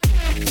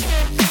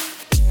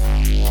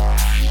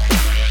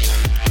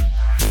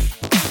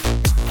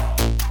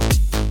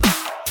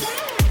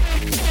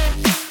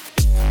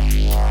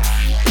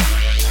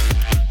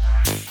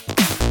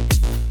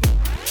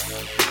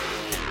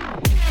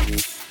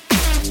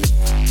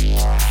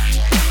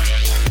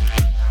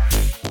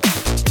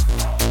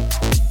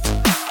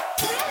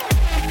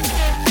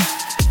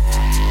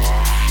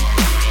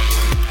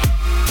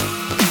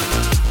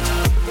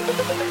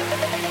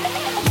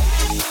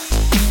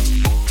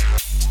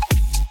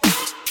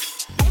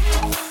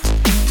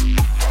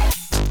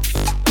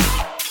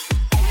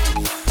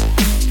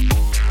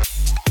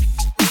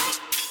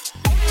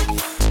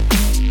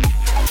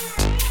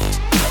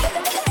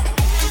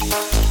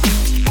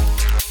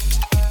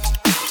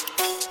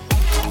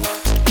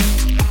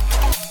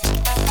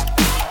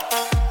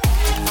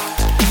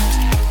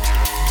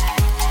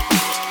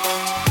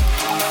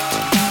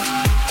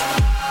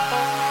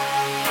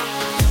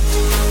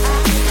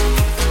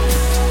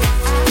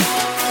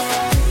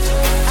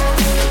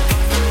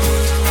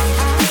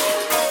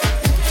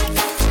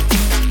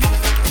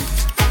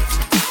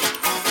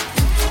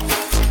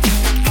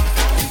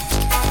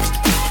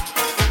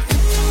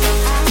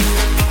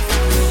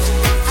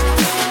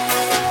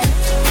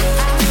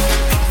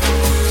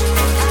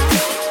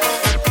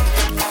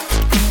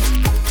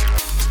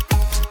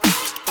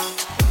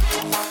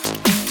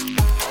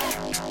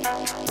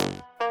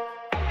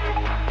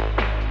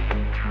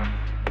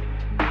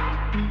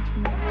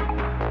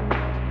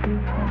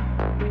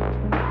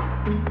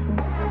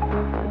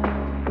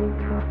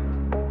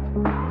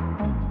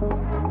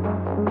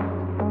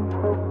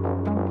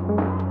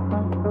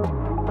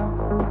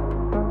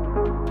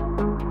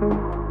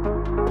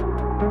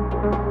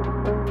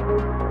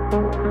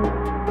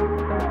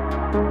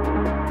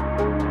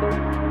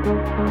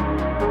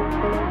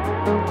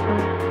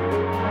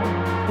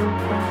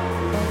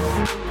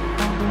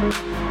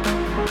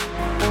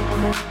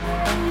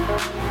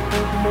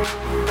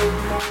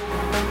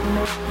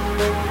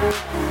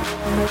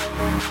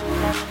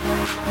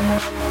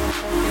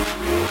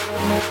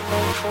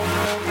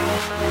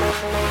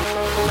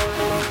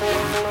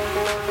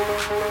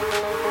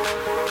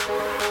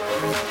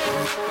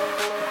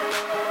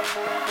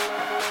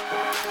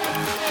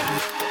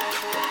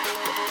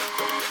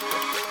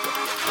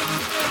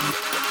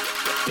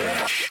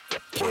 Dash,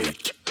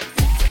 break.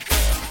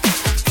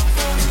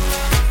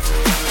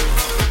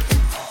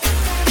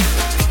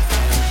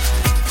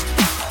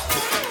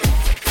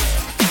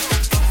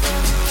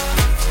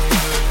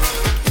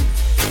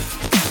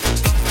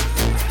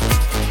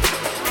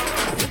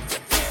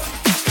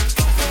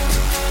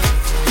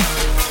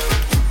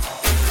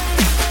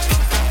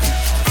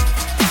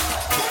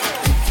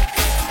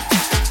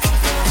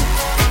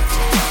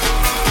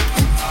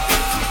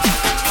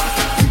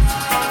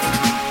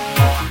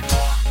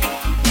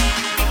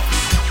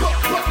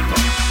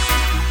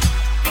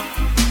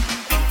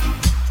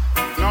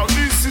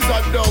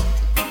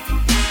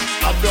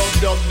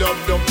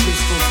 Dub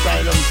pistol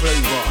style and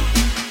flavor.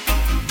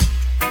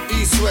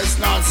 East, west,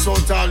 north,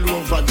 south, all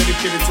over.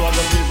 Dedicated to all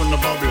the people in the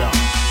Babylon.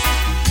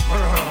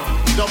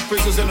 Dub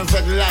pistols in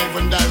effect live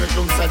and direct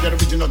alongside the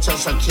original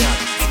Cheshire Cat.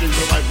 Skin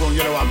to my bone,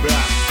 yellow and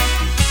black.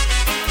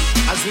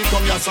 As we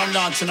come here, some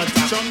launching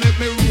attack. So make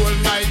me roll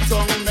my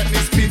tongue, make me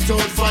spit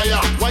out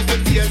fire. Why the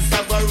bass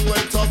have a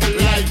roll top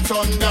like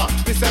thunder?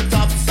 It's a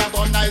top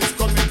sabon nice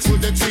coming through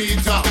the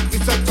tweeter.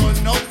 It's a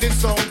turn up the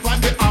sound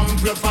and the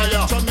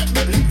amplifier. So make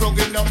me plug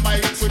in the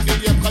mic to the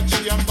echo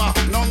chamber.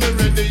 Now me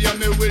ready and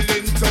me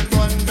willing to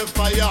run the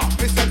fire.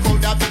 It's a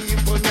crowd of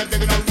people, me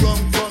they gonna run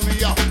from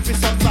here.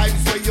 It's a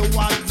vibes where you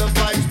want the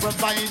vibes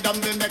provide.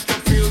 And me make you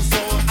feel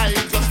so high,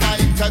 just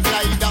like a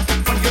glider.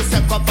 When you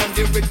step up and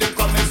the rhythm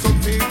coming so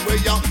big.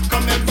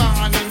 Come and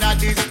born in a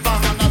this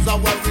barn as a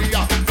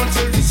warrior. But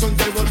you listen,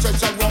 they will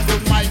touch a rumble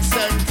mic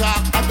center.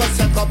 I go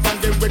set up and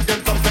they with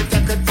them come to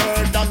take a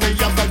third. And me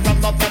have a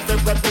ram up and they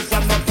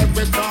represent up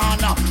every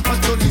corner.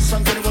 But you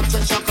listen, they will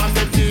touch a come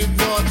the deep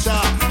water.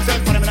 Say,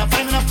 put him in a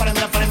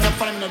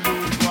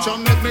so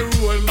make me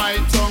roll my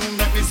tongue,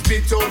 make me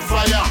spit out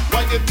fire.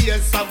 While the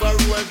bass have a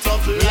roll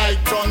tough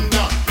like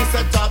thunder. It's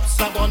a top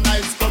sabon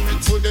nice coming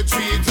through the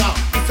tweeter.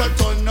 It's a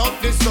turn up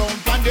the sound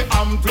and the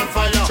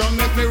amplifier. So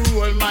make me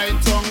roll my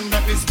tongue,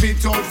 make me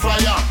spit out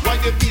fire. While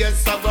the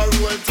bass have a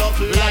roll tough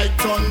like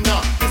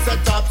thunder. It's a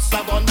top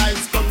sabon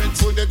nice coming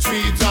through the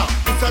tweeter.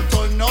 It's a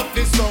turn up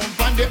the sound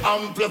and the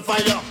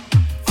amplifier.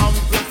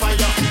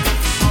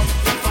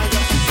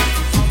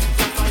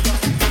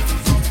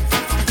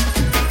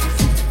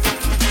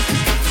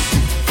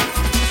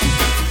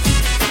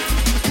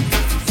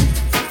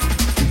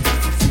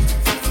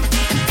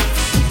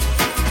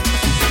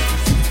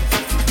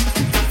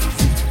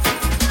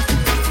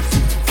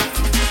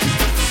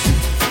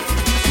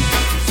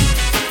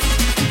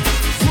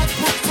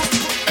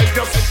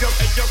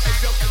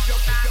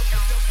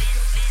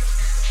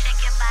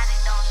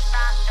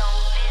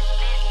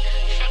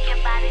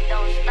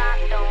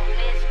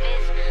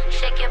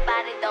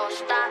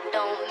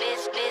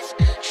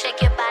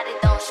 Shake your body,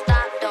 don't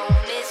stop, don't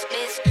miss,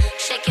 miss.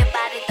 Shake your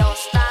body, don't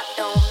stop,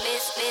 don't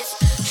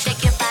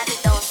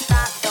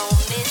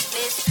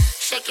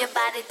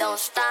body, don't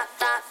stop,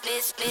 stop,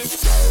 miss,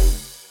 miss.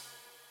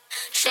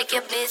 Shake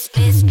your miss,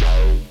 miss.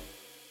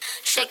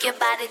 Shake your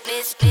body,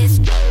 miss, miss.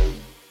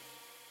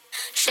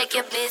 Shake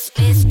your miss,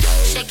 miss.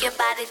 Shake your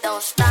body,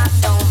 don't stop,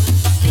 don't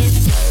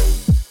miss.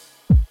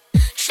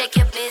 Shake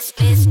your miss,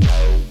 miss.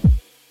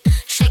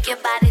 Shake your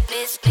body,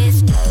 miss,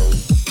 miss.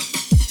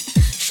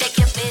 Shake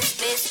your miss,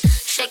 miss.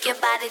 Shake your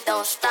body,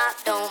 don't stop,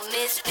 don't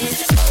miss,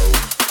 miss.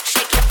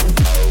 Shake it,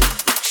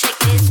 shake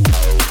this,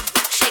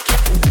 shake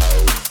it,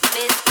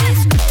 miss, miss.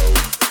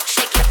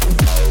 Shake it,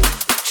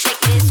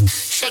 shake this,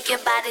 shake your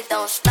body,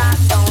 don't stop,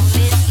 don't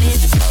miss,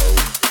 miss.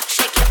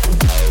 Shake it,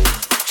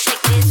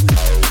 shake this,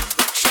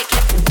 shake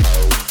it,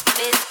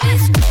 miss,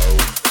 miss.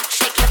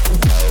 Shake it,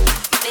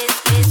 miss,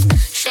 miss.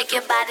 Shake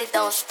your body,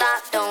 don't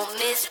stop, don't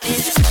miss,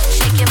 miss.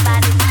 Shake your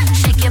body,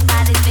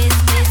 miss,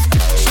 miss.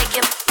 Shake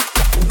it,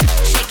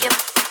 shake it,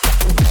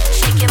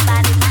 shake your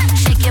body,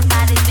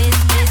 miss,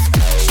 miss.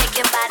 Shake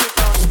your body,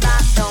 don't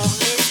stop, don't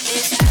miss,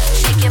 miss.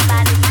 Shake your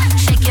body,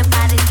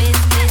 miss,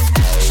 miss.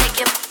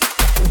 Shake it,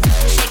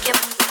 shake it,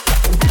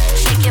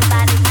 shake your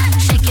body,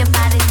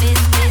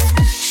 miss, miss.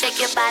 Shake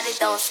your body,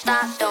 don't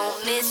stop,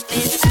 don't miss,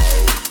 miss.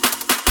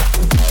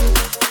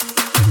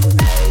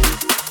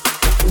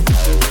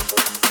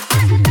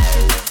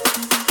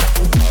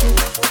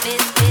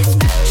 Miss, miss.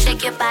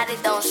 Shake your body,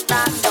 don't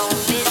stop, don't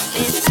miss,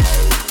 miss.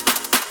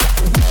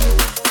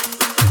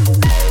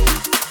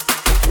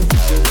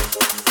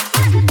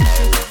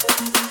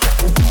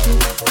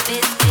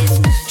 Miss, miss.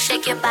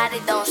 Shake your body,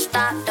 don't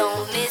stop,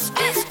 don't miss,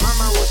 miss.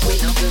 Mama was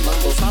queen of the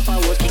mambo, Papa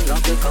was king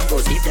of the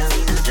Congo. Deep down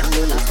in the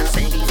jungle, after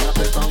singing of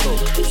the Congo.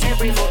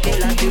 Every monkey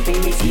like to be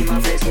me, see my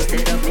flesh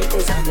instead of me,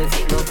 'cause I'm the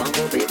king of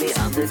Congo, baby,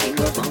 I'm the king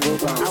of Congo.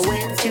 I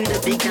went to the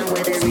big town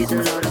where there is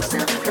a lot of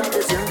sound. From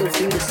the jungle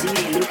to the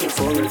city, looking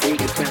for a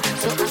bigger crowd.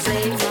 So I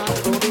say my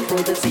boogie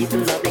for the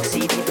people of big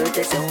city, but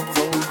they don't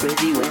go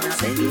crazy when I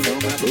say you know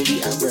my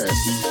boogie, I'm the.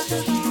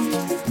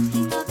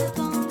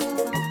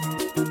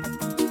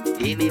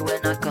 Hear me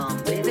when I come,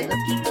 baby.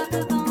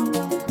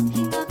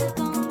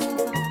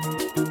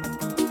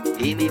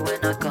 Hear me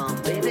when I come,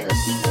 baby.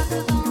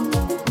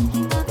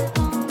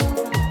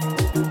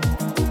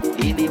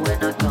 Hear me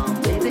when I come,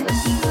 baby.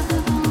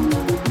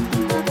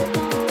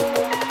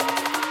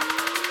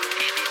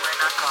 Hear me when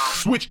I come.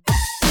 Switch.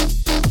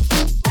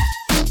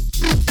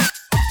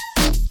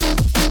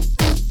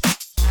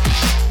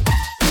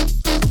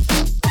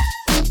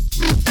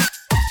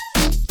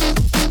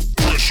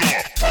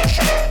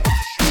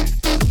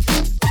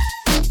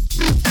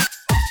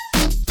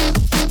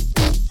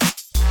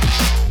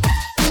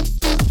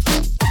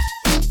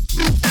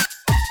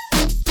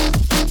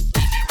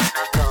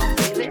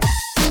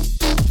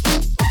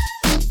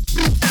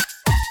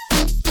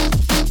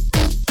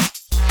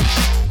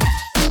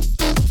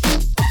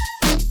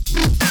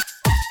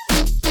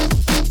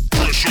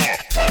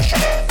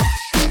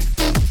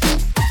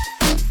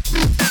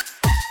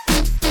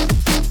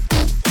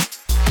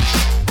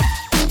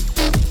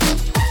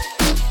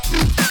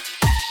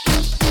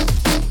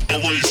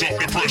 Raise up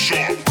the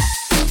pressure.